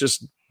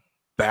just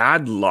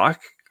bad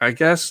luck, I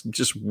guess,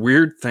 just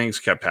weird things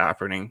kept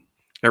happening.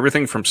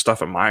 Everything from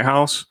stuff at my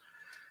house,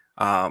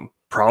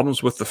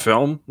 problems with the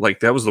film. Like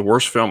that was the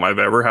worst film I've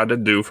ever had to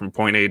do from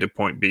point A to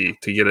point B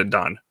to get it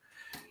done.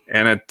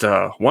 And at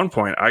one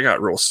point I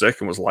got real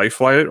sick and was life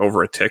flighted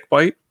over a tick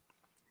bite.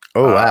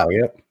 Oh, wow.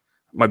 Yep.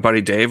 My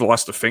buddy Dave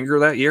lost a finger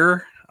that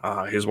year.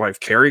 His wife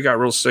Carrie got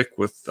real sick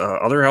with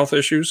other health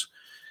issues.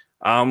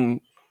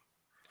 And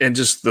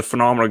just the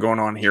phenomena going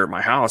on here at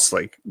my house,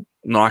 like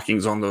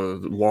knockings on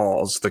the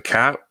walls. The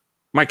cat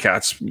my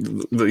cat's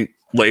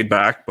laid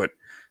back, but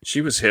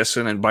she was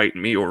hissing and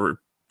biting me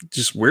over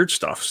just weird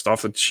stuff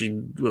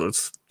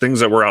that things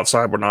that were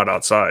outside were not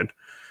outside.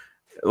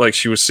 Like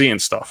she was seeing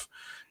stuff.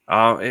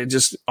 It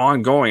just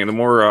ongoing. And the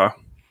more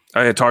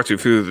I had talked to a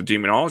few of the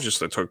demonologists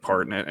that took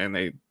part in it, and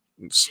a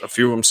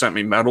few of them sent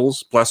me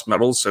medals, blessed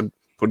medals, said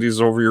put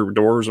these over your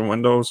doors and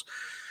windows.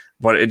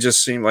 But it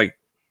just seemed like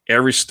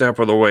every step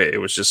of the way, it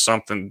was just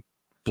something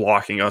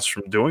blocking us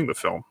from doing the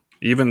film.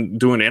 Even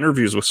doing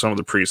interviews with some of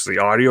the priests, the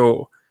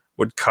audio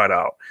would cut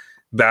out.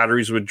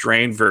 Batteries would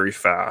drain very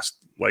fast.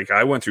 Like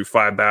I went through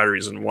 5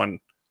 batteries in one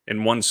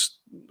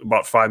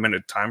about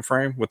 5-minute time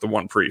frame with the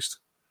one priest.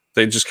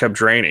 They just kept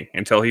draining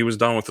until he was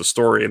done with the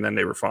story, and then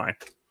they were fine.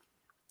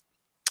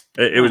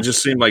 It would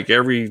just seem like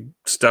every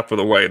step of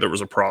the way there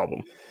was a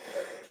problem.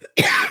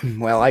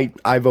 Well,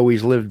 I've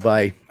always lived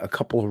by a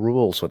couple of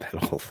rules with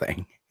that whole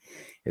thing.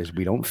 Is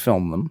we don't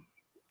film them.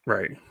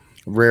 Right.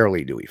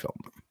 Rarely do we film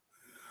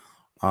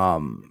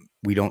them.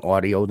 We don't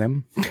audio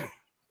them.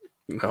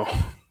 No.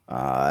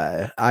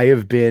 I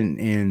have been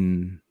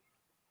in,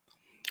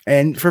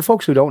 and for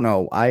folks who don't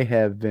know, I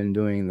have been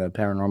doing the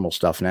paranormal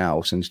stuff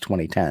now since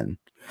 2010.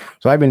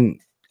 So I've been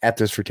at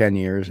this for 10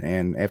 years,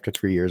 and after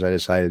 3 years, I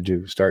decided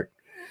to start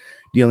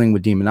dealing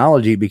with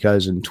demonology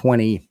because in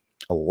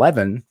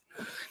 2011,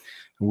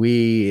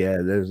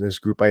 this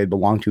group I had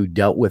belonged to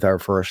dealt with our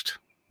first,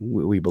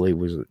 we believe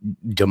was a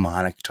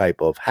demonic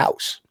type of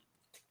house.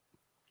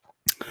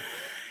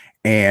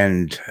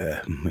 And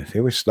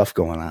there was stuff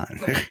going on.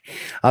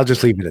 I'll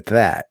just leave it at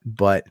that.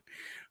 But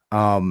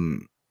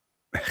the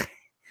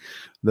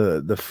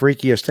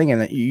freakiest thing,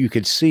 and you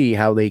could see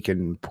how they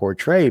can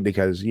portray,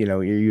 because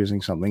you're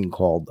using something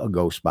called a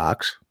ghost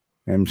box.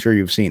 I'm sure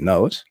you've seen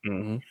those.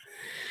 Mm-hmm.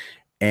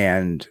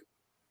 And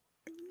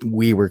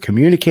we were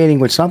communicating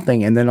with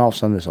something, and then all of a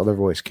sudden this other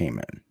voice came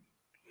in.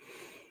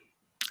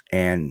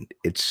 And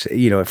it's,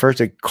 at first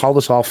they called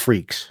us all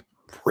freaks.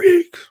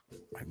 Freaks.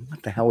 Like,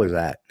 what the hell is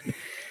that?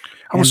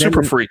 I'm a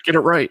super freak. Get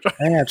it right.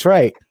 That's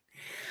right.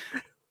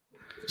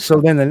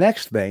 So then the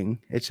next thing,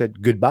 it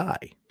said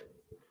goodbye.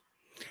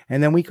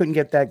 And then we couldn't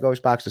get that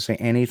ghost box to say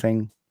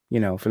anything,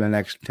 for the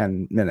next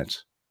 10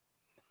 minutes.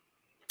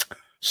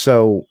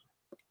 So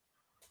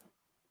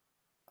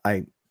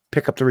I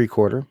pick up the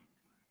recorder,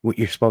 what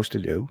you're supposed to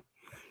do,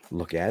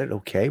 look at it.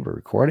 Okay, we're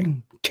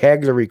recording.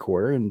 Tag the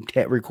recorder, and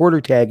recorder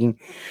tagging.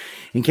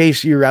 In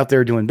case you're out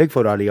there doing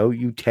Bigfoot audio,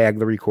 you tag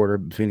the recorder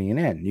beginning and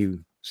end.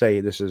 You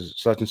say this is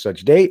such and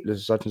such date, this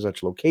is such and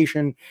such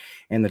location,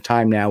 and the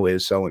time now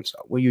is so and so.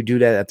 Well, you do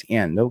that at the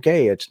end.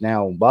 Okay, it's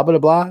now blah blah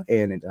blah,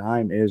 and the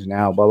time is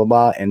now blah blah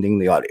blah, ending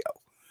the audio.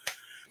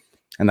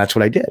 And that's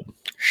what I did.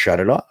 Shut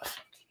it off.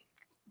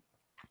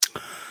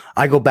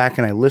 I go back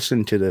and I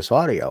listen to this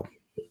audio,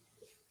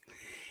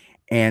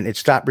 and it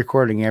stopped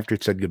recording after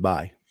it said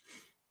goodbye.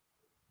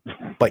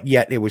 But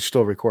yet it was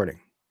still recording.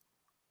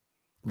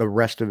 The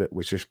rest of it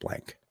was just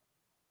blank.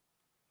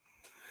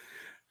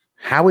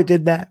 How it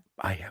did that,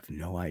 I have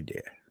no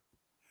idea.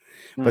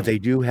 But they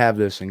do have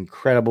this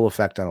incredible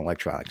effect on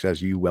electronics,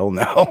 as you well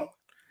know.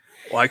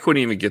 Well, I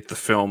couldn't even get the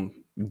film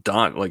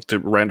done, like to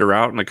render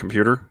out in the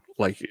computer.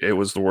 Like it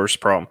was the worst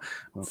problem.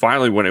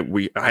 Finally,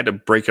 when I had to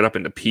break it up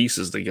into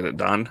pieces to get it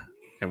done.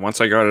 And once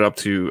I got it up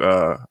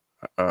to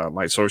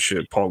my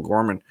associate Paul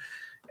Gorman,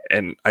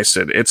 and I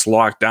said, it's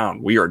locked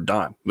down. We are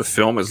done. The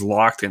film is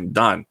locked and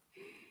done.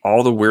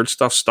 All the weird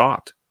stuff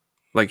stopped.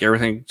 Like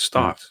everything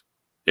stopped.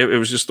 It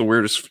was just the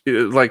weirdest.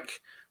 Like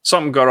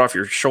something got off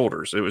your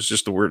shoulders. It was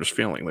just the weirdest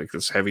feeling. Like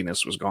this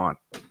heaviness was gone.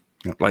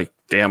 Like,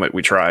 damn it,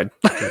 we tried.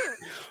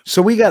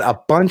 So we got a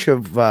bunch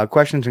of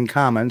questions and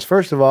comments.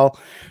 First of all,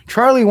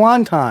 Charlie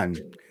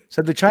Wonton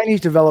said the Chinese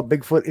developed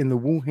Bigfoot in the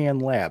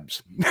Wuhan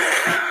labs.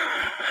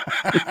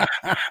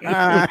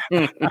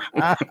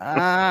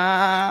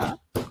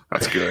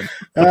 That's good.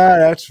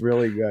 That's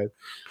really good.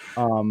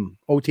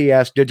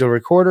 OTS digital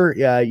recorder.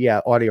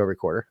 Yeah, audio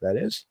recorder, that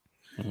is.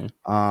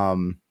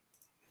 Mm-hmm.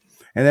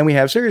 And then we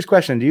have serious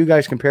question. Do you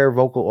guys compare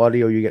vocal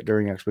audio you get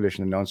during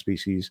expedition to known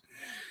species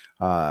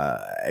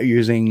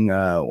using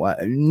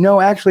no,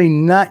 actually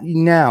not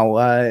now.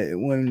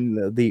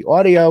 When the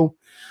audio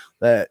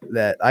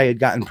that I had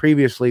gotten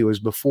previously was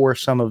before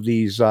some of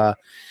these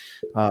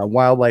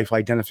wildlife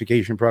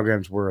identification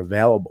programs were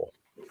available.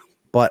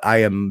 But I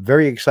am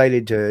very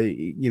excited to,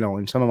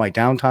 in some of my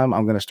downtime,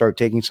 I'm going to start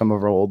taking some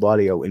of our old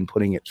audio and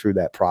putting it through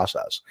that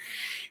process.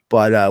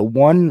 But I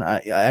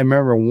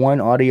remember one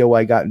audio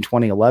I got in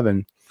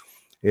 2011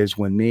 is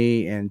when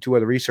me and 2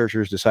 other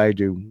researchers decided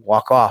to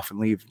walk off and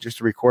leave just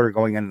a recorder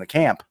going into the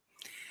camp.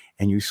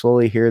 And you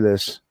slowly hear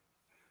this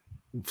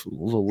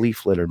little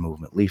leaf litter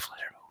movement.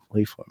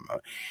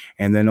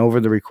 And then over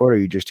the recorder,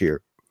 you just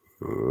hear,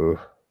 and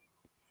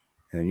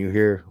then you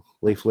hear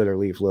leaf litter.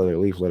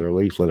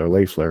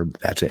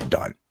 That's it,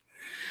 done.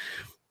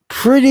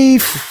 Pretty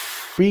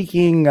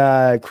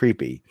freaking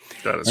creepy.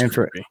 That is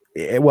creepy.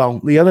 Well,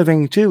 the other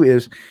thing too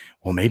is,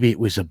 maybe it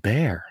was a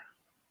bear.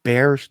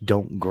 Bears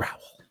don't growl.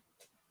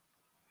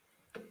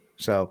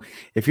 So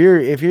if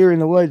you're in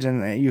the woods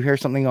and you hear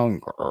something going,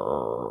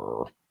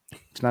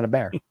 It's not a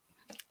bear.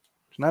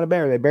 It's not a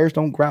bear. The bears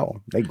don't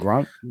growl. They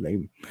grunt.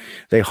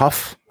 They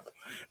huff.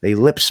 They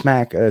lip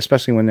smack,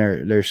 especially when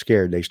they're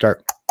scared. They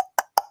start,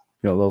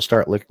 they'll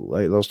start with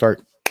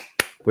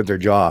their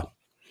jaw.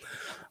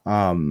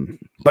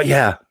 But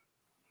yeah.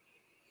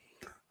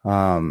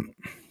 That's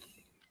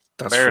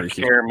Bears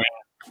freaky. scare me.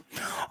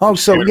 Oh,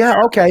 so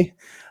yeah, okay.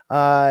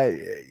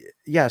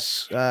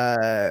 Yes.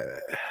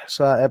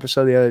 Saw an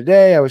episode the other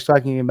day. I was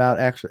talking about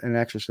an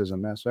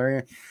exorcism.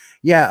 Sorry.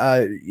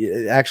 Yeah.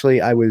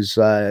 Actually, I was.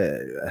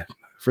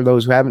 For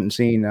those who haven't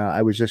seen,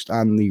 I was just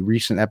on the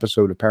recent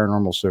episode of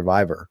Paranormal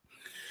Survivor,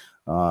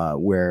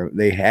 where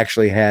they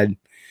actually had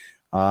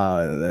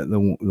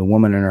the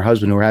woman and her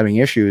husband who were having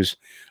issues.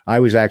 I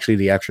was actually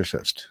the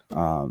exorcist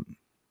to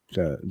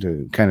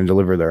kind of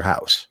deliver their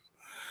house.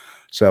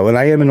 So, and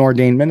I am an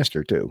ordained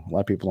minister too. A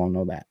lot of people don't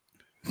know that.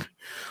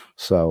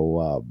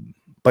 So,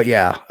 but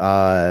yeah,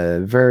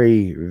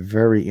 very,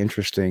 very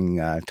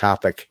interesting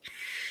topic.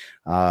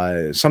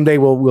 Someday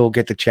we'll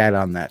get to chat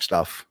on that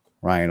stuff,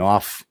 Ryan,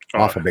 off a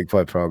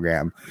Bigfoot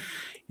program.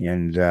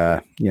 And,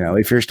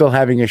 if you're still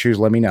having issues,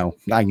 let me know.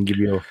 I can give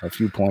you a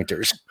few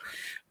pointers.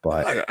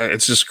 But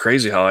it's just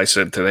crazy how I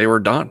said today we're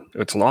done.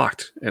 It's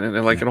locked, and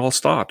it all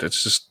stopped.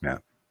 It's just,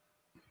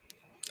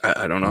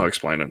 I don't know how to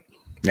explain it.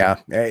 Yeah,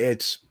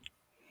 it's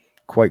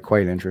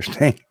quite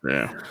interesting.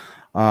 Yeah.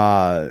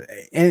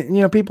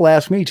 And people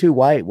ask me too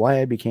why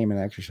I became an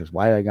exorcist,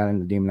 why I got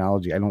into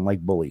demonology. I don't like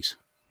bullies,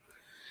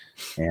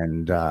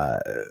 and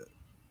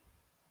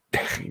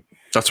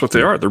that's what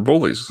they are. They're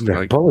bullies.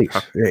 They're bullies.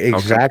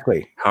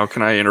 Exactly. How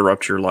can I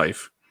interrupt your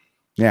life?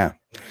 Yeah.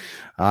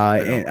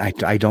 And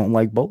I don't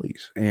like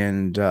bullies.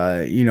 And,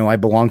 I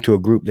belonged to a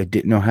group that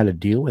didn't know how to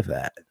deal with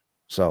that.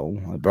 So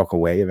I broke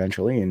away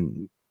eventually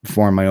and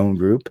formed my own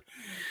group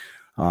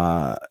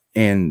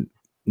and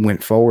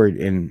went forward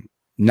and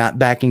not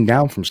backing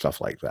down from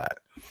stuff like that.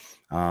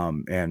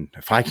 And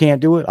if I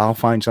can't do it, I'll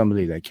find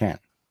somebody that can.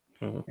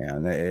 Mm-hmm.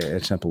 And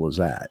it's simple as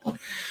that.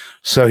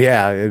 So,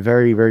 yeah, a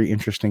very, very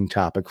interesting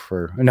topic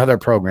for another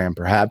program,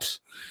 perhaps.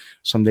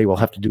 Someday we'll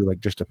have to do like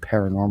just a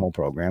paranormal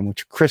program,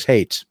 which Chris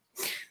hates.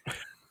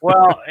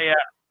 Well, yeah,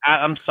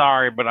 I'm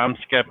sorry, but I'm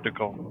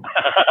skeptical.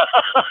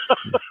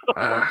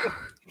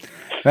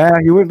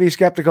 You wouldn't be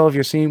skeptical if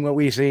you've seen what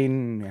we've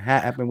seen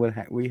happen.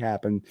 We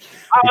happened.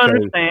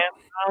 I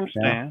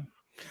understand.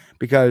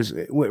 Because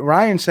what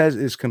Ryan says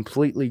is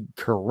completely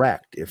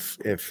correct.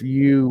 If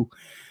you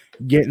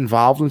get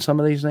involved in some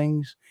of these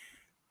things,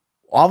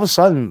 all of a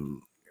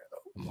sudden,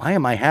 why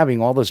am I having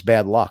all this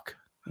bad luck?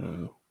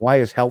 Why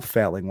is health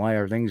failing? Why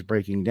are things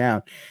breaking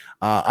down?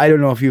 I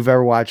don't know if you've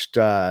ever watched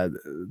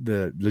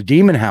the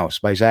Demon House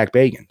by Zach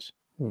Bagans.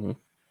 Mm-hmm.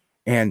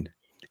 And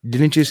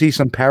didn't you see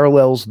some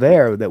parallels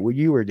there that what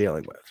you were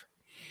dealing with?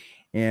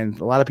 And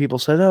a lot of people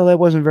said, "Oh, that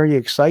wasn't very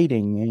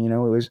exciting." And, it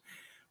was,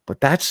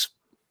 but that's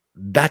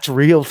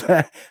real.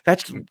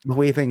 That's the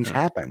way things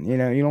happen. You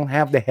don't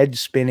have the head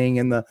spinning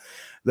and the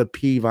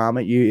pea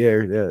vomit.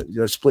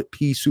 The split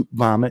pea soup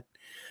vomit.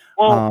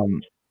 Well,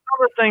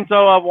 other things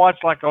though I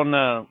watched like on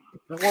the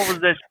what was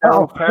this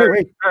show?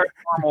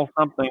 Paranormal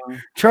something.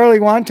 Charlie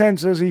Wanten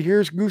says he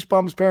hears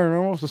Goosebumps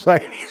Paranormal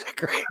Society is a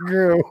great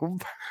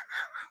group.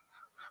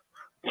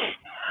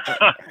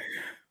 I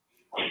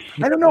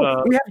don't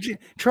know. We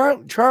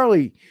have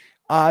Charlie.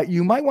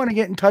 You might want to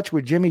get in touch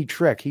with Jimmy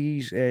Trick.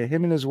 He's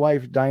him and his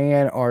wife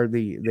Diane are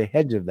the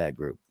heads of that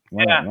group.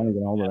 Want to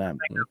get hold of them.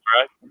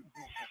 Right.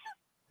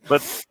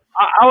 But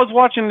I was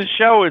watching the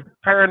show. It's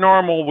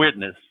Paranormal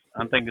Witness.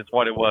 I think that's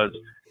what it was.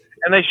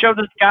 And they showed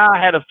this guy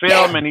had a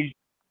film, and he's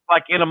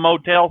like in a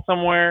motel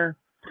somewhere,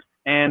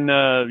 and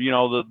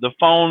the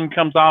phone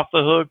comes off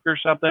the hook or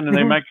something, and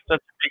they make such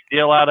a big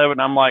deal out of it.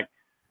 And I'm like,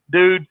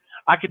 dude,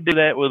 I could do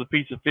that with a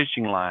piece of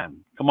fishing line.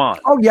 Come on.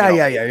 Oh yeah.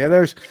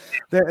 There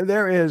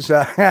is.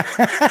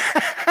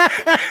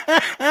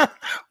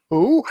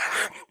 Ooh.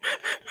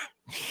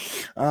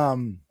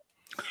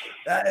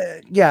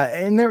 Yeah,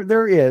 and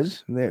there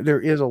is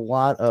a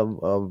lot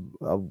of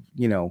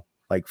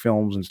like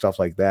films and stuff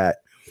like that.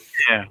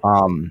 Yeah.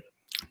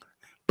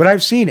 But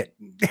I've seen it.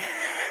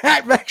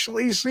 I've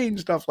actually seen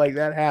stuff like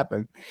that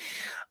happen.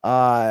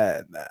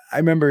 I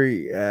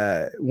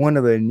remember one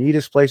of the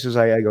neatest places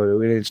I go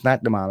to, and it's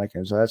not demonic,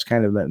 and so that's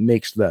kind of that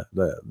makes the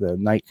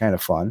night kind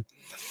of fun.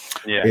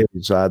 Yeah,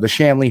 it's the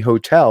Shanley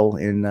Hotel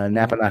in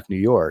Napanoch, New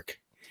York,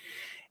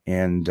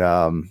 and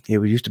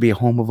it used to be a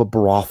home of a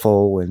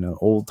brothel and an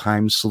old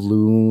time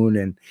saloon,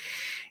 and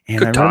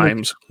good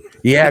times.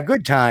 Yeah,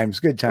 good times.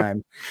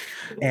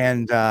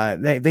 And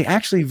they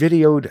actually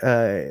videoed.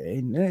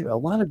 A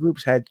lot of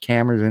groups had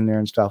cameras in there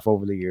and stuff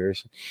over the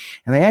years,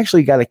 and they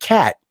actually got a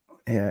cat.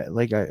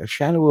 Like a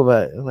shadow of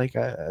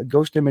a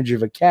ghost image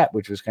of a cat,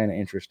 which was kind of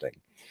interesting.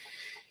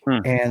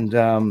 And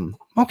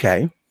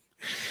okay,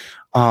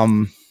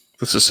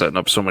 this is setting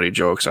up so many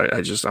jokes. I'm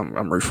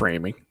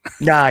reframing.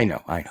 Yeah, I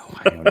know. I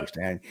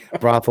understand.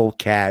 Brothel,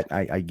 cat.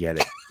 I get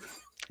it.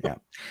 Yeah,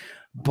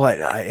 but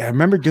I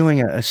remember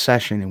doing a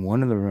session in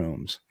one of the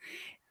rooms,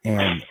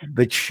 and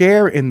the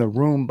chair in the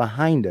room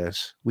behind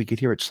us, we could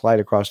hear it slide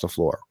across the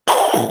floor.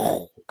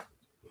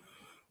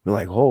 We're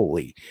like,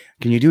 holy,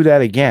 can you do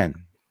that again?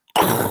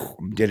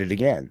 Did it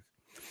again.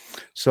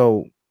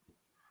 So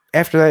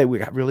after that, we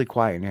got really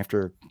quiet. And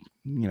after,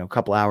 a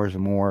couple hours or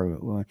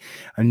more,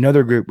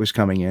 another group was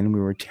coming in. We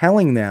were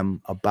telling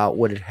them about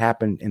what had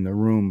happened in the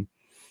room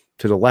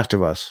to the left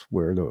of us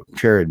where the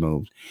chair had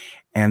moved.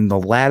 And the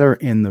ladder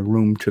in the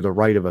room to the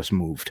right of us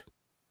moved.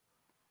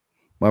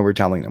 While we're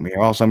telling them, we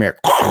all of a sudden here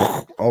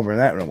over in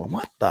that room.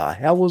 What the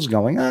hell was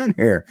going on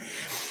here?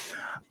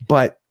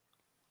 But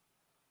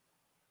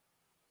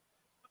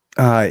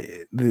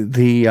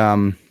the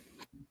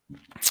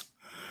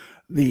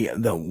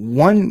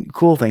one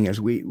cool thing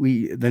is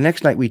we the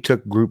next night we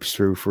took groups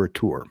through for a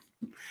tour,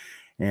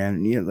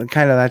 and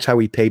kind of that's how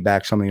we pay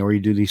back something, or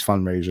you do these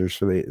fundraisers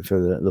for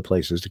the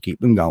places to keep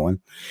them going.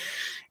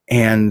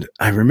 And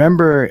I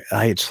remember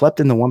I had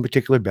slept in the one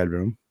particular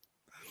bedroom.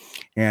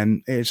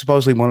 And it's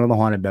supposedly one of the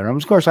haunted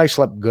bedrooms. Of course, I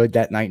slept good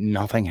that night and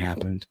nothing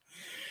happened.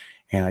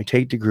 And I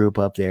take the group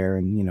up there,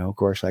 and, of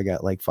course, I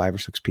got like 5 or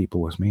 6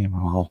 people with me. And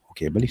I'm all,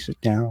 okay, buddy,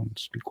 sit down.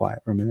 Just be quiet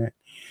for a minute.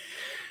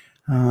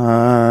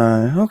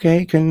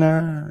 Okay,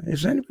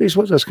 if anybody's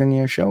with us, can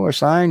you show a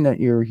sign that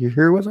you're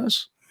here with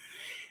us?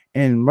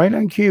 And right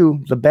on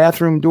cue, the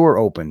bathroom door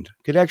opened.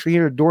 Could actually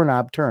hear a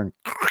doorknob turn.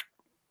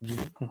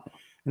 And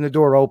the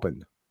door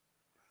opened.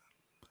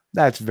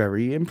 That's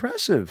very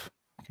impressive.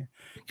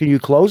 Can you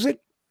close it?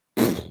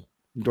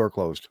 Door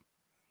closed.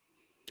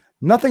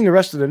 Nothing the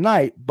rest of the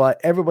night, but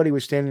everybody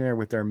was standing there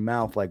with their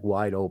mouth like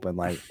wide open,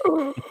 like,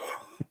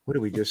 what did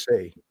we just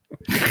say?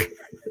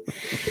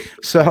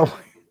 So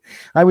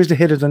I was the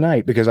hit of the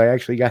night because I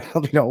actually got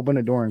something to open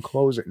the door and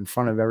close it in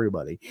front of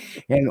everybody.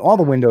 And all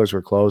the windows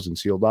were closed and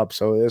sealed up.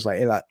 So it was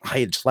like I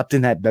had slept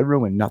in that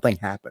bedroom and nothing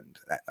happened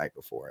that night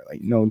before.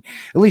 Like,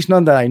 at least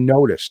none that I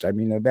noticed. I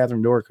mean, the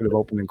bathroom door could have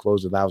opened and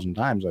closed 1,000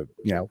 times,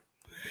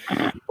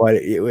 but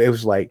it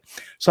was like,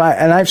 so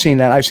I've seen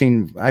that. I've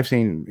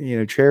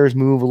seen, chairs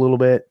move a little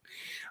bit.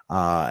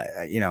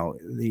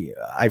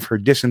 I've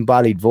heard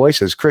disembodied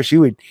voices. Chris,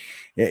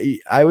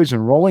 I was in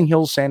Rolling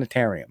Hills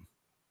Sanitarium,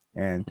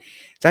 and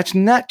that's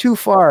not too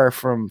far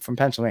from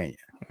Pennsylvania.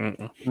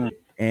 Mm-mm.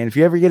 And if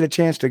you ever get a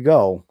chance to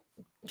go,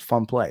 it's a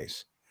fun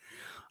place.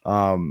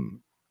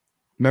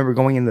 Remember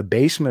going in the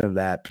basement of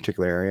that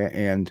particular area,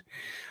 and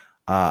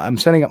I'm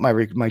setting up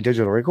my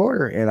digital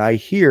recorder, and I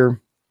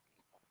hear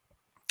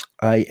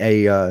I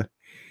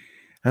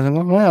was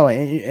like, well,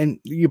 and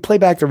you play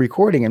back the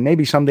recording, and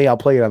maybe someday I'll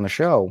play it on the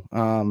show.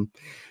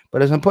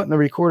 But as I'm putting the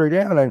recorder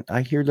down,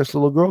 I hear this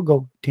little girl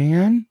go,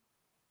 Dan.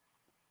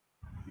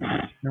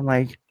 And I'm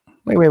like,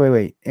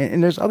 wait.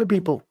 And there's other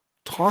people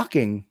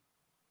talking,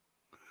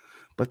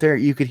 but there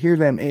you could hear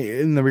them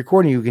in the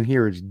recording. You can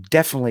hear it's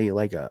definitely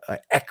like a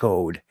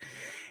echoed.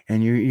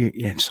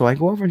 And so I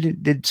go over.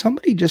 Did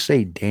somebody just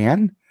say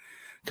Dan?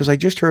 Because I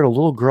just heard a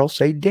little girl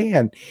say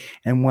Dan.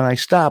 And when I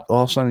stopped,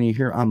 all of a sudden you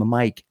hear on the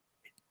mic,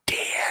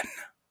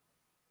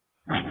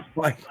 Dan.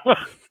 Like,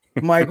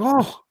 I'm like,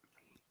 oh.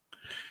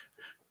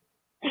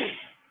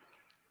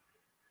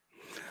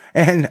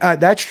 And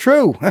that's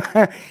true.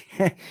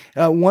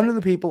 One of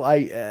the people,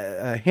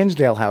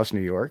 Hinsdale House,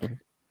 New York.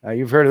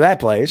 You've heard of that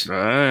place.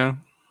 Yeah.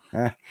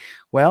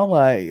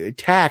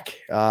 Tack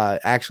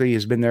actually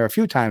has been there a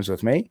few times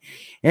with me.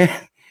 And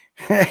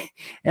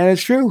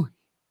it's true.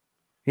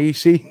 He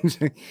seems,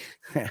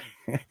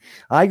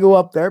 I go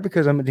up there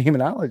because I'm a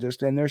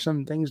demonologist, and there's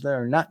some things that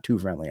are not too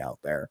friendly out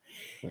there.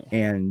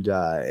 And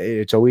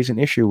it's always an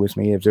issue with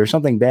me. If there's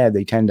something bad,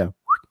 they tend to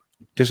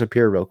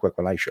disappear real quick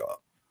when I show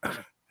up.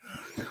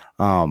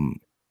 And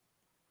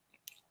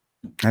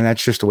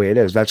that's just the way it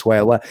is. That's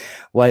why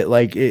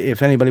like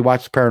if anybody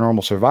watched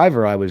Paranormal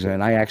Survivor I was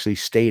in, I actually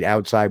stayed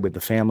outside with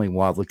the family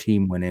while the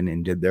team went in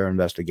and did their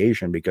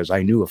investigation, because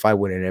I knew if I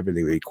went in,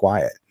 everything would be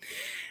quiet.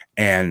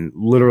 And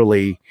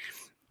literally,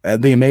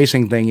 the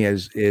amazing thing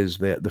is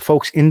that the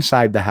folks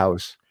inside the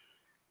house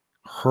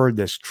heard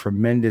this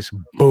tremendous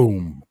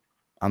boom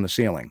on the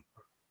ceiling.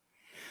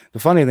 The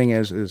funny thing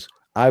is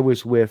I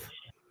was with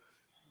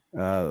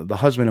the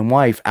husband and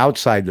wife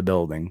outside the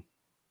building,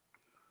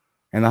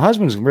 and the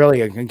husband's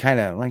really kind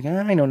of like,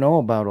 I don't know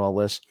about all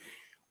this.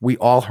 We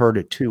all heard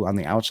it too on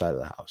the outside of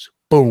the house.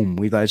 Boom.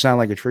 We thought it sounded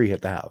like a tree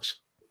hit the house.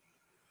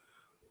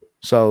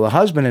 So the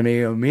husband and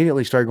me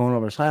immediately started going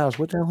over his house.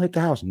 What the hell hit the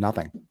house?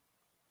 Nothing.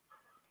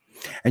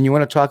 And you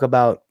want to talk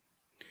about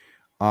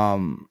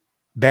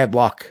bad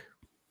luck.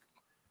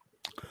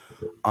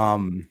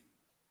 I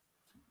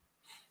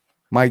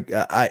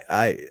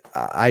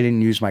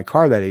didn't use my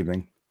car that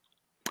evening.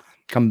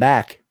 Come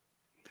back,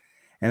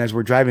 and as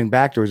we're driving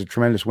back, there was a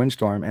tremendous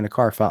windstorm, and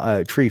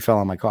a tree fell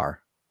on my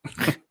car.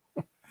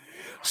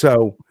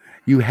 So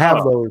you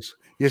have those.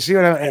 You see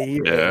what I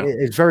mean? Yeah.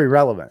 It's very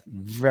relevant.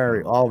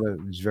 All of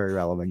it is very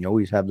relevant. You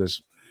always have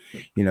this.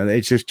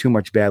 It's just too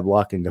much bad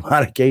luck in a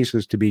lot of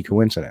cases to be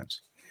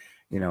coincidence.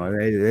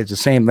 It's the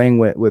same thing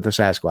with the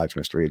Sasquatch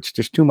mystery. It's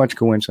just too much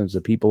coincidence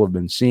that people have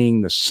been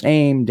seeing the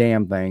same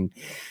damn thing,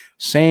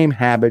 same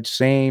habits,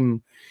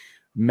 same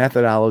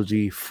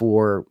methodology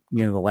for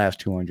the last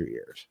 200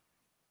 years.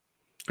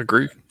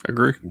 Agree.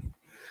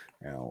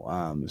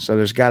 So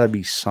there's got to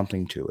be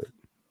something to it.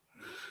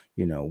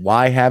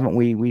 Why haven't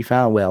we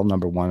found? Well,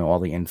 number one, all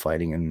the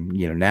infighting, and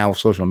now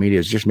social media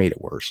has just made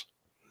it worse.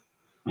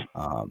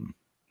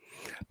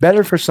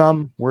 Better for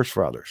some, worse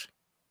for others.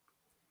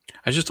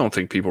 I just don't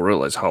think people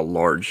realize how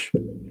large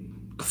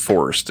the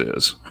forest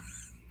is.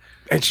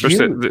 It's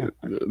Especially huge.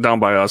 down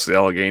by us, the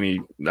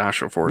Allegheny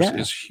National Forest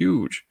is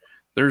huge.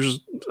 There's,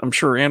 I'm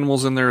sure,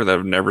 animals in there that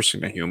have never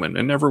seen a human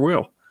and never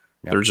will.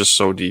 Yep. They're just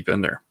so deep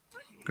in there.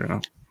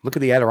 Look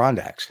at the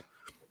Adirondacks.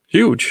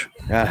 Huge.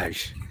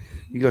 Gosh.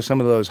 You go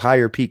some of those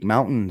higher peak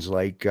mountains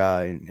like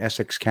in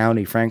Essex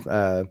County,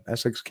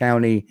 Essex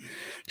County,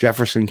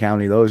 Jefferson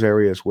County, those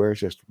areas where it's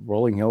just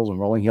rolling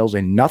hills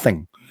and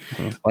nothing.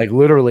 Mm-hmm. Like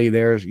literally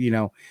there's,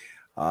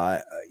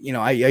 I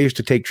used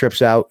to take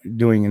trips out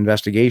doing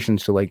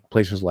investigations to like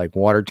places like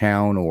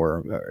Watertown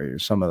or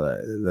some of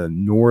the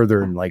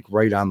northern, like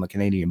right on the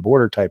Canadian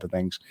border type of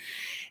things.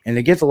 And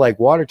to get to like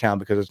Watertown,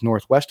 because it's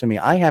northwest of me,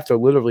 I have to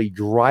literally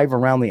drive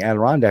around the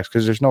Adirondacks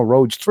because there's no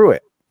roads through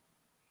it.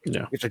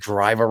 Yeah. You have to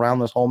drive around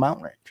this whole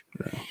mountain range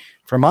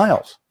for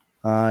miles.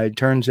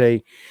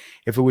 If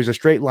it was a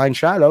straight line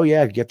shot,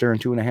 I'd get there in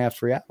 2.5,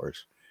 3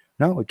 hours.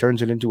 No, it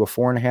turns it into a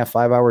 4.5,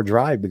 5 hour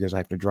drive because I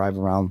have to drive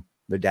around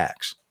the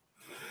Dax.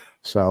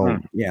 So,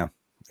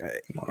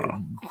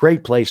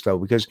 great place though,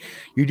 because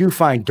you do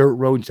find dirt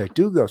roads that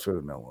do go through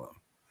the middle of them,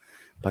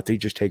 but they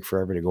just take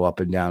forever to go up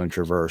and down and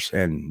traverse,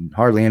 and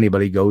hardly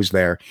anybody goes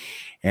there.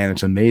 And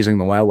it's amazing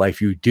the wildlife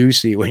you do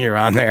see when you're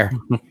on there.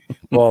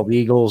 Bald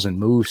eagles and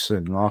moose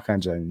and all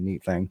kinds of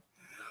neat thing.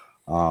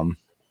 So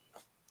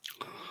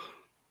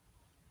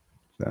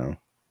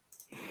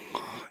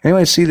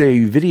anyway, see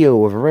the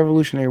video of a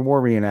Revolutionary War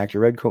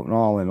reenactor, red coat and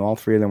all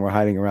three of them were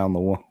hiding around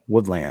the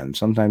woodland.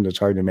 Sometimes it's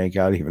hard to make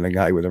out even a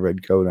guy with a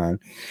red coat on.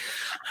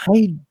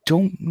 I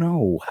don't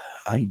know.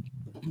 I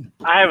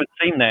haven't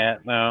seen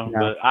that, no.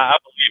 But I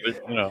believe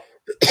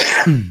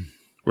it,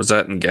 Was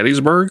that in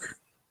Gettysburg?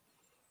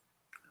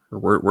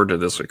 Or where did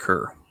this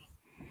occur?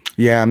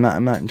 Yeah, I'm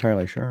not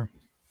entirely sure.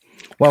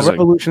 Well,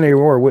 Revolutionary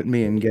War wouldn't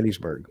be in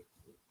Gettysburg.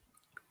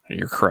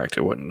 You're correct.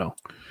 It wouldn't, no.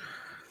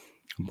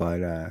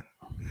 But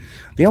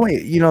the only,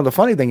 the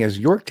funny thing is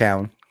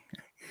Yorktown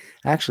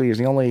actually is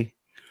the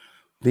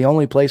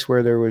only place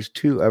where there was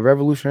a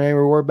Revolutionary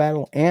War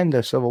battle and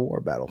a Civil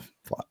War battle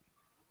fought.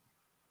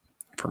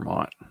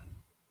 Vermont.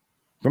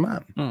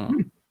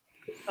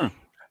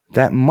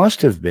 That must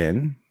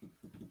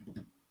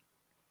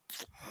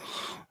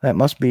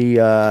be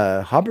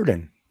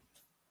Hubbardton.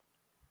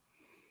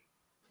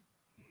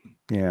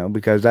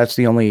 Because that's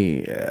the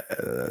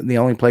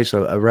only place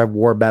a Rev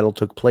War battle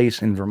took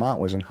place in Vermont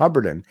was in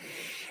Hubbardton.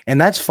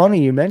 And that's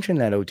funny you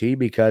mentioned that, OT,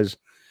 because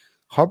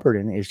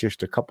Hubbardton is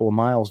just a couple of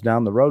miles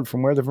down the road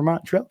from where the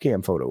Vermont trail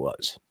cam photo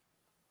was.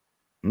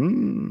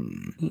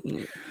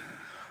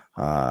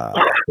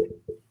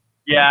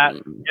 Yeah,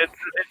 it's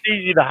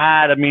easy to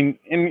hide. I mean,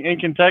 in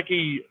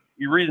Kentucky,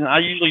 the reason I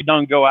usually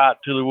don't go out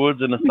to the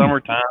woods in the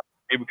summertime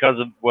because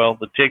of,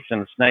 the ticks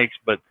and the snakes.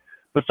 But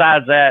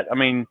besides that, I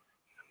mean,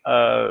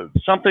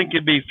 something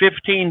could be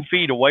 15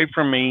 feet away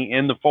from me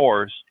in the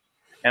forest,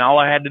 and all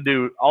I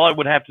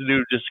would have to do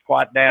is just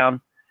squat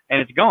down, and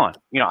it's gone.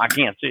 I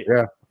can't see it.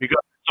 Yeah. Because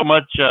so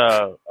much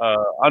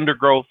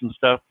undergrowth and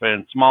stuff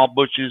and small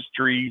bushes,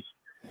 trees,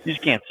 you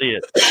just can't see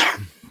it.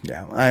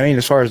 Yeah, I mean,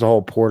 as far as the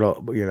whole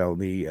portal,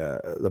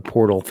 the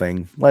portal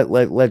thing,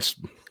 let's,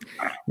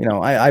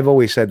 I've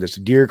always said this: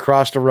 deer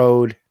cross the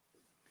road.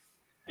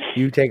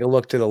 You take a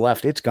look to the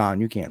left, it's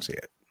gone. You can't see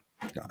it.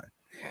 It's gone.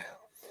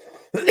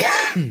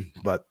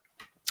 But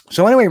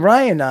so anyway,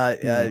 Ryan,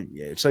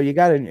 so you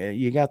got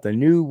the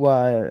new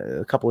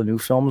a couple of new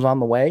films on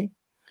the way.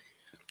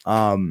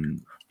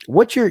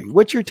 What's your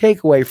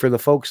takeaway for the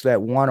folks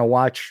that want to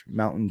watch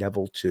Mountain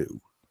Devil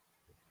 2?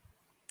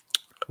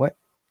 What?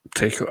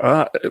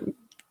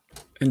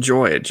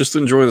 Enjoy it. Just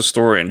enjoy the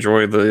story.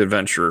 Enjoy the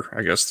adventure.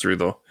 I guess through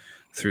the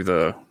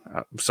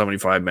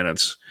 75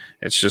 minutes.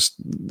 It's just,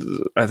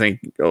 I think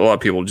a lot of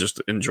people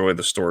just enjoy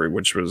the story,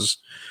 which was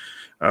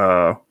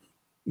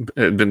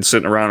had been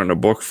sitting around in a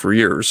book for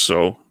years.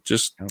 So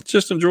just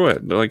enjoy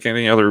it. Like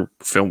any other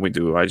film we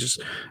do, I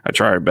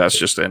try our best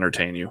just to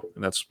entertain you,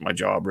 and that's my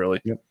job,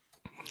 really. Yep.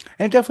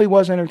 And it definitely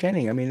was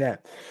entertaining. I mean,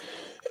 that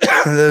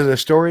the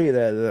story,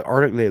 the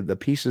article, the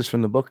pieces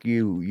from the book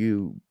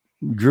you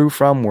drew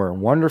from were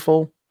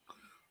wonderful.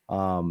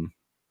 Sans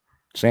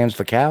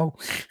the cow.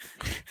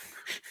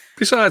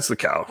 Besides the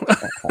cow.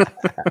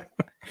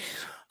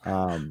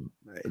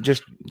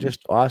 Just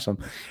awesome.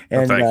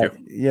 And thank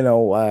you.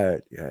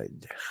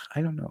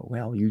 I don't know.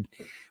 Well,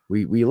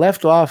 we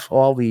left off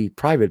all the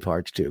private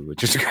parts too,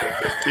 which is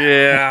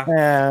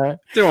yeah.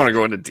 Don't want to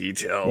go into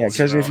details. Yeah,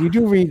 because if you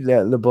do read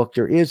the book,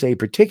 there is a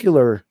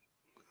particular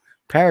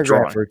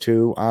paragraph or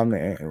two on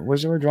the.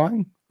 Was there a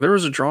drawing? There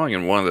was a drawing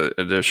in one of the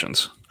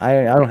editions.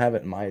 I don't have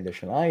it in my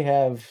edition. I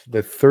have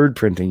the 3rd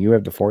printing. You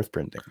have the 4th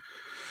printing.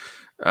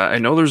 I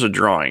know there's a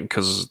drawing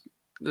because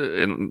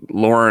in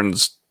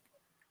Lauren's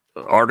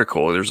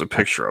article, there's a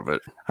picture of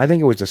it. I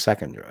think it was the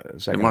second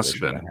it must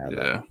have been.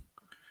 Yeah.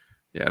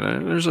 Yeah,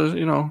 there's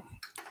a,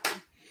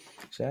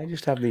 So I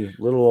just have the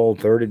little old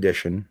 3rd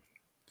edition.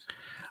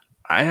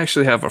 I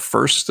actually have a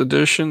 1st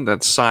edition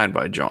that's signed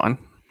by John.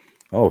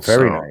 Oh,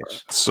 very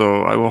nice.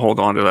 So I will hold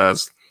on to that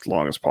as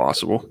long as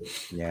possible.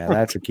 Yeah,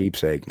 that's a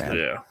keepsake, man.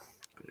 Yeah.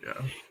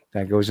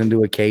 That goes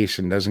into a case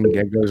and goes on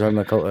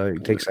the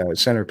it takes a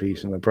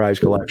centerpiece in the prize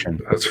collection.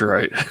 That's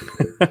right.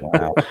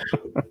 Wow.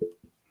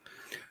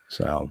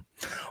 So,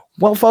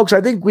 well, folks,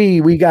 I think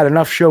we got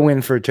enough show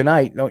in for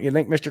tonight, don't you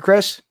think, Mr.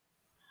 Chris?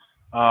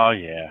 Oh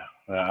yeah,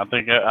 I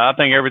think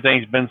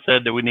everything's been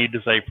said that we need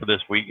to say for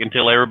this week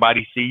until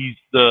everybody sees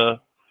the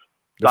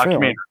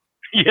documentary.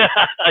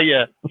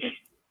 Yeah.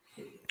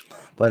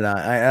 But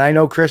I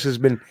know Chris has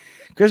been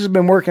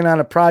working on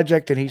a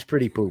project and he's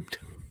pretty pooped.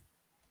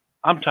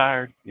 I'm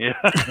tired. Yeah.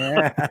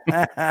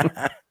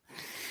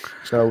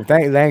 So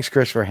thanks,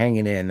 Chris, for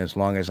hanging in as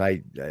long as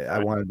I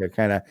wanted to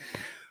kind of,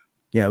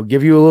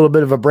 give you a little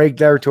bit of a break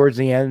there towards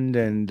the end,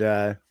 and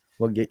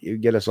we'll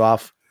get us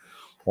off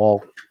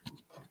all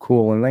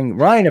cool. And then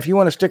Ryan, if you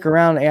want to stick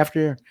around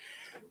after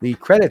the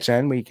credits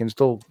end, we can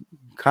still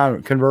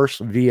converse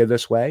via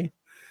this way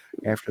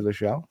after the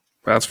show.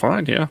 That's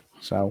fine. Yeah.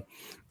 So,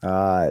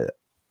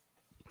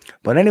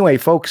 but anyway,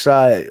 folks,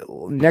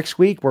 next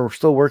week we're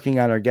still working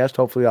on our guest.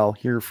 Hopefully I'll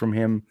hear from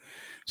him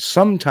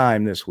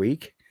sometime this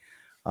week.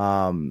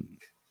 Great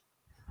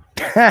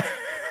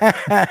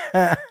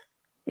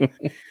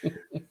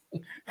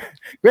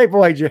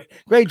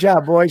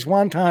job, boys.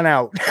 Wonton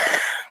out.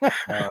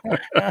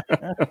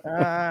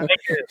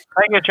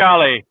 Thank you,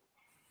 Charlie.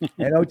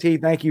 And OT,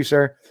 thank you,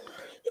 sir.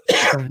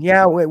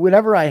 Yeah,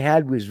 whatever I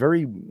had was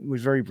very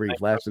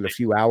brief. Lasted a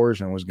few hours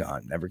and was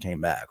gone. Never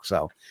came back.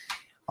 So,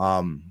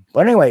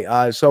 but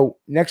anyway, so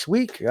next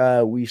week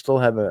we still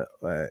have the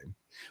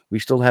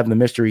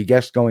mystery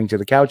guest going to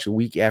the couch. A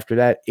week after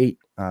that,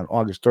 on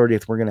August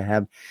 30th, we're going to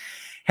have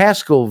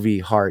Haskell v.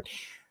 Hart.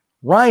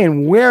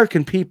 Ryan, where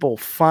can people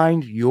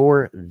find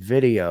your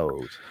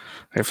videos?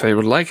 If they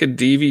would like a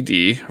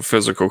DVD, a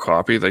physical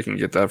copy, they can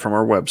get that from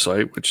our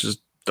website, which is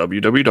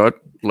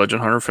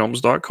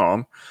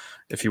www.legendhunterfilms.com.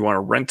 If you want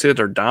to rent it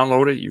or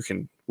download it, you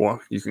can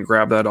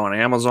grab that on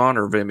Amazon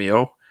or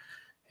Vimeo.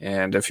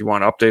 And if you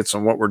want updates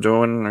on what we're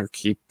doing or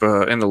keep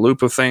in the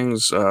loop of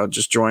things,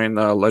 just join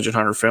Legend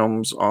Hunter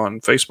Films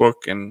on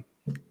Facebook, and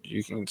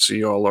you can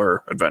see all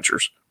our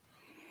adventures.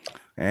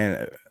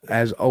 And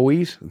as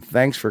always,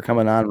 thanks for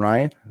coming on,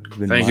 Ryan.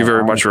 Thank you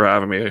very much for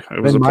having me.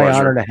 It was a my pleasure.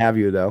 honor to have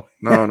you, though.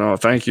 No,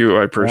 thank you.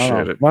 I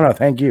appreciate it. No,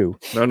 thank you.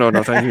 No,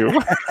 thank you.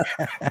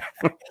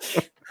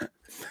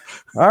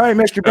 All right,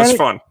 Mr. That's Bennett.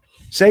 fun.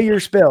 Say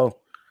your spill.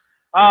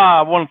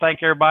 I want to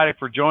thank everybody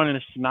for joining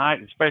us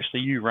tonight, especially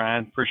you,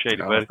 Ryan. Appreciate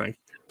it, buddy. Thank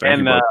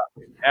and you,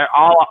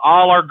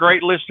 all our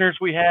great listeners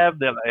we have,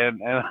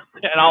 and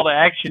all the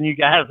action you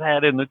guys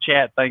had in the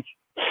chat. Thank you.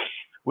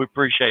 We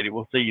appreciate it.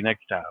 We'll see you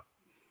next time.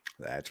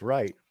 That's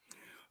right.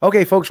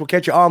 Okay, folks, we'll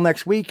catch you all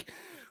next week.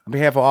 On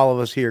behalf of all of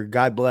us here,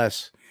 God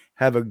bless.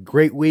 Have a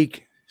great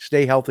week.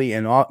 Stay healthy,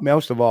 and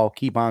most of all,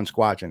 keep on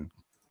squatching.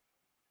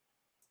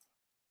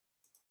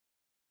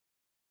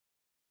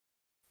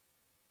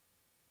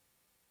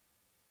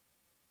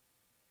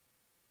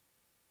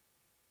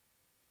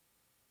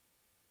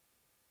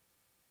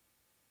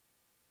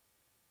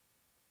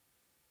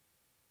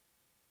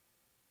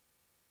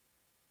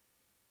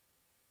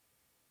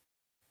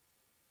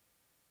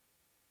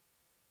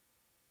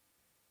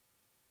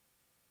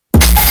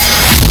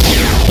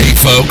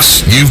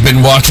 Folks, you've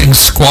been watching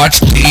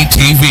Squatch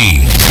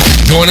TV.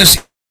 Join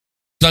us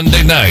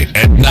Sunday night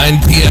at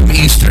 9 p.m.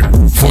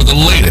 Eastern for the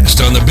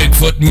latest on the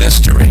Bigfoot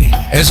mystery.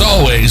 As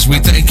always, we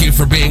thank you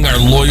for being our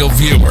loyal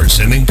viewers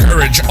and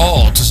encourage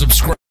all to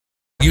subscribe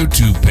to our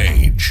YouTube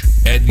page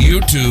at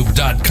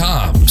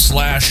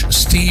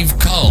youtube.com/Steve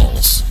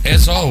Culls.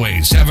 As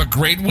always, have a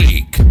great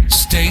week.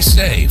 Stay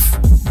safe.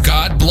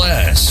 God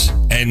bless.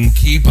 And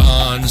keep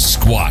on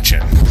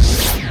squatching.